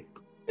slowly.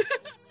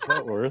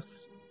 Not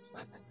worse.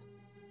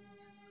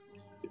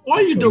 Why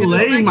are you Actually,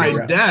 delaying my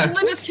Shouldn't death? Shouldn't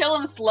I just kill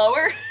him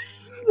slower?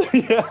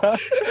 Yeah.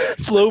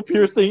 Slow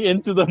piercing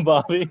into the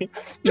body.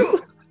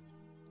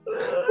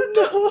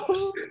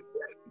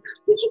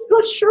 I'm just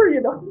not sure,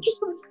 you know. I'm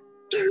just like,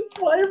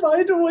 why am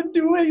I the one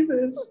doing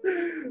this?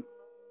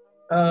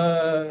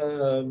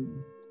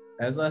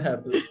 As that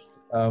happens,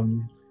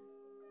 the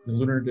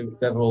Lunar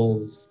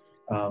Devil's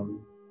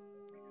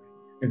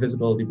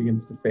invisibility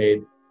begins to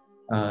fade,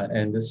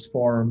 and this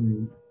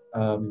form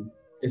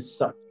is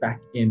sucked back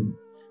in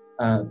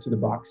to the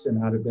box,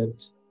 and out of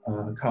it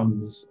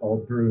comes all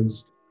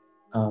bruised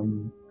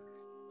and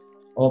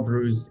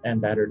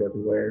battered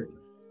everywhere.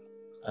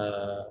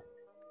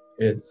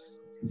 Is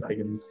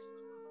Zygon's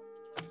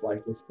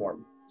lifeless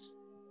form.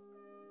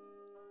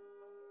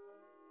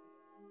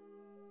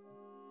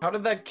 How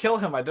did that kill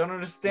him? I don't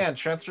understand.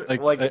 Transfer I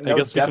no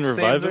guess we death can revive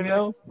saves or him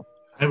anything? now.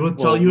 I will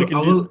tell Well, you. we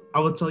can I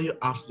will tell you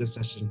after the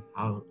session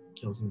how it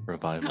kills him.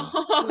 Revival.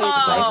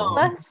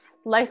 Oh.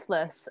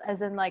 Lifeless,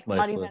 as in like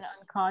not even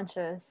Lifeless.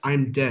 unconscious.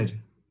 I'm dead.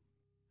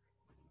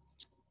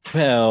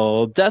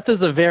 Well, death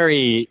is a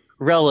very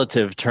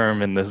relative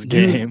term in this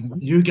game.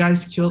 You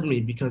guys killed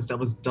me because that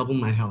was double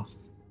my health.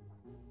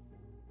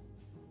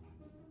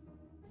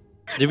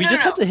 Did we No,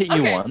 just no, have to hit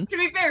you okay, once? To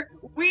be fair,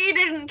 we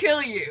didn't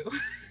kill you.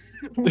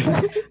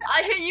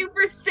 I hit you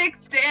for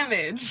 6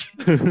 damage.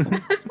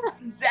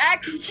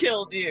 Zach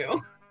killed you.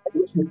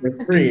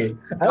 For free.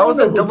 How was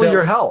that double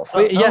your health?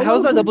 Wait, yeah, how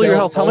is that double your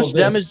health? How much all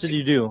damage this? did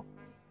you do?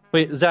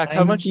 Wait, Zach,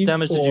 how much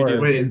damage did you do?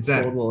 94 Wait, in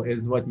Zach. total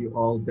is what you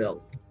all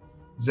dealt.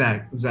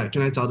 Zach,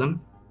 can I tell them?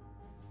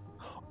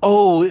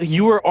 Oh,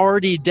 you were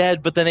already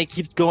dead, but then it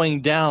keeps going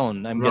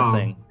down, I'm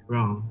guessing.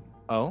 Wrong.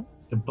 Oh?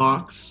 The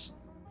box,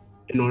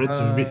 in order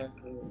to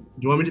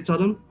do you want me to tell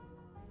them?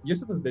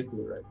 Yusuf is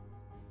basically right.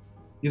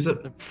 Use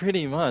it.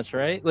 Pretty much,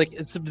 right? Like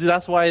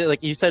that's why,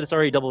 like you said, it's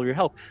already double your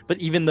health. But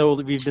even though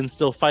we've been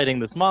still fighting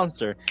this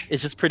monster,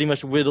 it's just pretty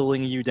much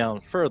whittling you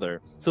down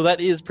further. So that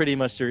is pretty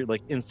much your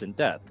like instant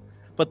death.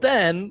 But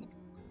then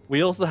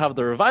we also have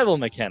the revival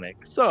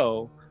mechanic.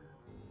 So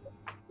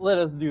let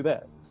us do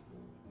that.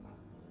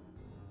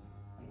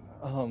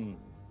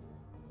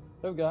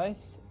 So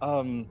guys,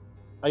 I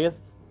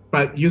guess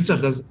But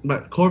Yusuf does.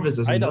 But Corvus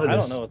doesn't I know don't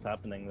this. know what's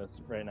happening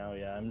this right now.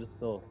 Yeah, I'm just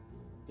still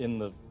in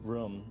the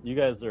room. You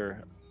guys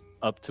are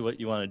up to what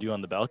you want to do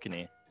on the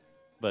balcony,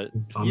 but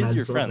he is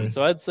your friend,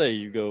 so I'd say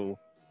you go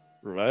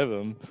revive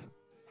him.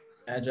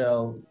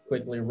 Agile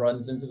quickly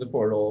runs into the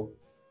portal,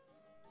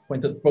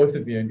 points at both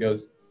of you and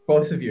goes,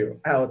 "Both of you,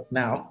 out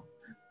now."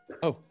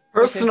 Oh,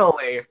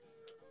 Personally,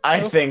 I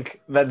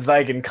think that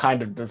Zygon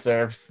kind of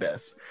deserves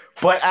this.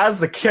 But as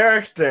the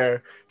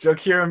character,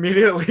 Jokir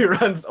immediately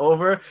runs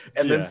over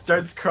and then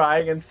starts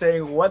crying and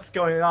saying what's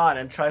going on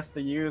and tries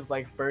to use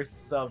like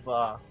bursts of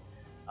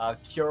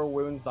cure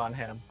wounds on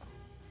him.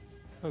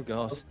 Oh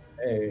god.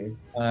 Hey,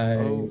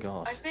 Oh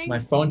god. I think my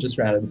phone just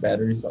ran out of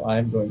battery, so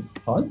I'm going to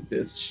pause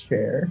this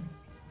share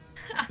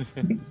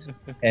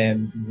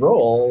and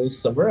roll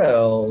somewhere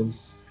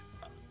else.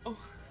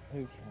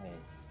 Okay.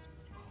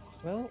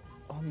 Well,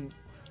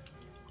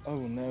 oh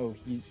no,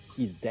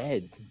 he's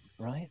dead,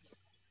 right?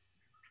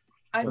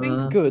 I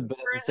think Good, but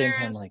at the same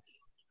time, Bruiser's- like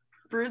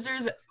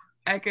Bruiser's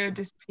echo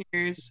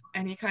disappears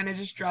and he kind of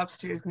just drops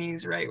to his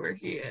knees right where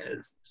he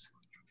is.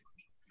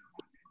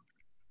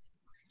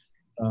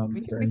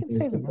 we can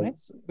save him, right?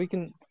 We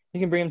can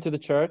bring him to the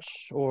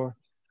church, or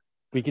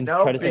we can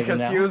No, try to save him because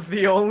now. he was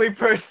the only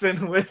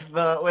person with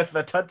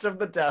the touch of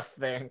the death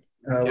thing.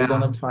 We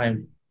don't have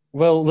time.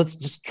 Well, let's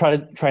just try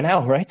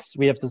now, right?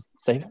 We have to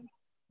save him.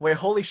 Wait,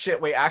 holy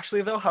shit! Wait,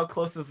 actually though, how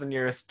close is the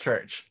nearest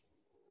church?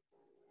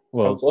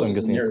 Well, How close I'm is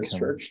the guessing it's nearest coming.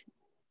 church?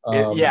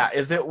 Yeah,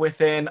 is it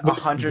within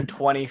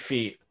 120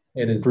 feet?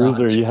 It is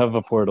Bruiser, not. you have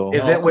a portal.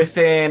 Is it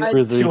within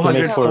Bruiser, you can make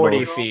 240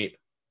 portals. feet?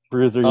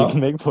 Bruiser, Huh? you can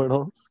make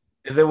portals.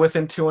 Is it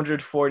within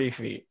 240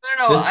 feet?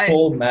 No, This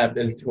whole map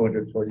is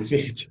 240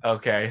 feet.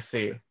 Okay, I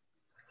see.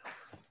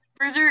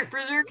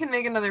 Bruiser can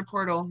make another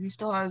portal. He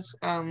still has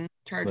Then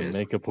charges.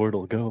 make a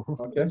portal go.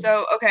 Okay.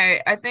 So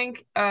okay, I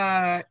think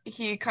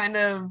he kind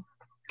of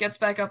gets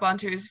back up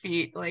onto his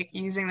feet, like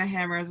using the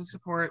hammer as a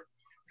support.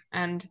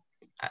 And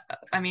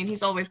I mean,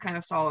 he's always kind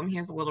of solemn. He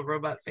has a little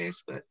robot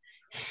face, but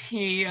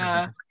he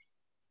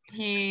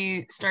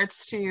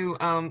starts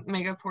to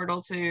make a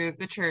portal to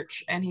the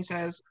church, and he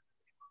says,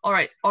 all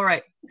right,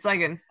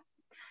 Zygon,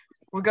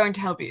 we're going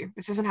to help you.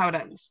 This isn't how it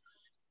ends."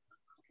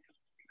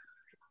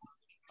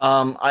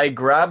 I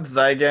grab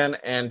Zygon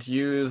and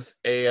use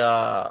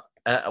well,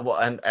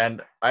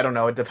 and I don't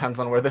know. It depends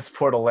on where this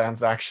portal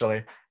lands,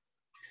 actually.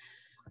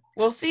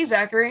 We'll see,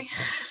 Zachary.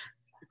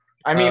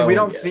 I mean, we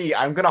don't yes. see.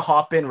 I'm gonna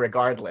hop in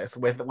regardless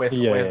with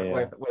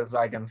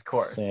Zygon's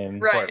course. Same.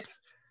 Right.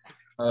 Corpse.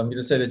 I'm going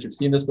to say that you've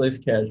seen this place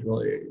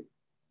casually.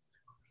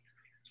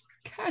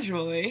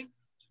 Casually.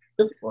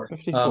 54.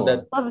 54.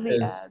 That Love the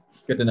is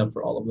ads. good enough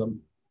for all of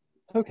them.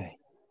 Okay.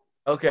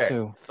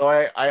 Okay, so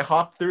I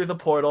hop through the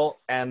portal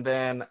and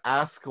then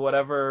ask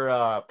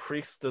whatever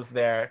priest is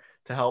there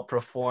to help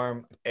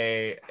perform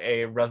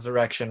a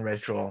resurrection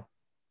ritual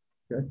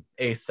Okay.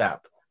 ASAP,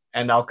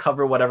 and I'll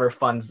cover whatever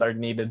funds are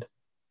needed.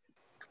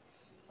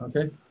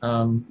 Okay.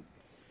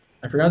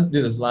 I forgot to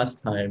do this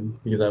last time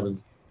because that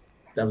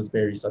was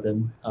very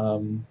sudden.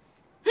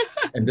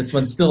 And this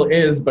one still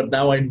is, but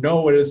now I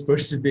know what it's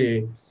supposed to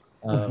be.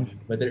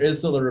 But there is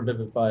still a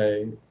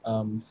revivify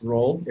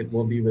roll. It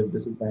will be with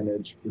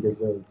disadvantage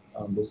because of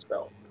this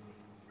spell.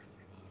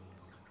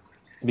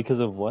 Because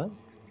of what?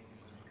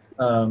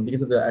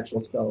 Because of the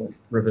actual spell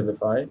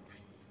revivify.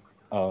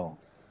 Oh.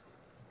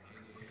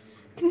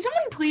 Can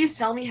someone please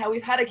tell me how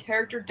we've had a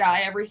character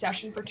die every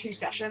session for 2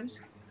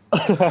 sessions?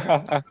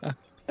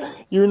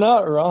 You're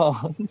not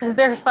wrong. Because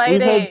they're We've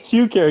fighting. had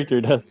 2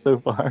 character deaths so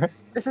far.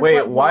 This is Wait,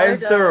 what why Lore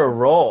is there a does.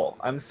 roll?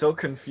 I'm so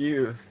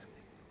confused.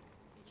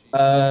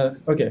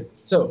 Okay,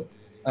 so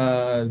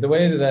the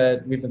way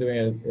that we've been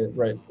doing it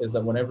right is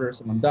that whenever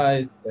someone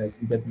dies, that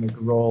you get to make a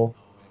roll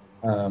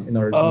in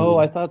order to. Oh,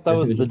 I thought that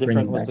was basically the just bring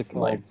different. them What's back it to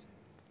called? life.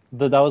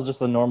 That was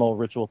just a normal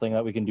ritual thing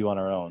that we can do on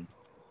our own.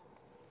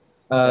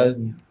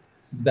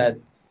 That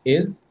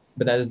is,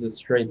 but that is a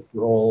straight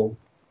roll.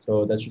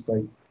 So that's just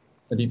like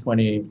a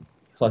d20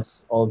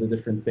 plus all the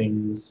different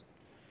things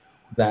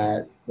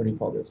that, what do you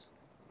call this?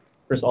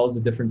 First, all of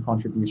the different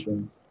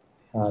contributions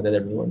that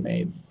everyone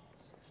made.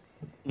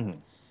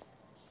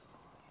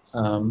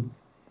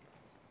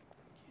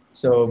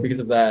 So because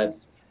of that,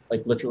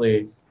 like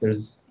literally,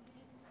 there's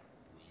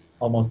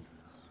almost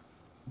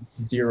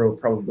 0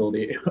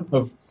 probability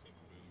of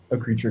a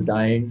creature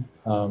dying.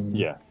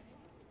 Yeah.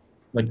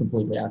 Like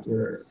completely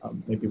after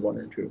maybe 1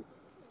 or 2.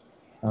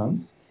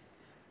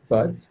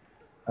 But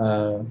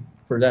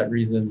for that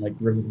reason, like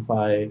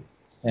Revivify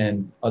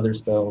and other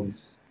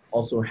spells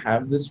also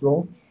have this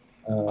role.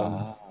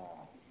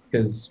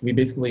 Because we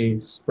basically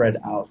spread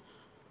out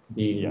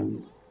the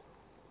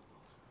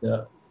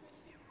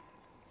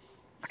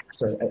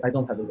sorry, I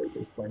don't have a way to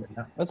explain it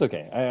now. That's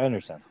okay. I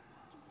understand.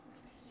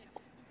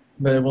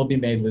 But it will be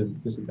made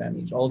with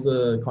disadvantage. All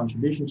the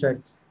contribution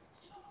checks,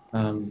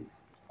 the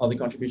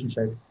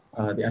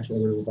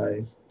actual Revivify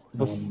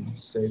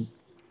save.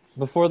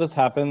 Before this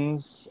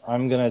happens,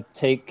 I'm gonna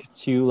take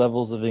 2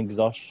 levels of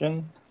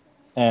exhaustion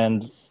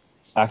and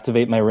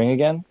activate my ring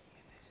again.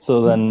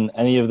 So then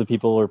any of the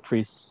people or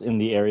priests in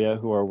the area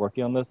who are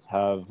working on this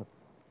have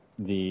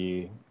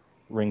the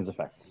ring's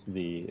effects,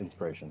 the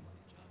inspiration.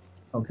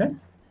 Okay.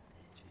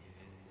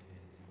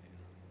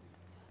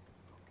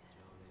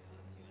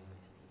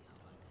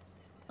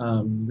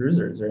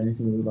 Bruiser, is there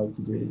anything you would like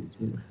to do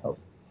to help?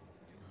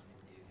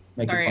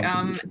 Sorry,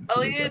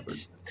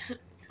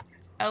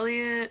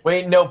 Elliot.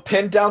 Wait, no,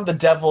 pin down the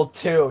devil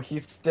too.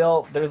 He's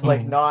still, there's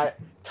like not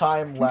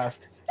time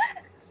left.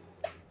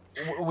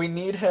 We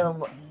need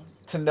him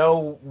to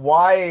know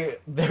why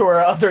there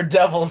were other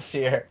devils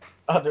here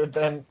other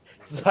than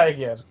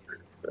Zygon.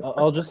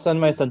 I'll just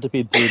send my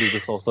centipede through to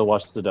just also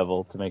watch the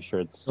devil to make sure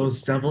it's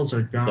Those devils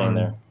are staying gone.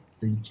 there.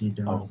 BT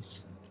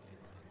devils.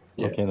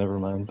 Yeah. Okay, never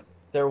mind.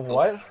 They're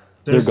what?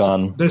 They're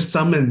gone. They're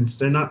summons.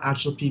 They're not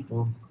actual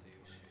people.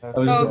 I was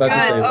Oh, just good. about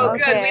to say Oh, that.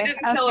 good. Okay,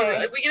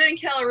 We didn't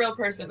kill a real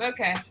person.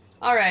 Okay.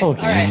 All right.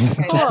 Okay. All right.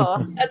 Okay.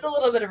 Cool. That's a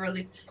little bit of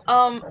relief.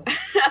 All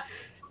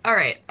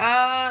right.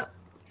 I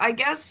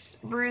guess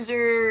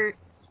Bruiser.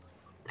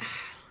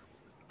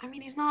 I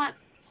mean, he's not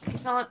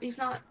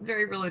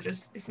very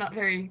religious. He's not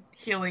very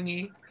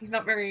healing-y. He's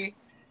not very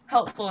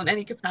helpful in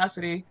any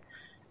capacity.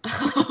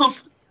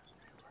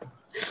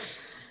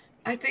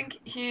 I think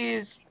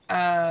he's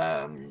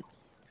because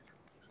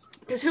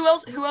who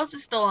else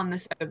is still on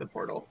this side of the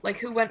portal? Like,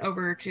 who went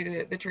over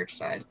to the church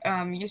side?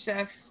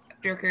 Yusef,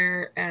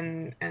 Joker,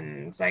 and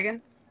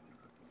Zygon?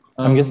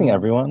 I'm guessing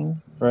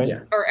everyone, right? Yeah.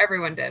 Or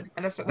everyone did?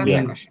 That's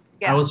Yeah. my question.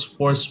 Yeah. I was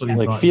forcefully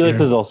Like brought Felix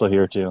here. is also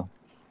here too.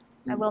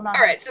 I will not.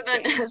 All right, so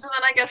then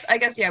I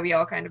guess yeah, we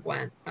all kind of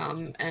went,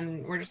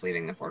 and we're just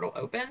leaving the portal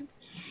open.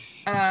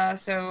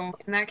 So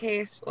in that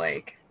case,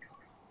 like,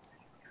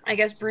 I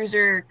guess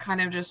Bruiser kind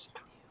of just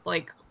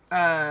like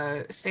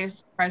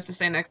tries to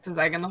stay next to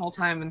Zygon the whole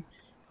time,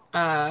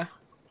 and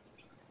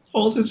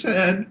Hold his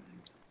head.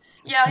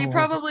 yeah, he Oh.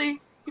 probably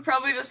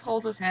just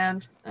holds his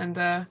hand and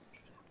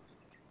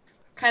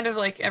kind of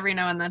like every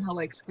now and then he'll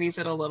like squeeze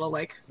it a little,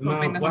 like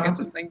hoping that he'll what get happened?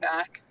 something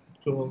back.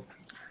 Cool.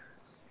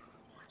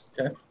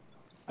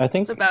 I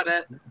think That's about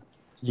it.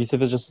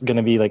 Yusuf is just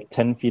gonna be like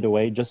 10 feet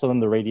away, just so then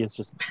the radius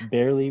just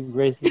barely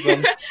graces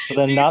them. But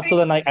then Do you not so think-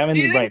 then like I'm Do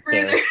you in think right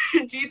there.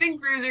 Bruiser? Do you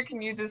think Bruiser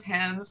can use his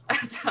hands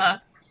as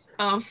a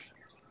We've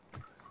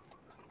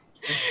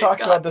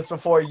talked about this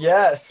before,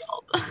 yes.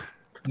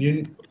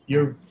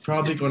 You're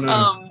probably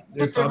gonna.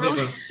 You're probably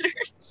gonna.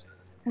 defibrillators?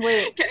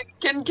 Wait.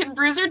 Can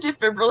Bruiser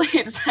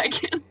defibrillate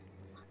Zygon?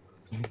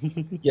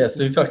 Yes,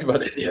 we talked about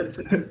this. Yes.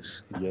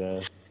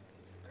 Yes.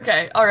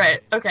 Okay, all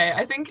right, okay.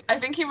 I think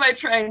he might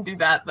try and do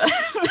that then.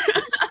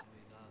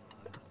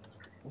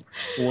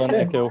 One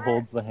echo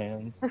holds the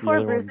hand. the Before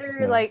other one's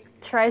Bruiser no. like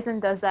tries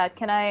and does that,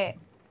 can I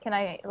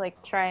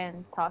like try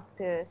and talk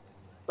to,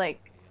 like,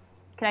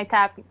 can I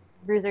tap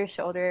Bruiser's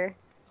shoulder,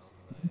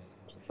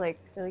 just like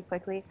really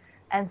quickly,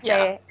 and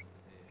say,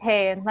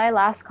 Hey, in my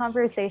last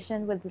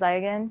conversation with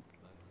Zygon,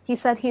 he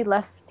said he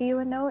left you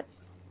a note.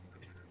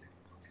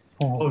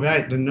 Oh,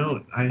 right, the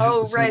note. I have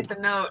Oh, to right, send.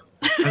 the note.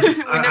 I- We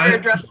never I-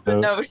 addressed the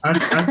note.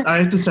 I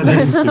have to send it.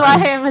 This is why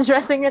I'm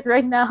addressing it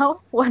right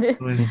now. What is,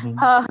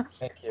 Mhm.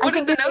 Thank you. I What did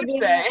think the it would note be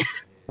in say?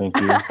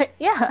 Thank you.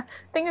 yeah, I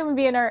think it would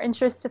be in our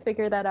interest to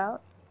figure that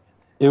out.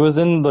 It was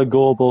in the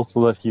gold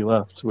also that he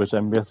left, which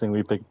I'm guessing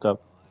we picked up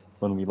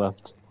when we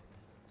left.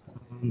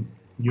 You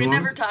We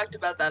want, never talked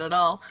about that at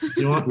all.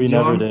 you want, We do you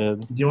never want,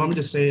 did. Do you want me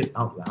to say it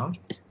out loud?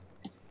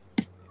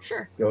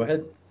 Sure. Go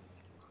ahead.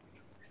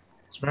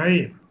 It's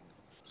very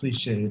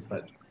cliche,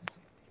 but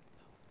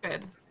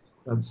Good.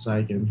 that's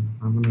Zygon.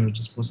 I'm gonna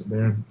just post it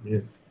there and read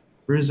it.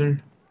 Bruiser,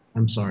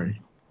 I'm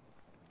sorry,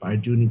 but I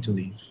do need to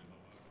leave.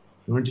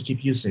 In order to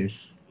keep you safe,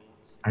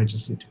 I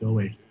just need to go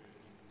away.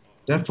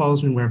 Death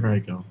follows me wherever I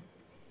go,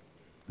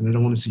 and I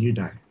don't want to see you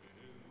die.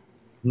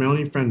 You're my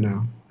only friend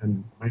now,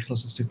 and my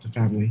closest thing to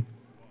family.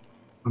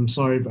 I'm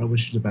sorry, but I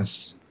wish you the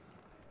best.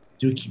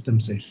 Do keep them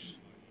safe.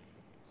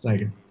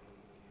 Zygon.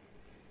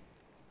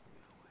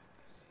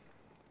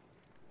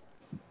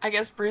 I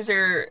guess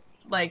Bruiser,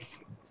 like,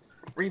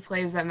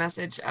 replays that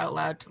message out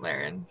loud to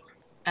Laren,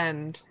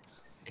 and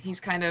he's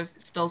kind of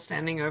still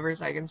standing over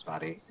Zygon's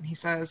body, and he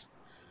says,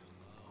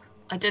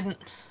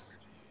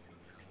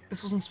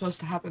 this wasn't supposed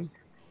to happen.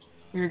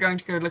 We were going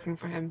to go looking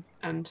for him,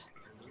 and,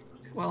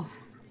 well,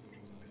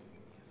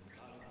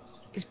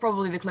 he's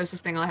probably the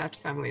closest thing I have to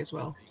family as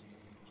well.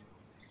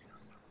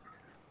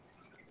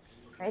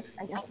 Right?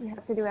 I guess we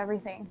have to do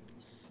everything.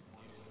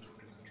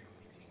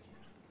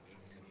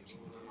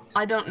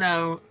 I don't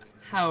know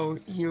how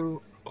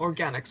you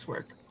organics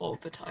work all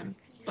the time,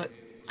 but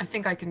I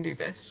think I can do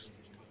this.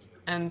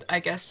 And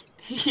I guess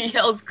he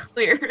yells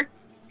clear.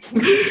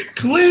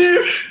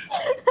 Clear!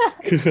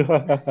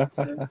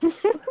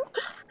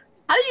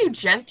 How do you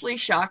gently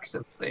shock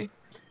somebody?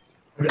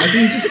 I think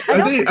you just. I I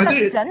don't think. think I that's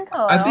think.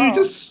 gentle I at think you all.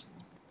 just.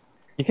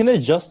 You can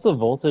adjust the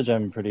voltage,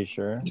 I'm pretty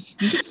sure.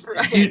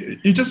 Right.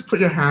 You just put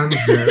your hands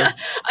there.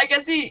 I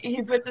guess he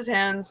puts his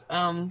hands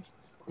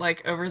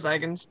like over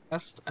Zygon's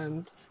chest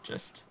and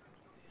just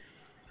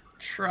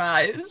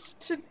tries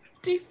to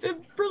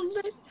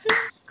defibrillate him.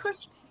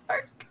 Question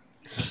mark.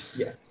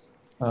 Yes.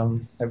 I've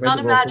read Not the a roll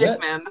for magic that.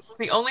 man. This is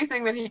the only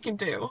thing that he can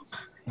do.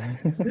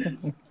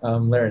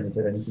 Laren, is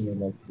there anything you'd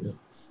like to do?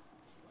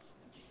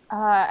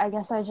 I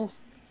guess I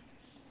just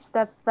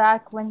step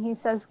back when he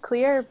says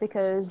clear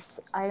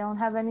because I don't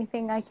have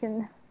anything I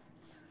can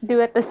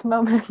do at this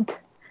moment.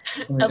 I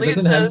mean, it Elliot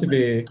doesn't have says, to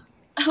be.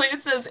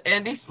 Elliot says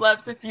Andy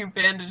slaps a few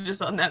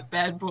bandages on that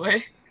bad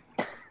boy.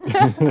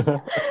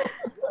 It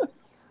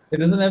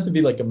doesn't have to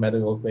be like a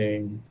medical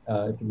thing.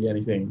 It can be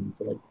anything.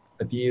 So like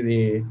a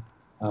deity,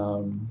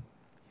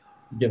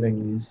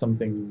 giving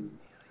something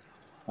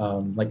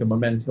like a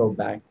memento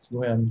back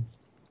to him,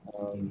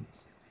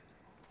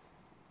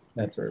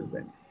 that sort of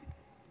thing.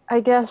 I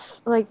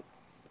guess like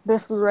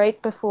right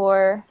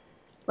before,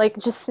 like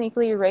just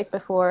sneakily right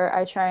before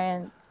I try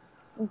and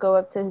go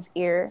up to his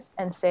ear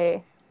and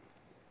say,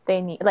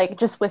 they need, like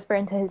just whisper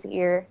into his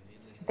ear,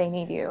 they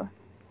need you,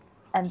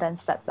 and then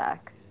step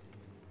back.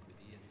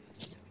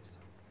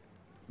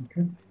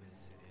 Okay.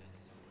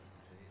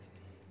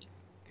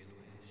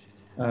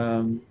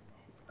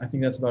 I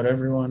think that's about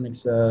everyone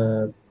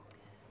except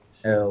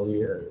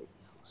Elliot.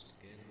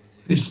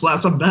 He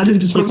slapped some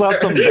bandages. He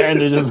slapped some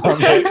bandages on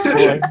that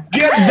boy.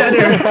 Get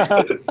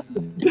better.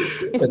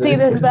 You see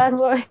this bad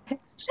boy?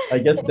 I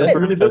guess that's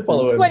really did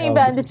follow him. 20 This is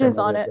bandages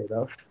from on Elliot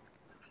right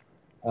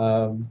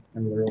now.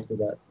 I'm gonna roll for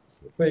that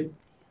real quick.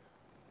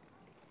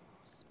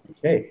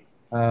 Okay.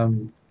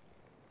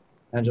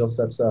 Angela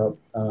steps up,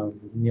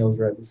 kneels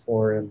right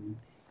before him,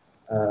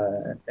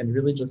 and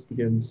really just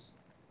begins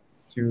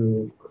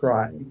to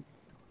cry.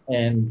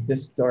 And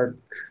this dark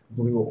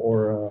blue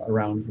aura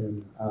around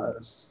him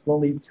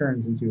slowly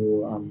turns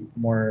into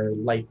more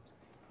light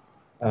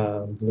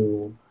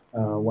blue,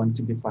 one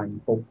signifying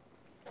hope.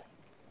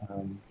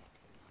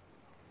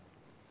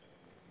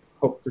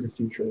 Hope for the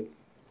future.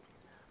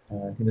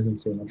 He doesn't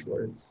say much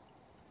words.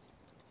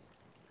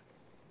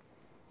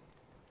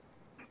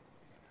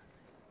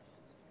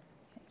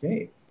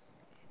 Okay.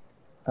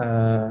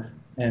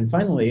 And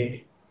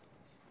finally,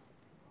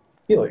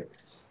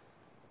 Felix.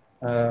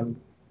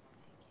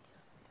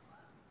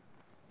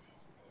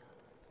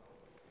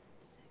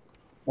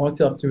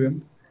 Walks up to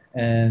him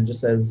and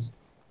just says,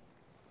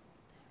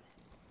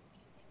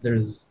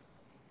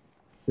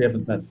 we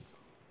haven't met.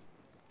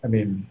 I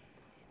mean,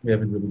 we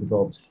haven't really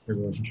developed a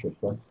relationship,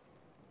 but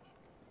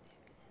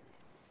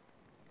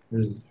I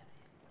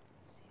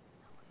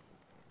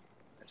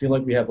feel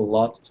like we have a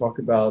lot to talk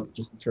about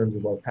just in terms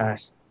of our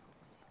past.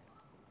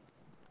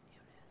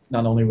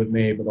 Not only with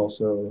me, but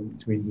also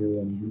between you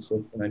and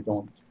Yusuf, and I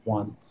don't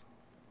want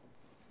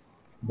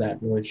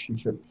that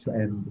relationship to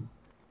end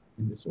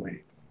in this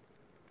way.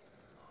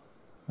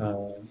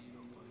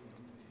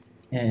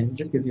 And he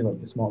just gives you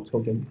like a small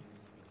token.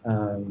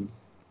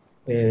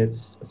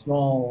 It's a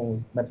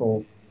small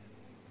metal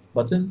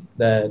button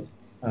that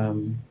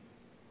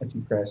if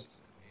you press,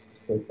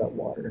 floats out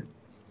water.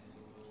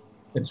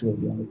 It's really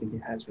the only thing he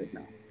has right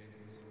now.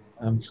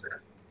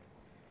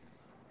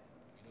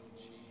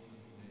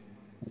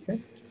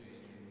 Okay.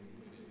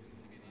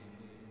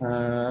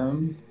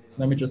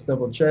 Let me just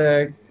double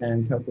check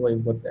and calculate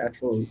what the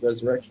actual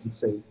resurrection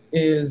save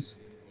is.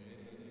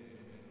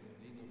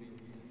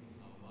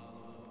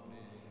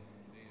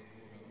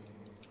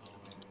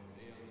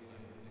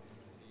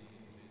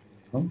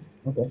 Oh,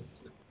 okay.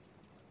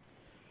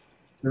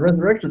 The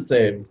resurrection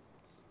save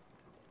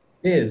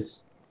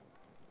is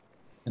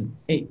an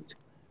 8.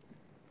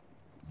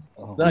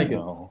 Oh, not good.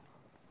 no.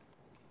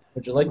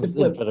 Would you like to This is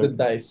flip better. the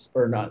dice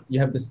or not? You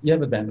have this. You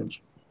have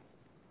advantage.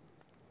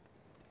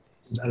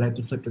 I like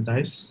to flip the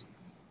dice.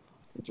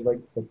 Would you like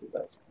to flip the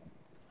dice?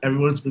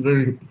 Everyone's been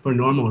going for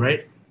normal,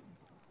 right?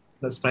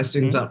 Let's spice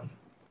things up.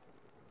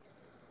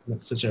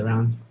 Let's switch it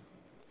around.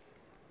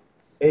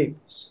 8,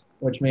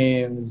 which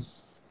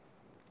means.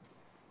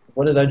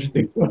 What did I just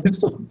think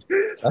was?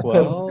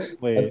 Well, A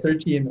wait.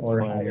 13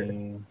 or higher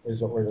is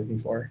what we're looking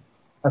for.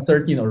 A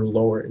 13 or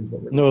lower is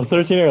what we're looking No,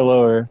 13 or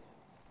lower.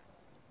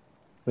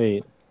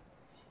 Wait.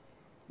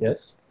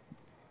 Yes.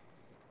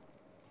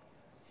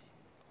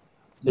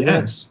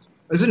 Yes.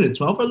 Isn't it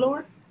 12 or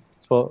lower?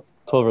 12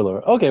 or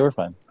lower. Okay, we're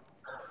fine.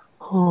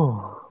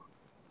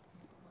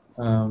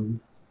 And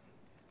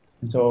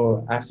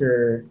so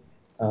after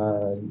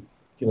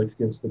Felix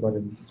gives the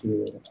button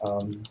to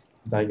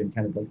Zygon,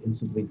 kind of like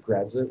instantly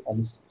grabs it,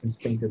 almost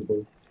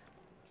instinctively,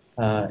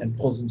 and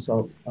pulls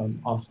himself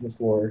off the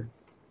floor,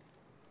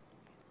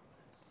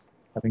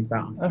 having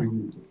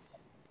found.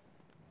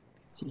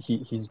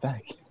 He's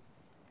back.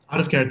 Out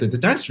of character. The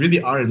dice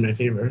really are in my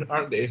favor,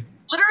 aren't they?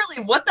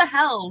 Literally, what the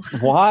hell?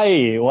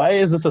 Why? Why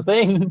is this a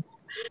thing?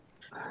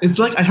 It's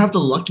like I have the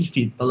lucky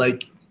feat, but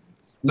like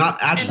not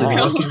actually In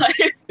real lucky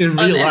life. in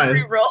On real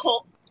every life.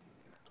 roll.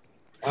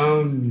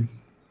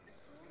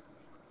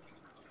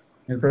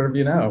 In front of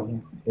you now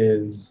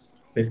is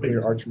basically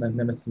your arch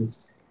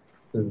nemesis,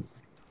 his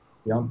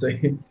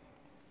fiance.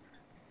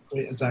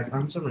 Wait, Zach,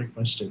 answer my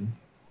question.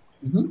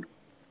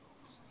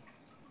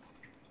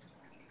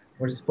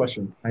 What is the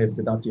question? I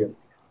did not see it.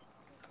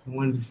 The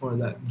one before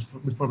that,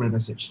 before my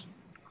message.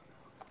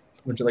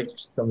 Would you like to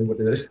just tell me what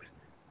it is?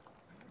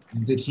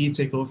 Did he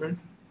take over?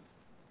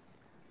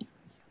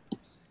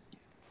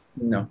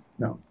 No.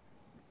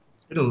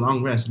 It's been a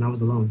long rest and I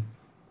was alone.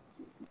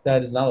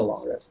 That is not a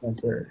long rest, no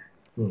sir.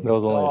 That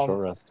was only a short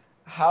rest.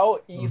 How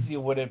easy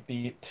would it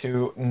be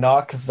to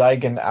knock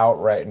Zygon out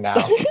right now?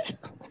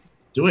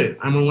 Do it.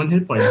 I'm on 1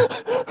 hit point.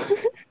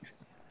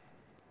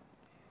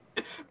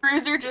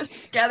 Bruiser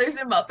just gathers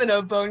him up in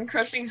a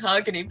bone-crushing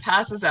hug and he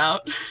passes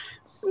out.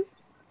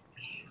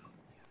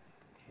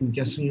 I'm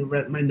guessing you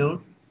read my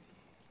note.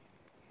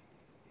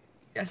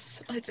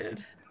 Yes, I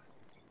did.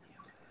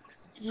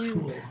 You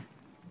Cool.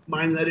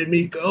 Mind letting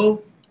me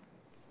go?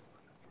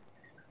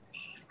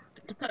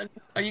 depend.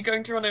 Are you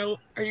going to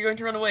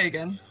run away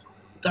again?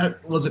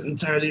 That wasn't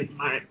entirely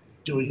my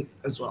doing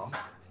as well.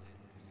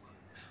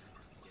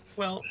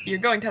 Well, you're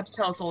going to have to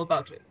tell us all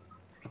about it.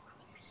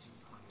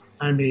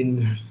 I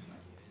mean,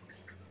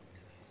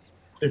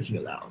 if he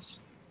allows.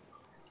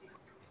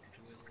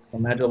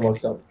 Magda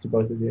walks up to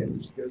both of you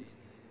and just goes,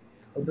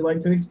 would you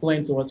like to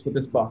explain to us what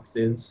this box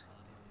is?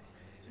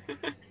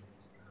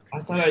 I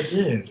thought I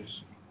did.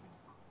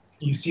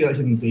 You see like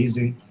him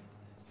dazing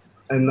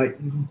and like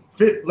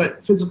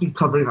physically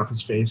covering up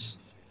his face.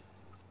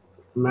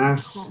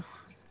 Mask.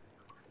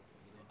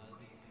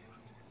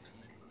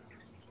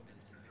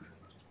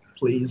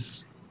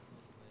 Please.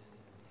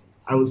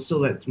 I would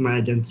still like my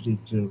identity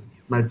to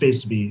my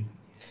face to be.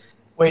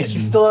 Wait, he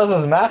still has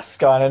his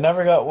mask on. It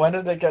never got. When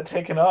did it get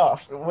taken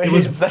off? Wait, It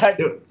was, Zach.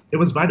 it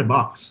was by the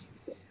box.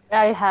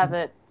 I have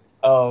it,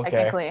 Oh, okay.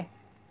 technically.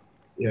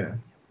 Yeah.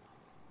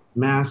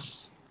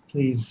 Mask,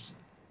 please.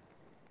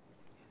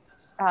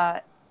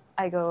 I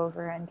go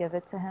over and give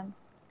it to him.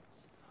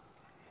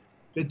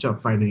 Good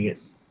job finding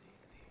it.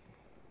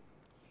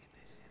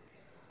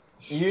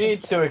 You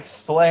need to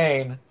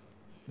explain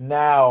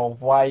now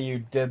why you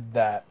did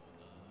that.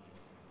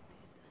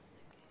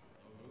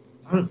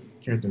 I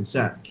don't care to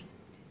Zach.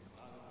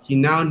 He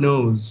now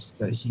knows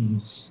that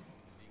he's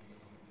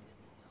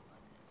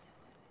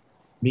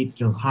meet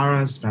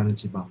Vilhara's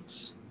vanity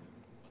box,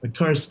 a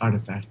cursed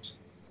artifact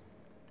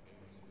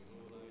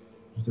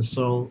with the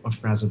soul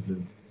of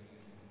Razablu.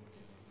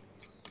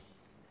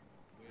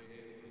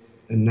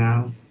 And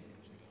now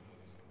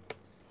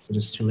it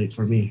is too late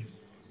for me.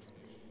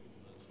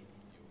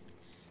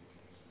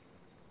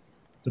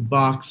 The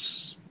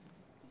box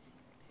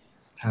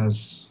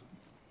has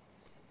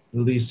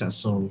released that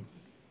soul.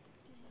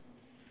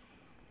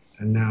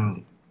 And now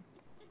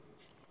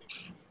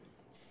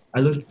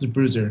I look at the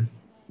bruiser.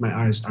 My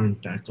eyes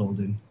aren't that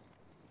golden.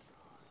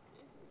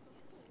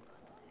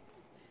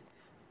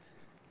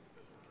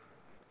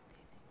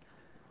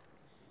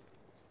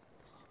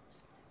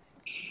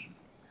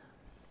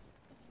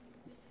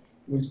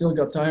 We've still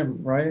got time,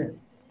 right?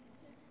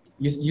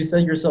 You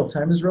said yourself,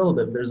 time is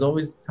relative. There's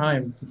always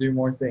time to do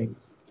more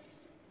things.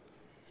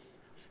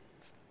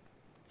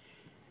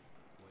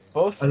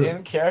 Both Uh,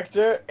 in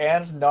character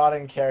and not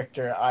in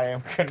character, I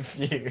am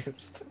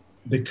confused.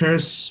 The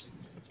curse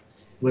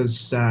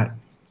was that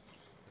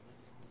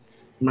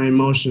my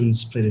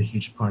emotions played a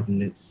huge part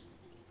in it.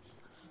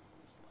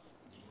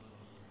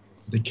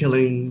 The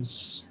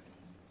killings,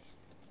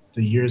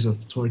 the years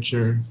of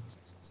torture,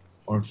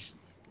 or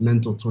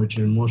mental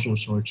torture, emotional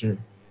torture.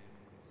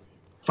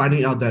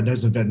 Finding out that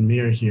there's a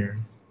Vedmir here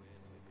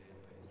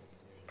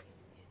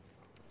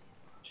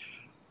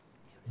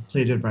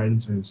played it right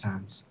into his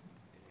hands.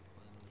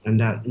 And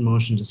that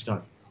emotion just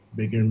got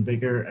bigger and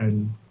bigger.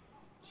 And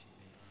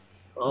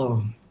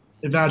oh,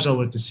 if Agile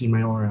were to see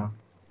my aura,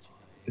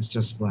 it's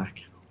just black,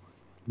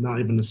 not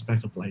even a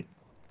speck of light.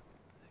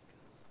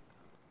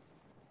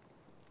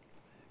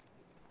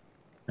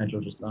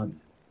 Angel just nods.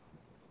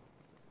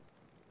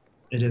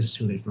 It is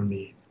too late for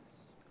me.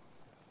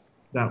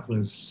 That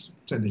was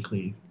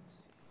technically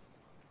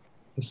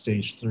a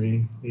stage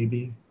 3,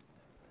 maybe.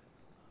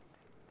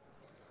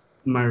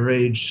 My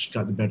rage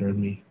got the better of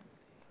me.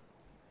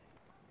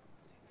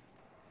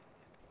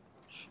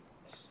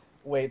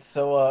 Wait,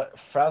 so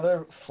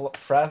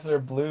Fraser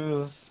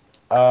Blue's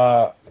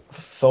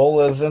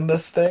soul is in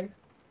this thing?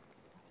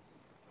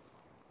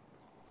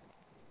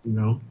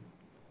 No,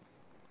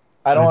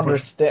 I don't My-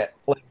 understand.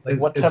 Like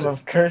what it's- type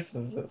of curse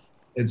is this?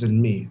 it's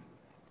in me.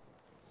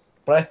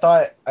 But I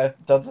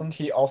thought, doesn't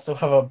he also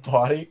have a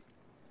body?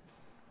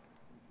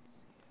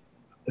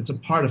 It's a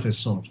part of his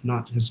soul,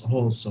 not his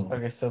whole soul.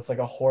 Okay, so it's like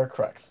a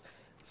Horcrux.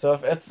 So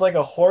if it's like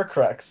a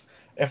Horcrux,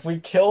 if we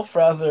kill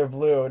Fraser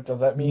Blue, does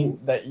that mean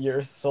that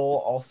your soul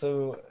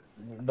also,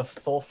 the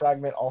soul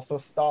fragment also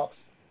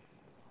stops?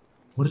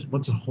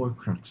 What's a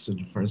Horcrux in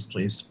the first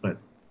place? But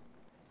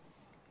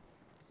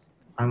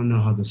I don't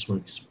know how this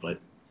works, but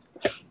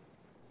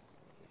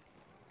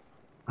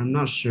I'm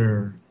not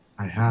sure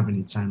I have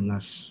any time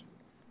left.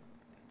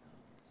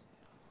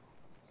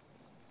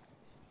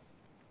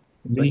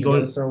 It's Me like you going-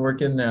 gotta start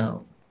working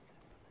now.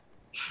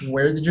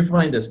 Where did you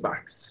find this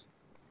box?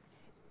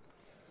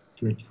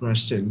 Good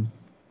question.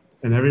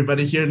 And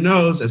everybody here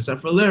knows,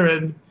 except for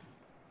Liren.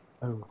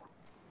 Oh.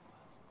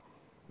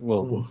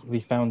 Well, Ooh. we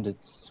found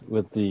it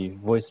with the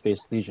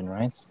voice-based legion,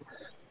 right?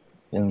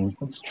 And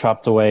it's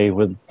trapped away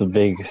with the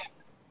big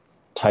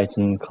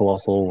Titan,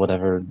 colossal,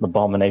 whatever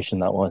abomination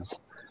that was.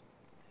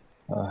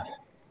 I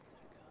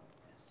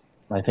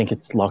think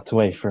it's locked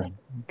away for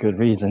good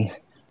reason.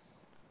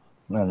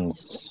 And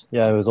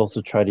yeah, I was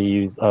also trying to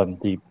use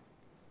the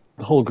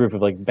whole group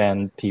of like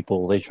band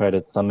people. They try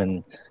to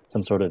summon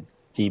some sort of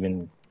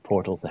demon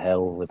portal to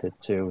hell with it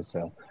too.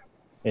 So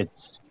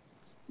it's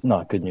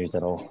not good news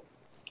at all.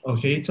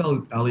 Okay, you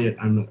tell Elliot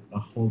I'm a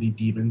holy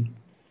demon.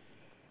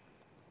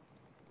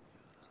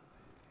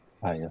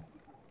 Ah,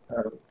 yes.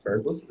 For our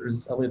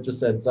listeners, Elliot just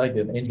said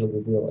Zygon, angel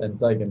reveal, and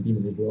Zygon,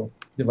 demon reveal.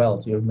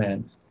 Duality of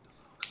man.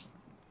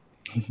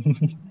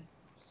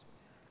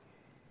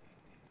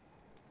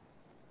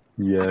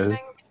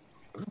 Yes.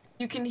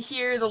 You can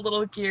hear the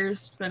little gears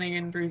spinning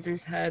in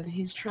Bruiser's head.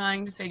 He's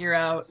trying to figure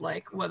out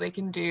like what they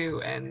can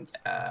do and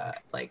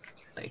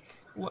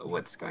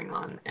what's going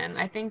on. And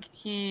I think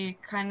he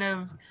kind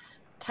of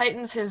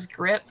tightens his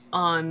grip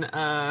on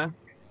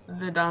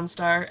the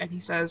Dawnstar and he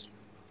says,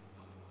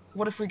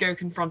 "What if we go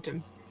confront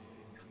him?"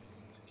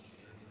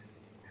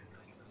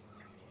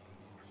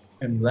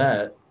 And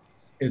that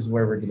is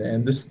where we're gonna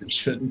end this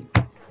session.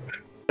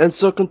 And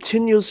so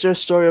continues their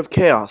story of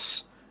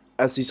chaos,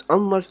 as these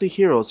unlikely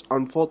heroes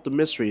unfold the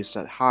mysteries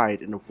that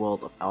hide in the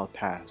world of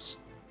Alpaz.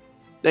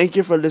 Thank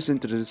you for listening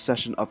to this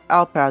session of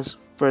Alpaz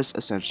First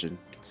Ascension.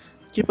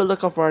 Keep a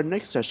lookout for our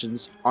next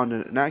sessions on the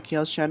Nat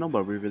Chaos channel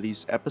where we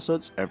release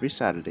episodes every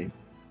Saturday.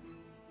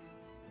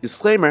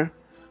 Disclaimer: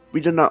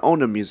 we do not own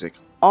the music.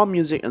 All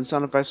music and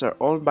sound effects are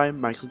owned by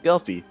Michael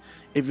Gelfi.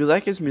 If you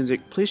like his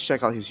music, please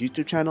check out his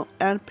YouTube channel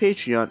and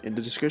Patreon in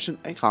the description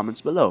and comments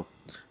below.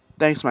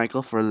 Thanks,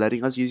 Michael, for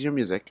letting us use your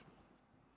music.